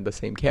not be on the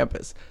same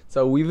campus.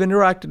 So we've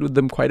interacted with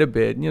them quite a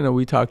bit.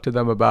 We talk to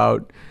them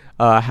about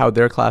how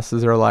their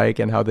classes are like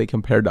and how they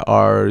compare to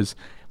ours,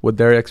 what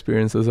their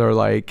experiences are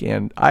like.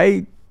 And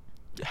I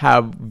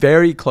have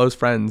very close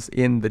friends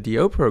in the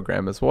DO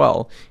program as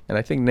well. And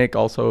I think Nick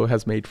also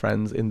has made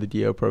friends in the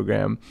DO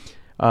program.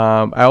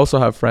 I also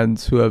have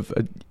friends who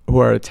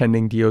are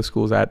attending DO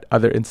schools at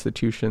other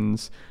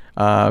institutions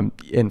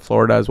in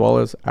Florida as well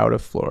as out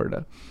of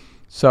Florida.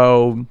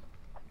 So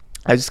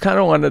I just kind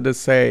of wanted to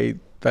say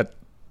that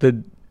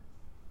the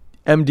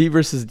MD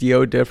versus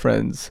DO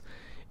difference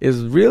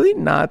is really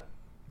not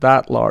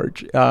that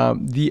large.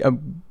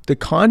 The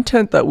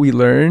content that we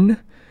learn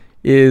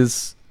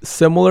is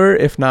similar,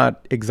 if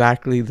not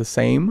exactly the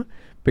same,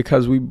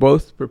 because we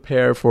both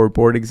prepare for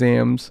board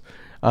exams.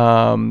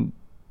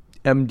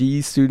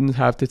 MD students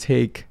have to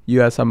take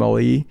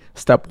USMLE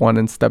Step 1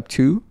 and Step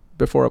 2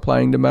 before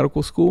applying to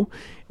medical school,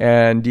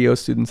 and DO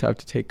students have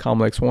to take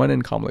COMLEX 1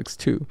 and COMLEX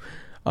 2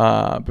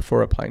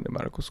 before applying to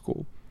medical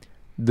school.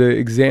 The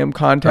exam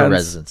content... For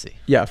residency.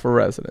 Yeah, for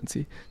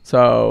residency.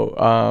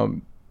 So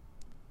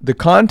the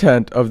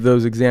content of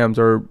those exams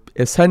are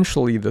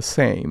essentially the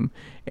same,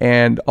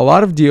 and a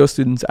lot of DO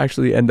students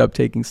actually end up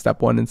taking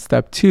Step 1 and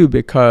Step 2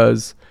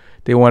 because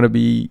they want to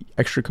be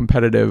extra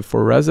competitive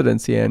for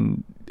residency,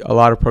 and a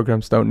lot of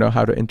programs don't know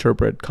how to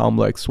interpret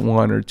COMLEX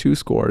 1 or 2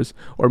 scores,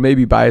 or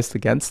maybe biased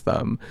against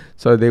them.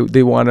 So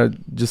they want to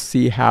just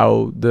see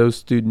how those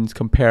students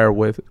compare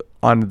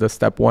on the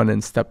Step 1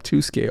 and Step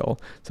 2 scale,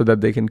 so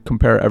that they can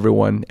compare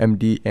everyone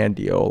MD and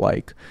DO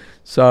alike.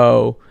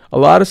 So a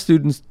lot of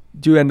students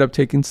do end up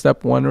taking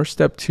Step 1 or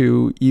Step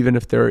 2, even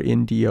if they're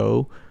in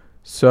DO.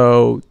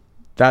 So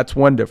that's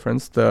one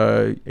difference,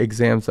 the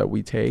exams that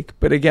we take.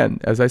 But again,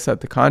 as I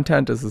said, the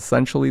content is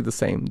essentially the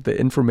same. The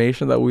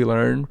information that we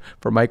learn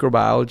for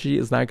microbiology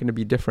is not going to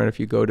be different if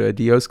you go to a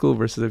DO school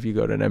versus if you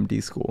go to an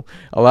MD school.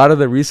 A lot of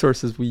the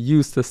resources we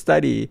use to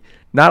study,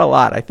 not a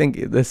lot, I think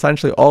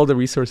essentially all the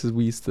resources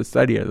we use to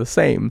study are the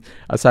same,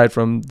 aside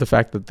from the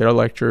fact that their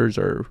lectures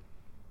are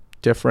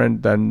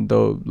different than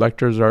the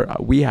lectures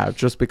we have,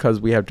 just because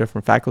we have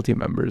different faculty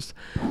members.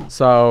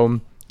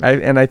 So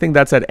I think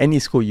that's at any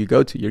school you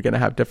go to, you're going to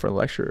have different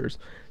lecturers.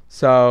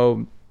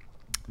 So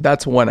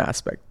that's one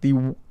aspect.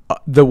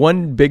 The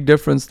one big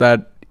difference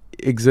that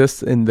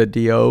exists in the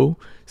DO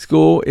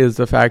school is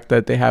the fact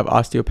that they have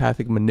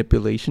osteopathic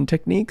manipulation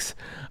techniques.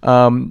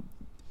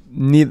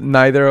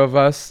 Neither of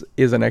us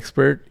is an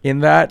expert in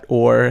that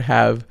or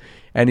have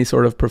any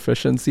sort of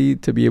proficiency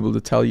to be able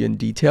to tell you in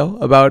detail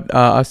about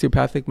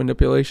osteopathic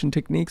manipulation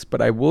techniques.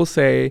 But I will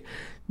say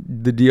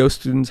the DO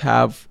students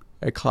have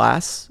a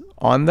class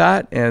on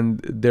that, and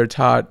they're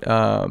taught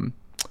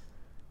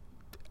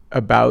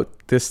about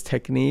this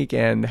technique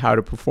and how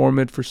to perform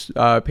it for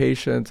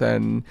patients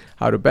and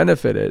how to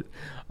benefit it.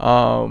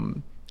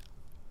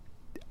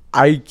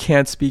 I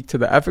can't speak to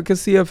the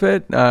efficacy of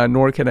it,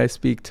 nor can I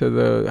speak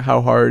to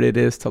how hard it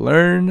is to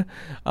learn.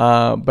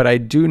 But I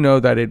do know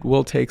that it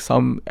will take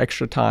some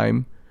extra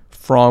time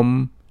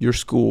from your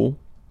school,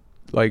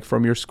 like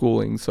from your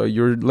schooling. So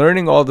you're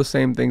learning all the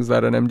same things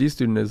that an MD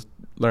student is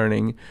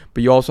learning,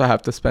 but you also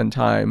have to spend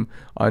time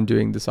on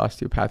doing this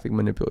osteopathic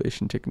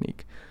manipulation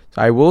technique.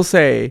 So I will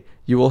say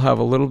you will have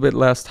a little bit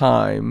less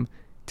time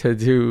to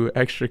do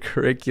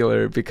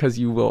extracurricular because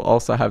you will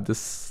also have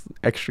this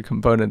extra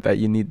component that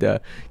you need to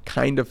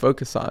kind of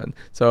focus on.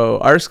 So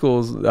our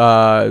schools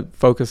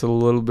focus a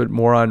little bit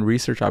more on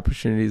research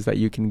opportunities that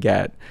you can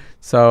get.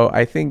 So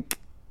I think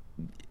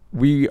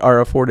we are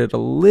afforded a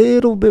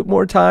little bit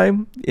more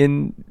time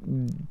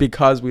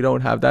because we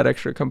don't have that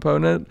extra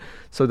component.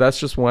 So that's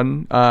just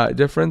one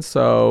difference.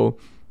 So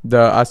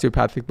the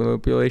osteopathic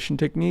manipulation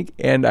technique.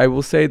 And I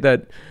will say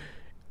that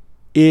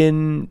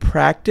in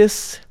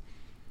practice,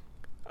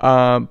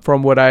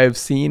 from what I've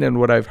seen and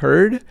what I've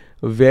heard,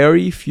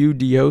 very few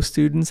DO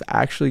students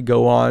actually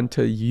go on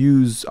to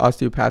use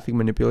osteopathic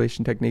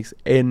manipulation techniques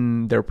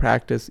in their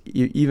practice,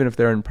 even if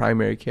they're in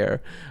primary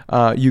care.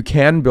 You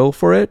can bill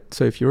for it.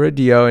 So if you're a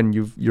DO and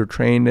you're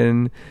trained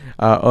in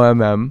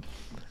OMM,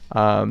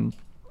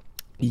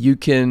 you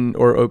can,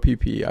 or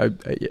OPP,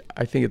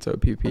 I think it's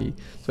OPP.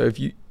 So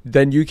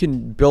then you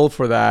can bill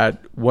for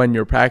that when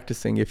you're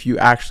practicing if you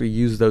actually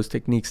use those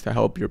techniques to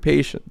help your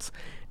patients.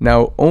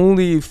 Now,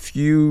 only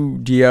few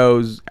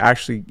DOs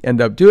actually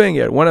end up doing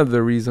it. One of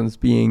the reasons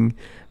being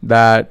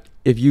that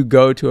if you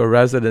go to a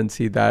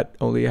residency that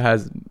only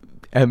has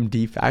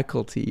MD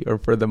faculty, or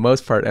for the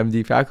most part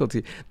MD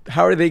faculty,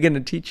 how are they going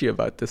to teach you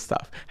about this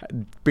stuff?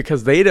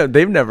 Because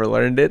they've never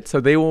learned it, so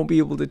they won't be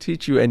able to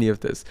teach you any of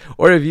this.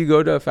 Or if you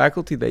go to a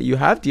faculty that you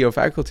have DO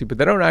faculty, but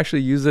they don't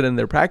actually use it in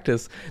their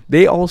practice,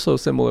 they also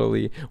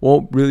similarly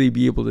won't really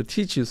be able to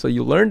teach you. So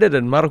you learned it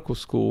in medical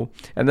school,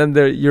 and then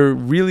your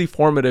really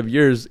formative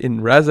years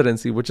in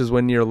residency, which is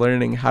when you're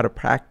learning how to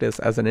practice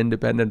as an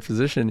independent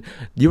physician,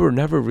 you were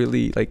never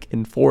really like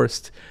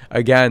enforced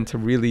again to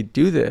really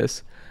do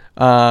this.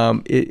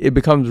 It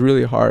becomes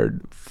really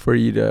hard for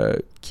you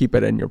to keep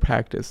it in your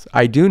practice.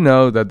 I do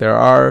know that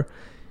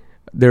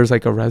there's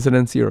like a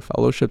residency or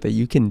fellowship that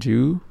you can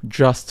do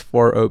just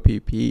for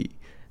OPP.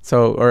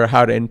 So, or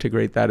how to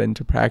integrate that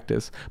into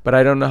practice. But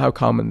I don't know how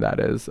common that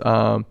is.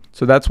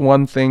 So that's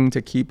one thing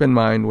to keep in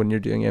mind when you're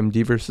doing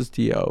MD versus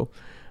DO.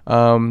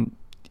 And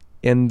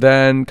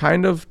then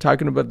kind of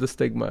talking about the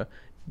stigma.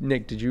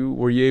 Nick,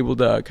 were you able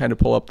to kind of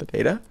pull up the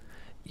data?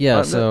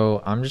 Yeah,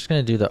 so I'm just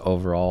going to do the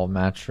overall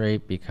match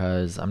rate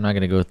because I'm not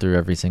going to go through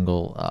every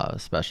single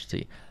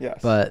specialty. Yes.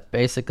 But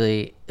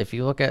basically, if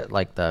you look at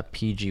like the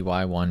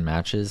PGY1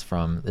 matches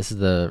this is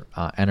the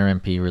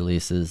NRMP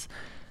releases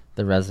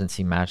the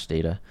residency match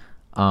data.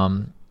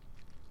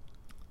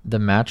 The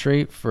match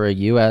rate for a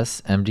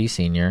U.S. MD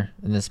senior,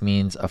 and this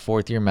means a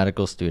fourth-year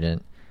medical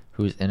student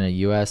who's in a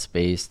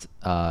U.S.-based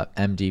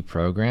MD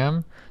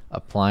program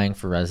applying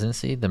for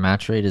residency, the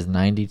match rate is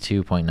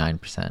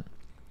 92.9%.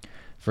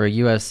 For a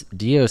U.S.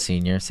 DO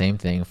senior, same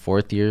thing,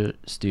 fourth-year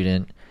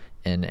student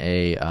in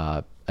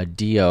a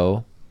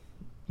DO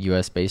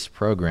U.S.-based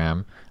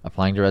program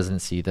applying to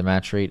residency, the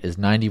match rate is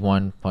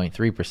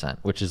 91.3%,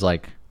 which is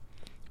like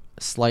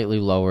slightly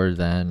lower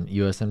than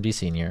U.S. MD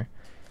senior.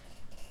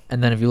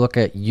 And then if you look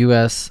at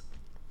U.S.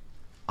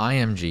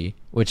 IMG,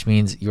 which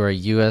means you're a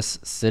U.S.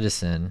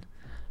 citizen,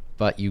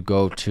 but you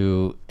go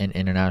to an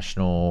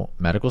international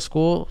medical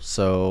school,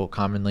 so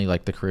commonly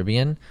like the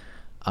Caribbean,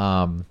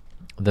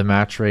 the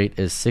match rate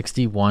is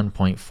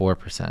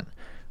 61.4%,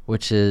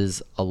 which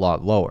is a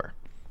lot lower.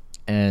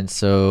 And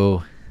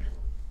so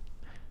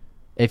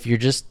if you're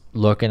just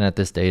looking at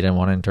this data and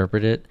want to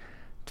interpret it,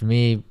 to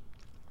me,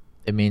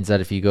 it means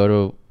that if you go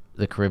to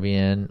the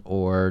Caribbean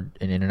or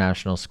an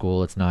international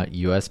school, it's not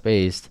US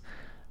based,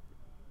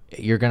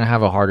 you're going to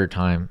have a harder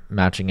time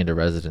matching into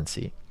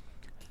residency.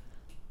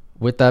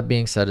 With that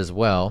being said as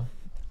well,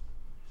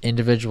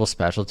 individual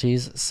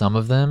specialties, some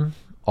of them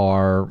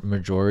are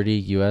majority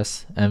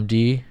US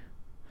MD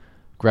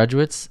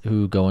graduates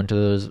who go into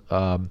those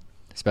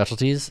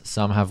specialties.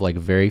 Some have like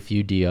very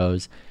few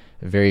DOs,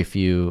 very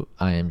few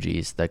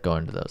IMGs that go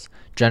into those.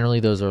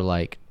 Generally, those are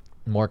like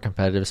more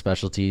competitive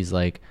specialties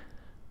like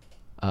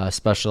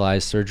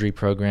specialized surgery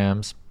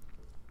programs,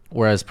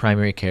 whereas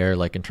primary care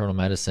like internal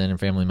medicine and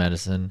family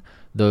medicine,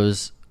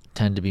 those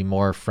tend to be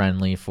more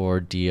friendly for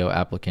DO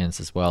applicants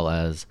as well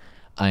as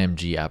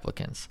IMG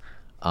applicants.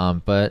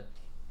 But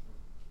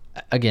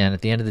again,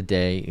 at the end of the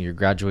day, you're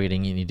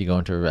graduating, you need to go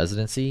into a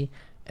residency.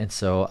 And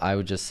so I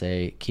would just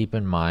say, keep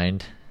in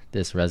mind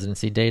this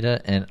residency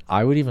data. And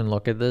I would even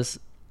look at this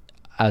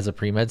as a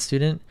pre-med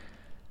student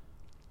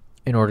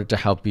in order to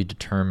help you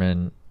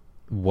determine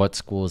what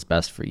school is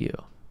best for you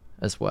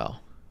as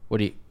well. What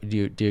do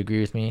you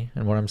agree with me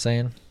and what I'm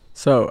saying?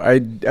 So I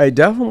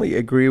definitely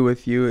agree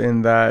with you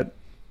in that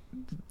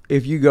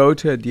if you go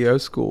to a DO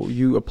school,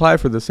 you apply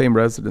for the same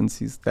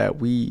residencies that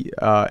we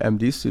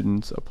MD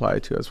students apply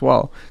to as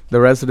well. The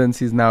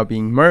residencies now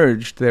being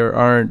merged, there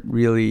aren't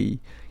really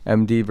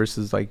MD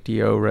versus like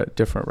DO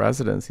different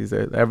residencies.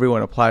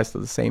 Everyone applies to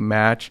the same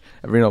match.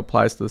 Everyone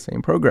applies to the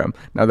same program.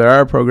 Now, there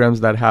are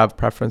programs that have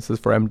preferences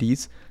for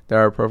MDs. There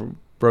are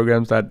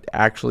programs that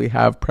actually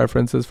have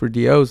preferences for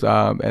DOs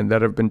and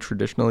that have been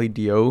traditionally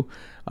DO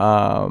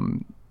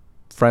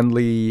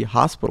friendly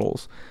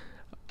hospitals.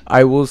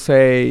 I will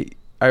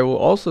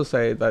also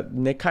say that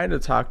Nick kind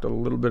of talked a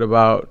little bit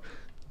about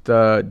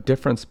the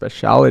different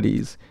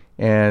specialities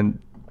and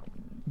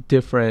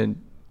different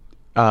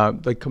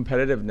like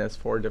competitiveness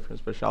for different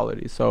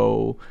specialities.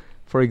 So,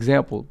 for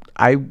example,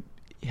 I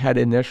had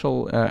an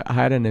initial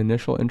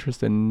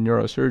interest in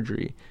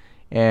neurosurgery,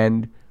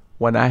 and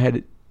when I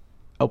had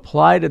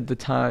applied at the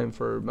time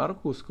for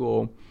medical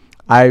school,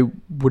 I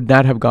would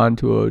not have gone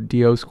to a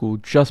DO school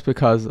just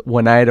because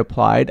when I had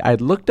applied,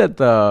 I'd looked at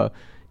the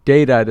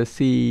data to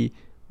see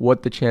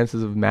what the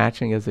chances of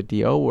matching as a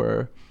DO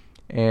were,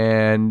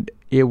 and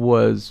it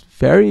was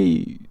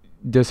very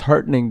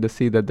disheartening to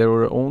see that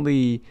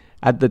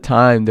at the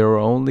time there were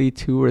only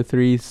 2 or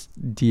 3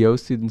 DO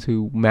students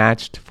who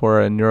matched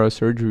for a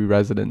neurosurgery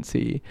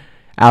residency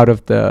out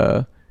of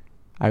the,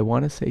 I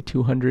want to say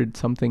 200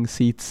 something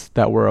seats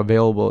that were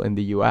available in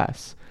the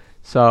US.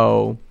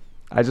 So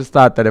I just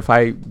thought that if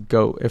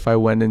I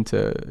went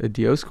into a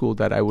DO school,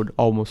 that I would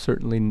almost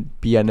certainly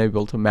be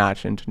unable to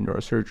match into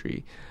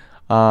neurosurgery.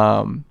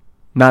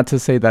 Not to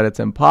say that it's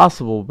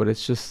impossible, but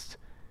it's just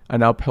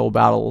an uphill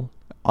battle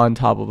on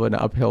top of an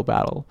uphill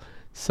battle.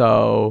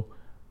 So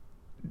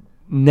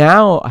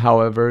now,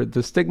 however,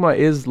 the stigma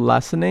is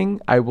lessening.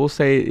 I will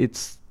say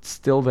it's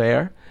still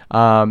there.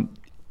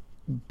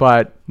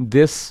 but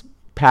this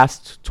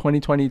past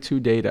 2022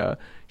 data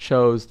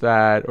shows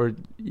that,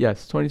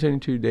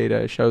 2022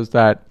 data shows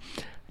that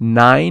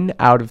 9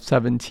 out of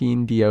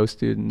 17 DO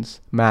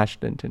students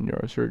matched into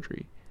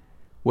neurosurgery,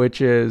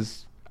 which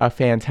is a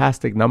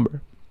fantastic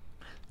number.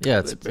 Yeah,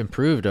 it's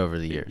improved over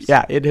the years.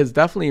 Yeah, it has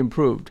definitely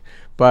improved.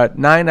 But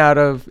 9 out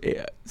of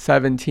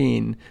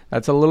 17,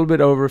 that's a little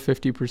bit over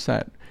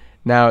 50%.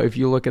 Now, if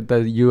you look at the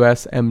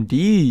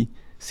USMD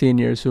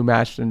seniors who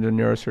matched into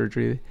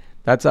neurosurgery,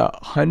 that's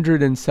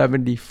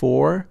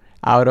 174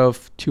 out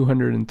of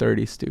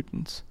 230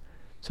 students.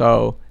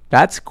 So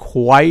that's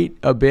quite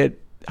a bit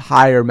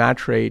higher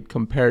match rate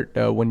compared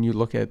to when you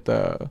look at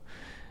the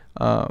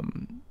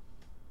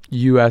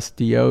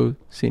USDO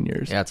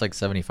seniors. Yeah, it's like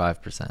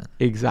 75%.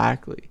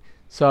 Exactly.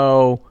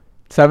 So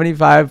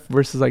 75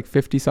 versus like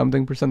 50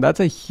 something percent, that's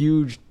a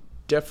huge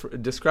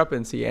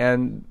discrepancy,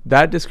 and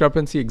that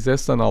discrepancy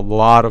exists in a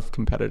lot of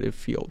competitive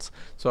fields.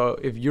 So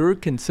if you're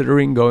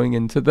considering going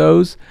into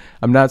those,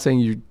 I'm not saying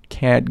you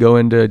can't go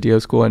into a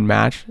DO school and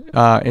match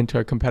into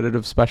a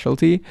competitive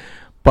specialty,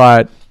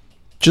 but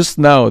just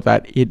know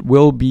that it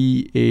will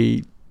be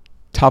a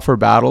tougher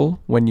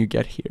battle when you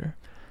get here.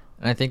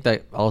 And I think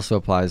that also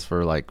applies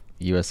for like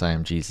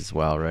USIMGs as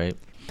well, right?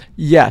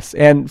 Yes,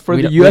 and for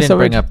the we didn't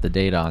bring up the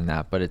data on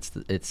that, but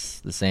it's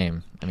the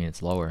same. I mean,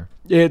 it's lower.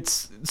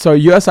 It's so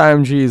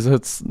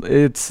USIMGs.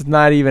 It's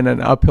not even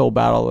an uphill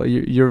battle.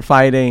 You're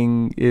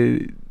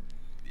fighting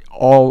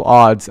all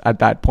odds at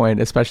that point,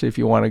 especially if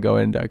you want to go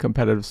into a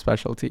competitive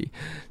specialty.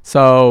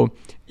 So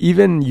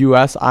even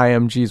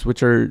USIMGs,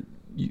 which are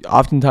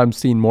oftentimes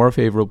seen more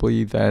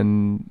favorably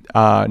than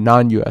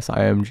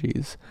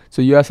non-USIMGs.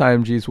 So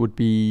USIMGs would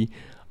be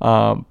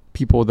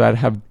people that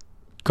have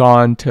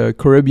gone to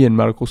Caribbean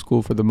medical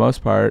school for the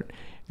most part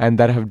and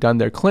that have done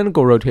their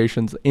clinical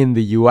rotations in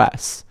the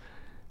US,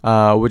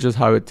 which is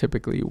how it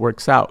typically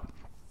works out.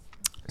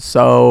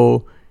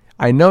 So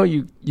I know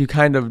you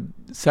kind of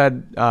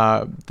said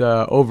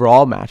the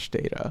overall match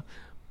data,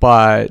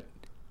 but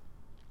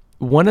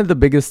one of the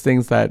biggest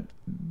things that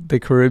the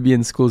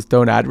Caribbean schools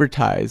don't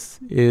advertise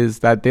is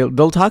that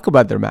they'll talk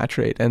about their match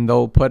rate, and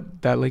they'll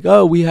put that like,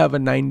 oh, we have a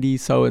 90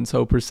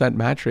 so-and-so percent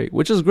match rate,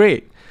 which is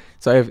great.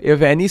 So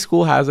if any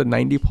school has a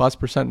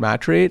 90+%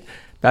 match rate,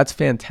 that's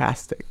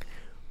fantastic.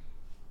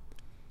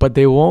 But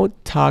they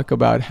won't talk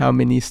about how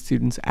many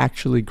students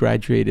actually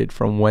graduated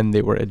from when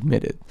they were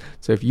admitted.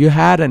 So if you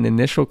had an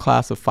initial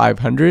class of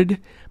 500,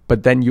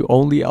 but then you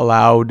only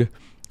allowed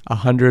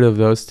 100 of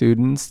those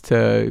students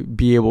to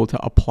be able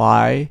to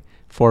apply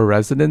for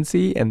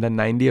residency, and then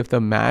 90 of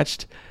them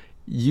matched,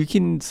 you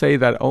can say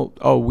that,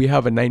 oh, we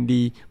have a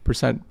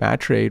 90%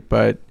 match rate,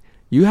 but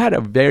you had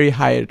a very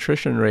high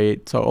attrition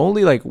rate. So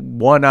only like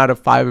 1 out of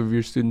 5 of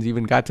your students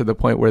even got to the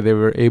point where they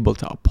were able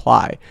to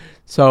apply.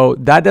 So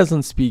that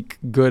doesn't speak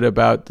good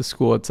about the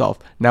school itself.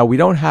 Now, we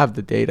don't have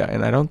the data,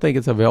 and I don't think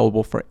it's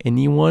available for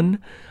anyone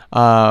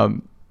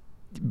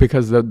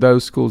because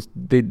those schools,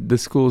 the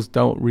schools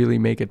don't really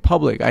make it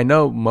public. I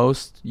know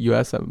most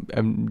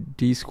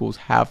USMD schools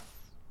have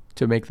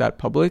to make that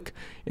public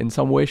in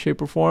some way,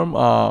 shape, or form.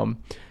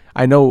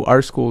 I know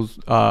our schools,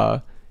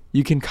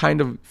 you can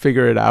kind of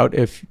figure it out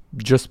if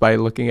just by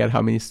looking at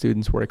how many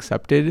students were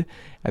accepted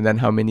and then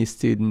how many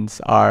students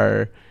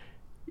are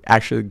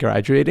actually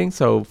graduating.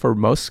 So for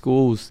most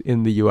schools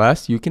in the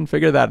US, you can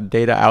figure that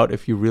data out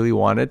if you really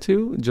wanted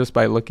to, just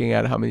by looking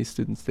at how many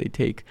students they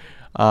take.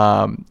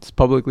 It's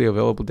publicly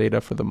available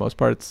data for the most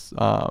part.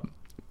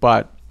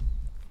 But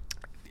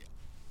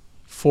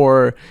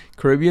for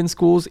Caribbean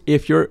schools,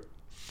 if you're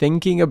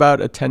thinking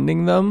about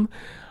attending them,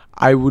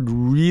 I would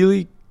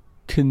really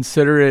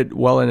consider it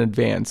well in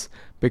advance,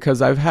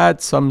 because I've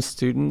had some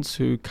students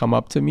who come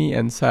up to me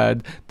and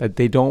said that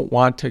they don't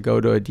want to go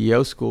to a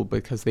DO school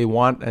because they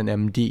want an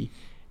MD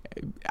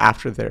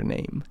after their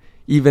name,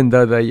 even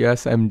though the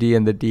USMD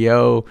and the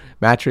DO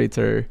match rates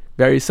are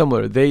very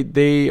similar.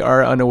 They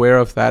are unaware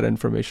of that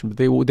information, but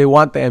they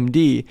want the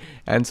MD,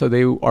 and so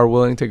they are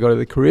willing to go to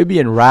the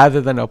Caribbean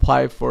rather than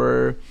apply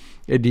for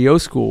a DO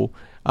school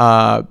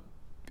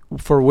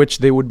for which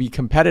they would be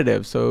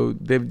competitive. So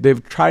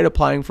they've tried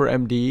applying for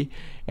MD,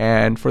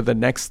 and for the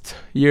next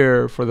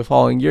year, for the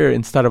following year,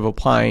 instead of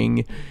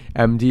applying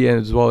MD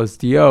as well as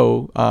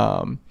DO,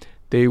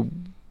 they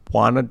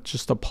want to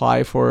just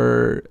apply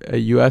for a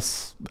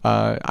US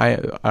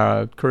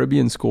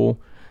Caribbean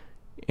school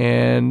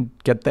and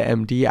get the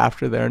MD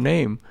after their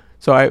name.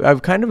 So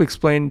I've kind of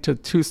explained to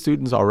 2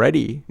 students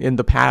already in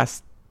the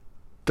past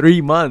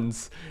 3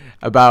 months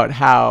about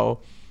how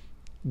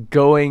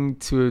going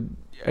to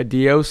a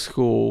DO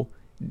school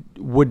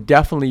would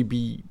definitely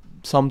be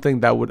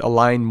something that would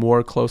align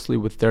more closely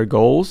with their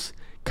goals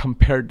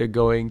compared to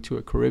going to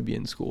a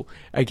Caribbean school.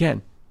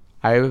 Again,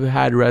 I've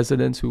had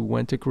residents who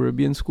went to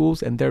Caribbean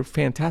schools and they're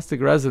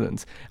fantastic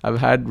residents. I've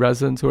had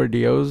residents who are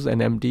DOs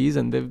and MDs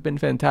and they've been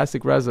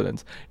fantastic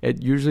residents.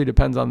 It usually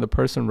depends on the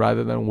person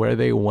rather than where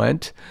they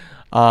went.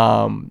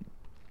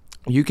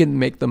 You can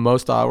make the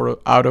most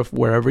out of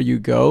wherever you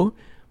go,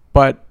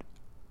 but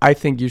I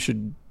think you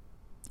should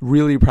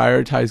really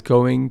prioritize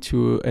going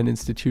to an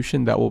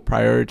institution that will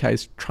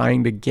prioritize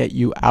trying to get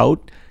you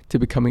out to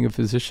becoming a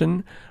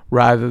physician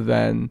rather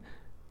than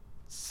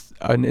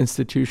an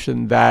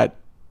institution that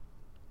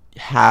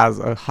has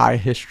a high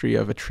history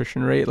of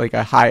attrition rate, like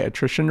a high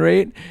attrition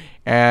rate.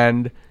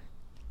 And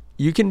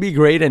you can be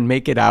great and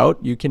make it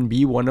out. You can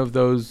be one of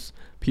those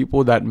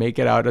people that make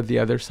it out at the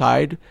other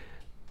side.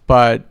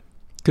 But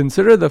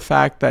consider the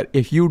fact that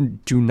if you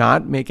do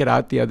not make it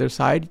out the other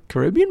side,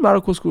 Caribbean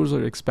medical schools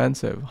are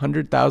expensive.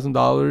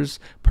 $100,000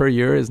 per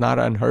year is not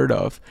unheard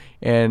of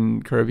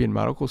in Caribbean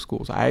medical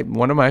schools.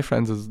 One of my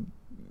friends is,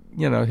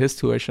 his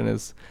tuition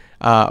is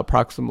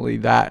approximately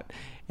that.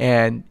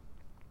 And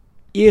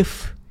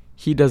if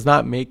he does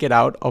not make it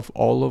out of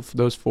all of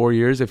those 4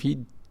 years, if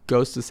he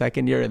goes to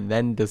second year and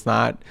then does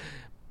not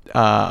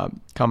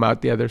come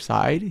out the other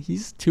side,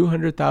 he's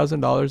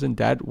 $200,000 in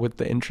debt with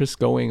the interest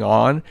going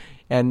on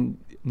and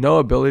no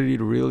ability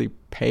to really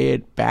pay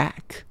it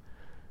back.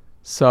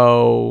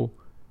 So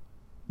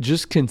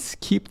just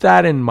keep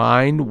that in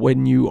mind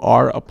when you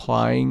are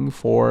applying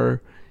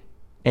for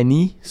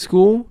any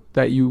school,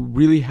 that you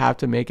really have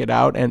to make it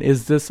out. And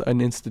is this an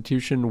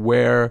institution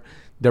where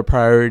their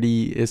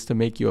priority is to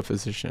make you a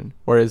physician,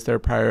 or is their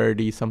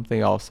priority something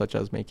else, such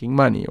as making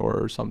money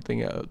or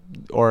something,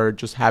 or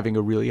just having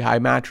a really high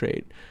match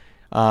rate?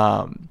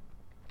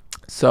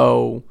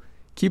 So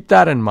keep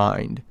that in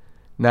mind.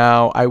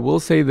 Now, I will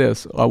say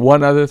this,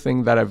 one other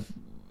thing that I've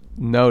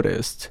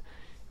noticed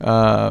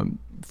from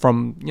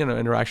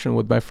interaction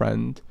with my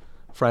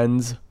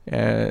friends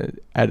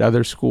at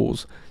other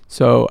schools.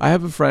 So I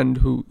have a friend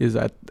who is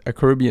at a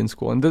Caribbean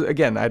school, and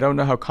again, I don't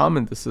know how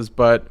common this is,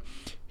 but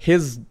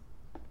his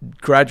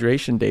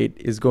graduation date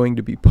is going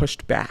to be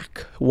pushed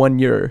back 1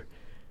 year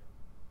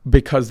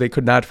because they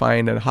could not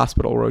find a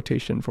hospital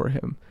rotation for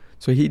him.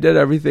 So he did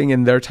everything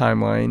in their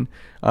timeline.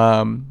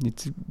 He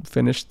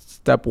finished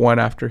step 1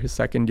 after his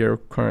second year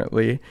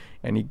currently,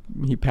 and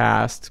he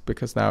passed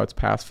because now it's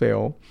pass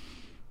fail.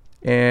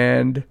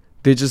 And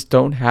they just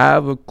don't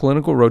have a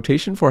clinical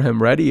rotation for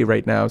him ready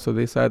right now. So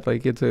they said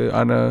like it's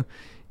on a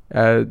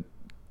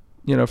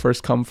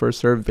first come first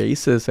serve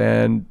basis,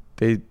 and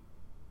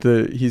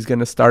he's going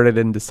to start it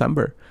in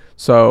December.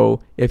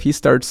 So if he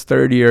starts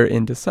third year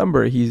in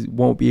December, he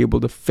won't be able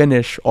to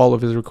finish all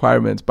of his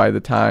requirements by the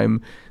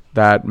time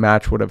that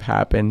match would have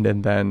happened,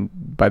 and then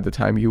by the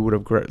time he would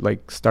have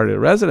started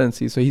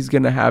residency. So he's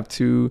going to have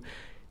to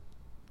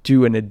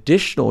do an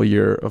additional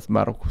year of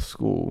medical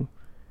school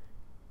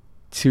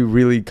to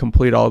really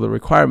complete all the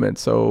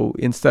requirements. So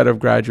instead of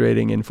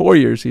graduating in 4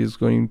 years, he's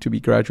going to be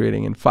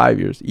graduating in 5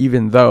 years,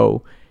 even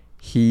though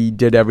he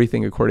did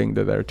everything according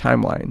to their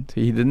timeline.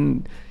 So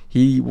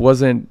he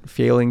wasn't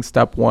failing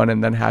step 1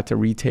 and then had to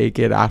retake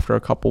it after a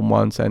couple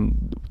months,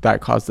 and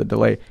that caused the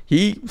delay.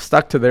 He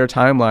stuck to their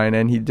timeline,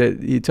 and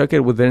he took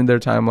it within their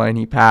timeline.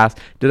 He passed,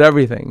 did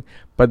everything,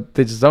 but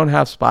they just don't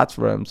have spots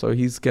for him. So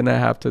he's going to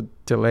have to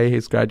delay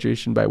his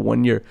graduation by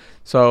 1 year.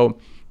 So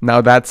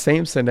now that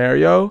same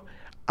scenario,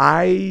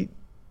 I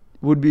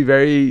would be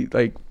very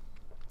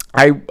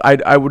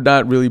I would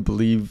not really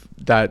believe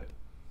that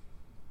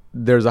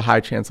there's a high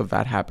chance of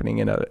that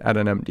happening at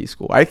an MD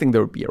school. I think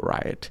there would be a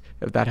riot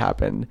if that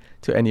happened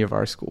to any of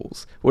our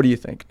schools. What do you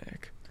think,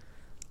 Nick?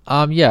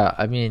 Yeah,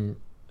 I mean,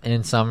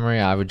 in summary,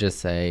 I would just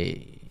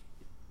say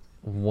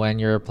when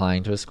you're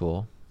applying to a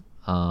school,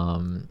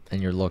 and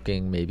you're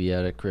looking maybe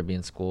at a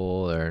Caribbean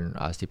school or an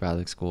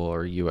osteopathic school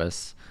or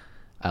US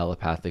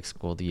allopathic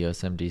school, the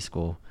USMD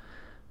school,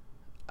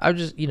 I would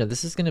just,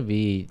 this is going to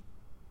be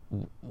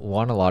a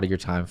lot of your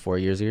time, 4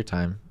 years of your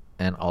time,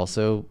 and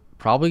also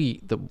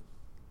probably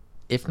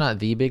if not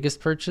the biggest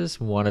purchase,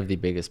 one of the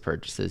biggest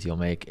purchases you'll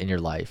make in your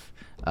life.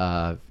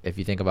 If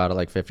you think about it,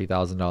 like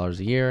 $50,000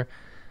 a year,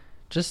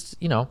 just,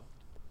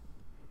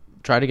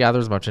 try to gather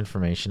as much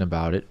information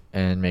about it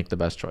and make the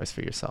best choice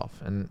for yourself.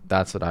 And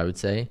that's what I would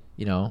say,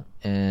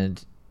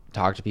 and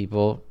talk to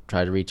people,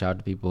 try to reach out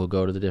to people who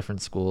go to the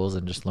different schools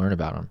and just learn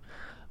about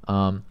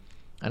them.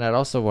 And I'd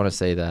also want to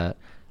say that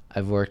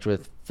I've worked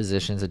with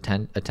physicians,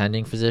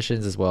 attending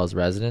physicians, as well as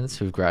residents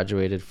who've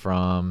graduated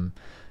from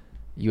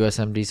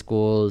USMD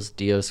schools,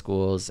 DO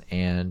schools,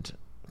 and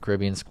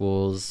Caribbean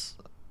schools,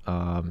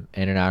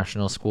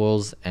 international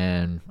schools.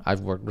 And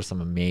I've worked with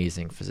some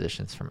amazing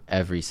physicians from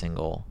every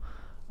single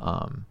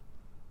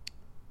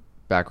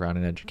background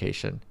in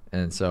education.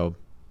 And so,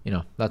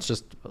 that's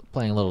just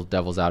playing a little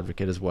devil's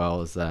advocate as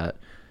well, is that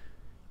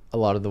a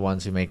lot of the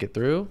ones who make it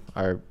through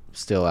are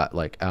still at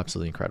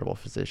absolutely incredible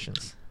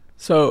physicians.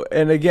 So,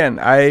 and again,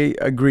 I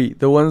agree.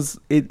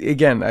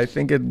 I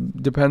think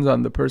it depends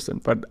on the person,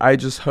 but I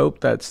just hope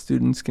that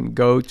students can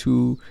go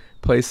to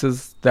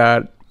places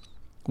that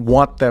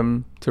want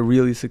them to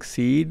really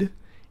succeed,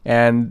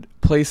 and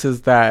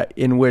places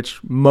in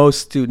which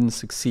most students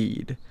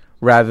succeed,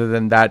 rather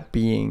than that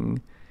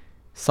being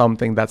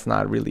something that's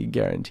not really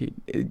guaranteed.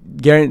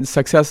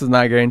 Success is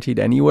not guaranteed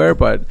anywhere,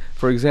 but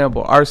for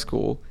example, our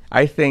school,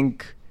 I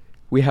think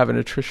we have an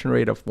attrition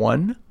rate of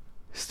 1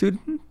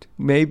 student,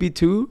 maybe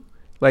 2.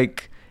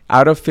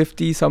 Out of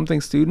 50 something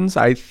students,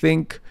 I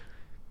think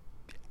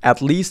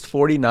at least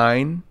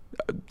 49.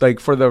 Like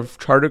for the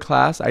charter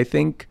class, I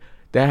think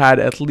they had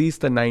at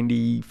least a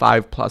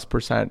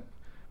 95+%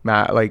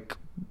 like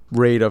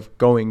rate of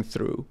going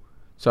through.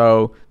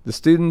 So the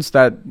students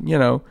that,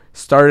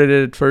 started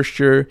it first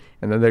year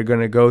and then they're going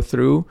to go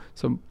through.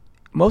 So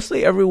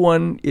mostly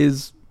everyone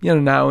is,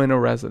 now in a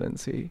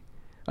residency.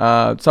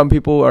 Some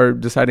people are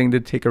deciding to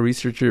take a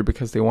research year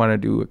because they want to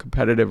do a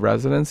competitive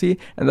residency,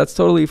 and that's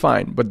totally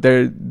fine. But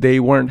they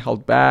weren't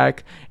held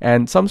back.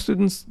 And some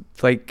students,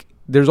 like,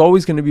 there's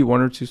always going to be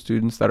one or two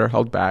students that are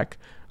held back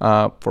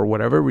for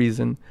whatever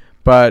reason.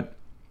 But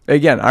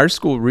again, our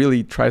school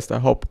really tries to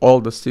help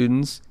all the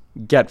students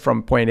get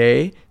from point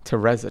A to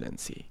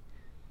residency.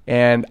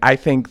 And I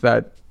think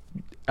that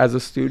as a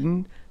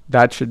student,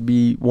 that should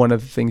be one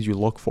of the things you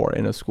look for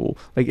in a school.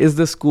 Like, does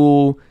the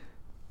school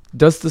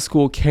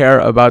care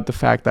about the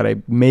fact that I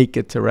make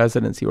it to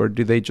residency, or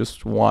do they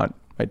just want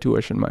my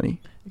tuition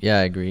money? Yeah,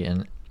 I agree.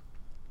 And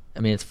I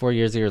mean, it's 4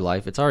 years of your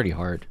life. It's already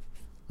hard.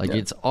 Like,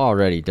 it's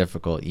already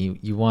difficult.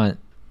 You want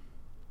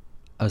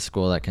a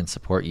school that can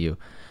support you.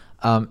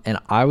 And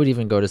I would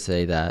even go to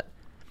say that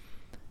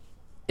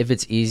if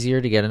it's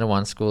easier to get into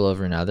one school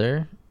over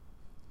another,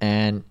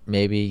 and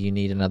maybe you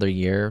need another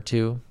year or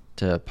two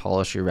to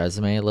polish your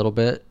resume a little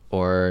bit,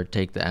 or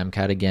take the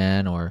MCAT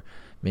again, or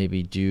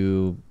maybe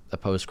do a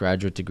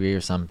postgraduate degree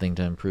or something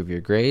to improve your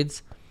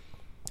grades.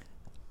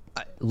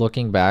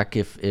 Looking back,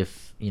 if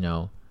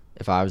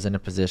I was in a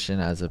position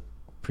as a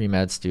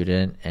pre-med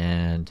student,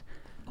 and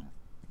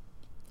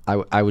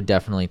I would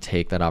definitely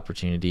take that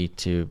opportunity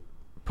to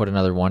put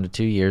another 1 to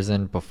 2 years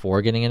in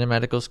before getting into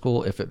medical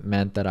school, if it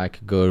meant that I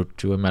could go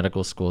to a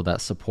medical school that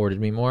supported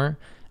me more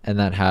and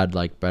that had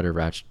like better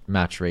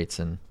match rates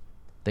and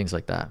things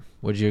like that.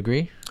 Would you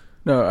agree?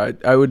 No,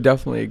 I would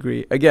definitely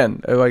agree.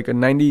 Again, like a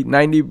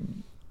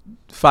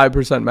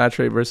 95% match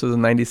rate versus a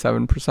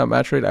 97%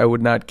 match rate, I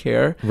would not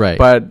care. Right.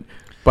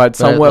 But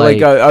somewhat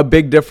like a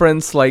big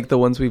difference like the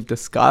ones we've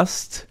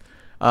discussed,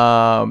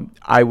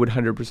 I would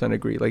 100%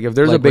 agree. Like, if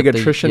there's like a big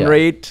attrition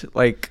rate,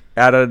 like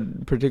at a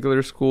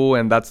particular school,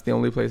 and that's the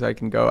only place I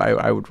can go,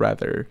 I would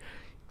rather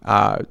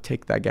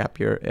take that gap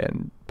year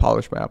and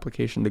polish my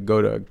application to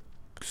go to a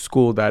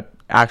school that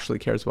actually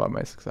cares about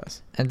my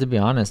success. And to be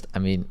honest, I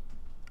mean,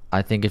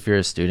 I think if you're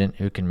a student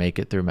who can make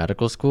it through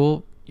medical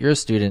school, you're a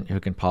student who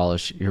can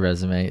polish your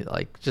resume.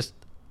 Like, just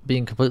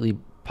being completely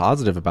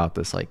positive about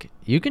this, like,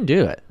 you can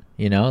do it.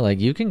 Like,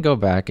 you can go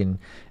back and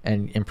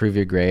improve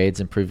your grades,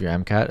 improve your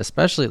MCAT,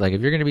 especially like if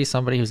you're going to be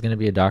somebody who's going to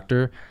be a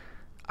doctor.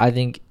 I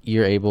think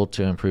you're able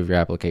to improve your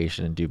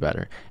application and do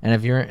better. And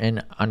if you're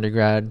in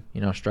undergrad,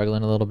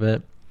 struggling a little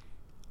bit,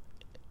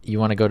 you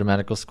want to go to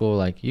medical school,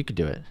 like, you could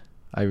do it.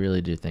 I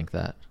really do think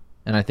that.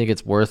 And I think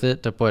it's worth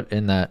it to put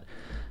in that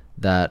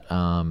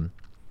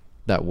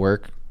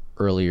work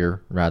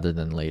earlier rather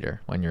than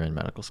later when you're in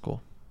medical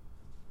school.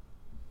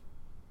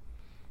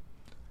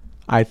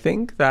 I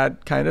think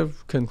that kind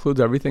of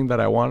concludes everything that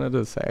I wanted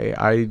to say.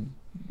 I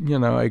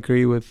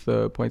agree with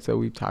the points that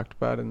we've talked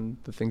about and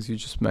the things you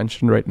just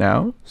mentioned right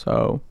now.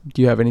 So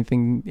do you have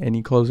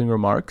any closing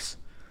remarks?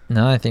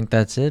 No, I think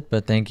that's it.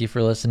 But thank you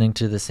for listening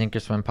to the Sink or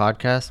Swim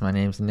podcast. My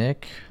name's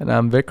Nick. And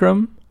I'm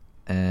Vikram.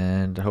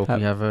 And I hope you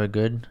have a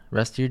good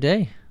rest of your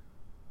day.